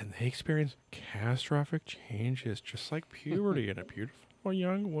 and they experienced catastrophic changes, just like puberty in a beautiful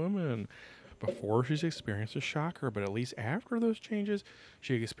young woman. Before she's experienced a shocker, but at least after those changes,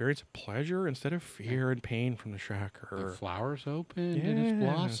 she experienced pleasure instead of fear and pain from the shocker. The flowers opened and it's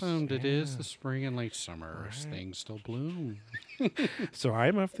blossomed. It is the spring and late summer. Things still bloom. So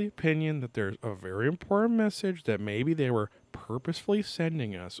I'm of the opinion that there's a very important message that maybe they were purposefully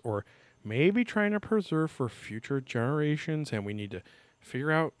sending us, or maybe trying to preserve for future generations, and we need to figure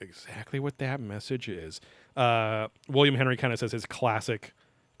out exactly what that message is. William Henry kind of says his classic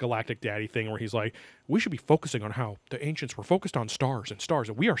galactic daddy thing where he's like, we should be focusing on how the ancients were focused on stars and stars,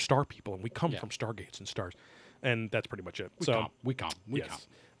 and we are star people, and we come from stargates and stars. And that's pretty much it. We come.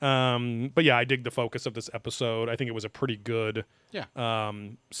 But yeah, I dig the focus of this episode. I think it was a pretty good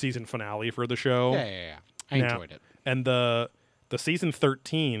season finale for the show. Yeah. I enjoyed it. And the season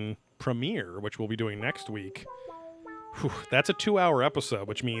 13 premiere, which we'll be doing next week, that's a 2-hour episode,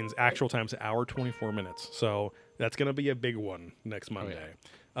 which means actual time's 1 hour 24 minutes. So that's going to be a big one next Monday.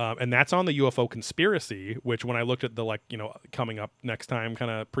 And that's on the UFO conspiracy, which when I looked at the coming up next time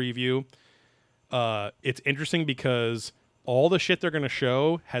kind of preview, it's interesting because all the shit they're going to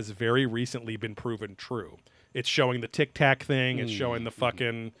show has very recently been proven true. It's showing the Tic Tac thing. It's showing the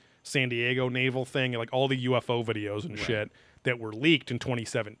fucking San Diego naval thing, and like all the UFO videos and shit that were leaked in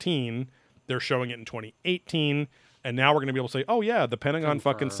 2017. They're showing it in 2018. And now we're going to be able to say, oh, yeah, the Pentagon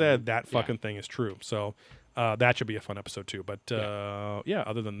fucking said that fucking thing is true. So that should be a fun episode, too. But,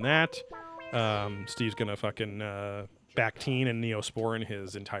 other than that, Steve's going to fucking back teen and Neosporin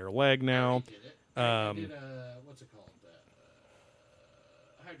his entire leg now. I did what's it called?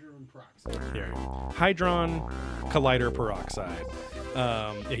 Hydrogen peroxide. Yeah. Hydron collider peroxide.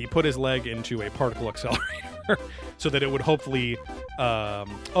 He put his leg into a particle accelerator so that it would hopefully... that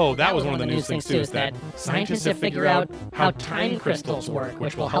was one of the news things, too, is that scientists have figured out how time crystals work,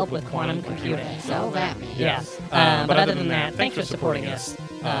 which will help with quantum computing. So that means. Yes. But other than that, thanks for supporting us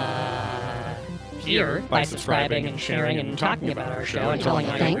here by subscribing and sharing and talking about our show and telling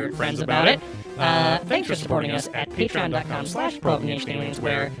all your weird friends about it. Thanks for supporting us at patreon.com/ProbingAncientAliens,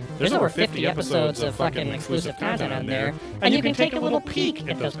 where there's over 50 episodes of fucking exclusive content on there, and you can take a little peek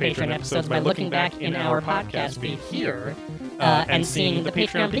at those Patreon episodes by looking back in our podcast feed here and seeing the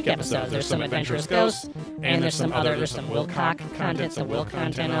Patreon peek episodes. There's some Adventurous Ghosts, and there's some Wilcock content, some Will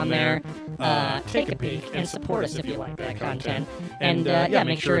content on there. Take a peek and support us if you like that content. And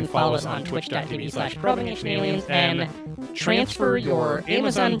make sure and follow us on twitch.tv/ProbingAncientAliens and transfer your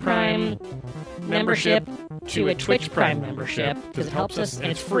Amazon Prime membership to a Twitch Prime membership because it helps us and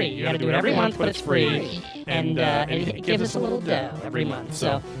it's free. You got to do it every month, but it's free, and it gives us a little dough every month.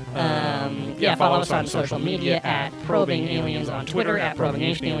 So follow us on social media at Probing Aliens on Twitter, at Probing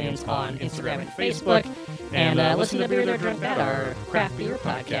Ancient Aliens on Instagram and Facebook, and listen to Beer There Drunk That, our craft beer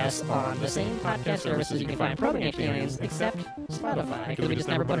podcast, on the same podcast services you can find Probing Ancient Aliens, except Spotify, because we just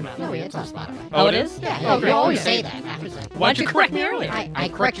never put them out. No, it's on Spotify. Oh, it is? Yeah, Oh, you great. always Okay. say that. I was like, Why'd you correct me earlier? I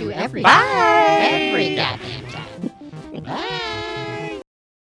correct you every Bye! every goddamn time. Bye.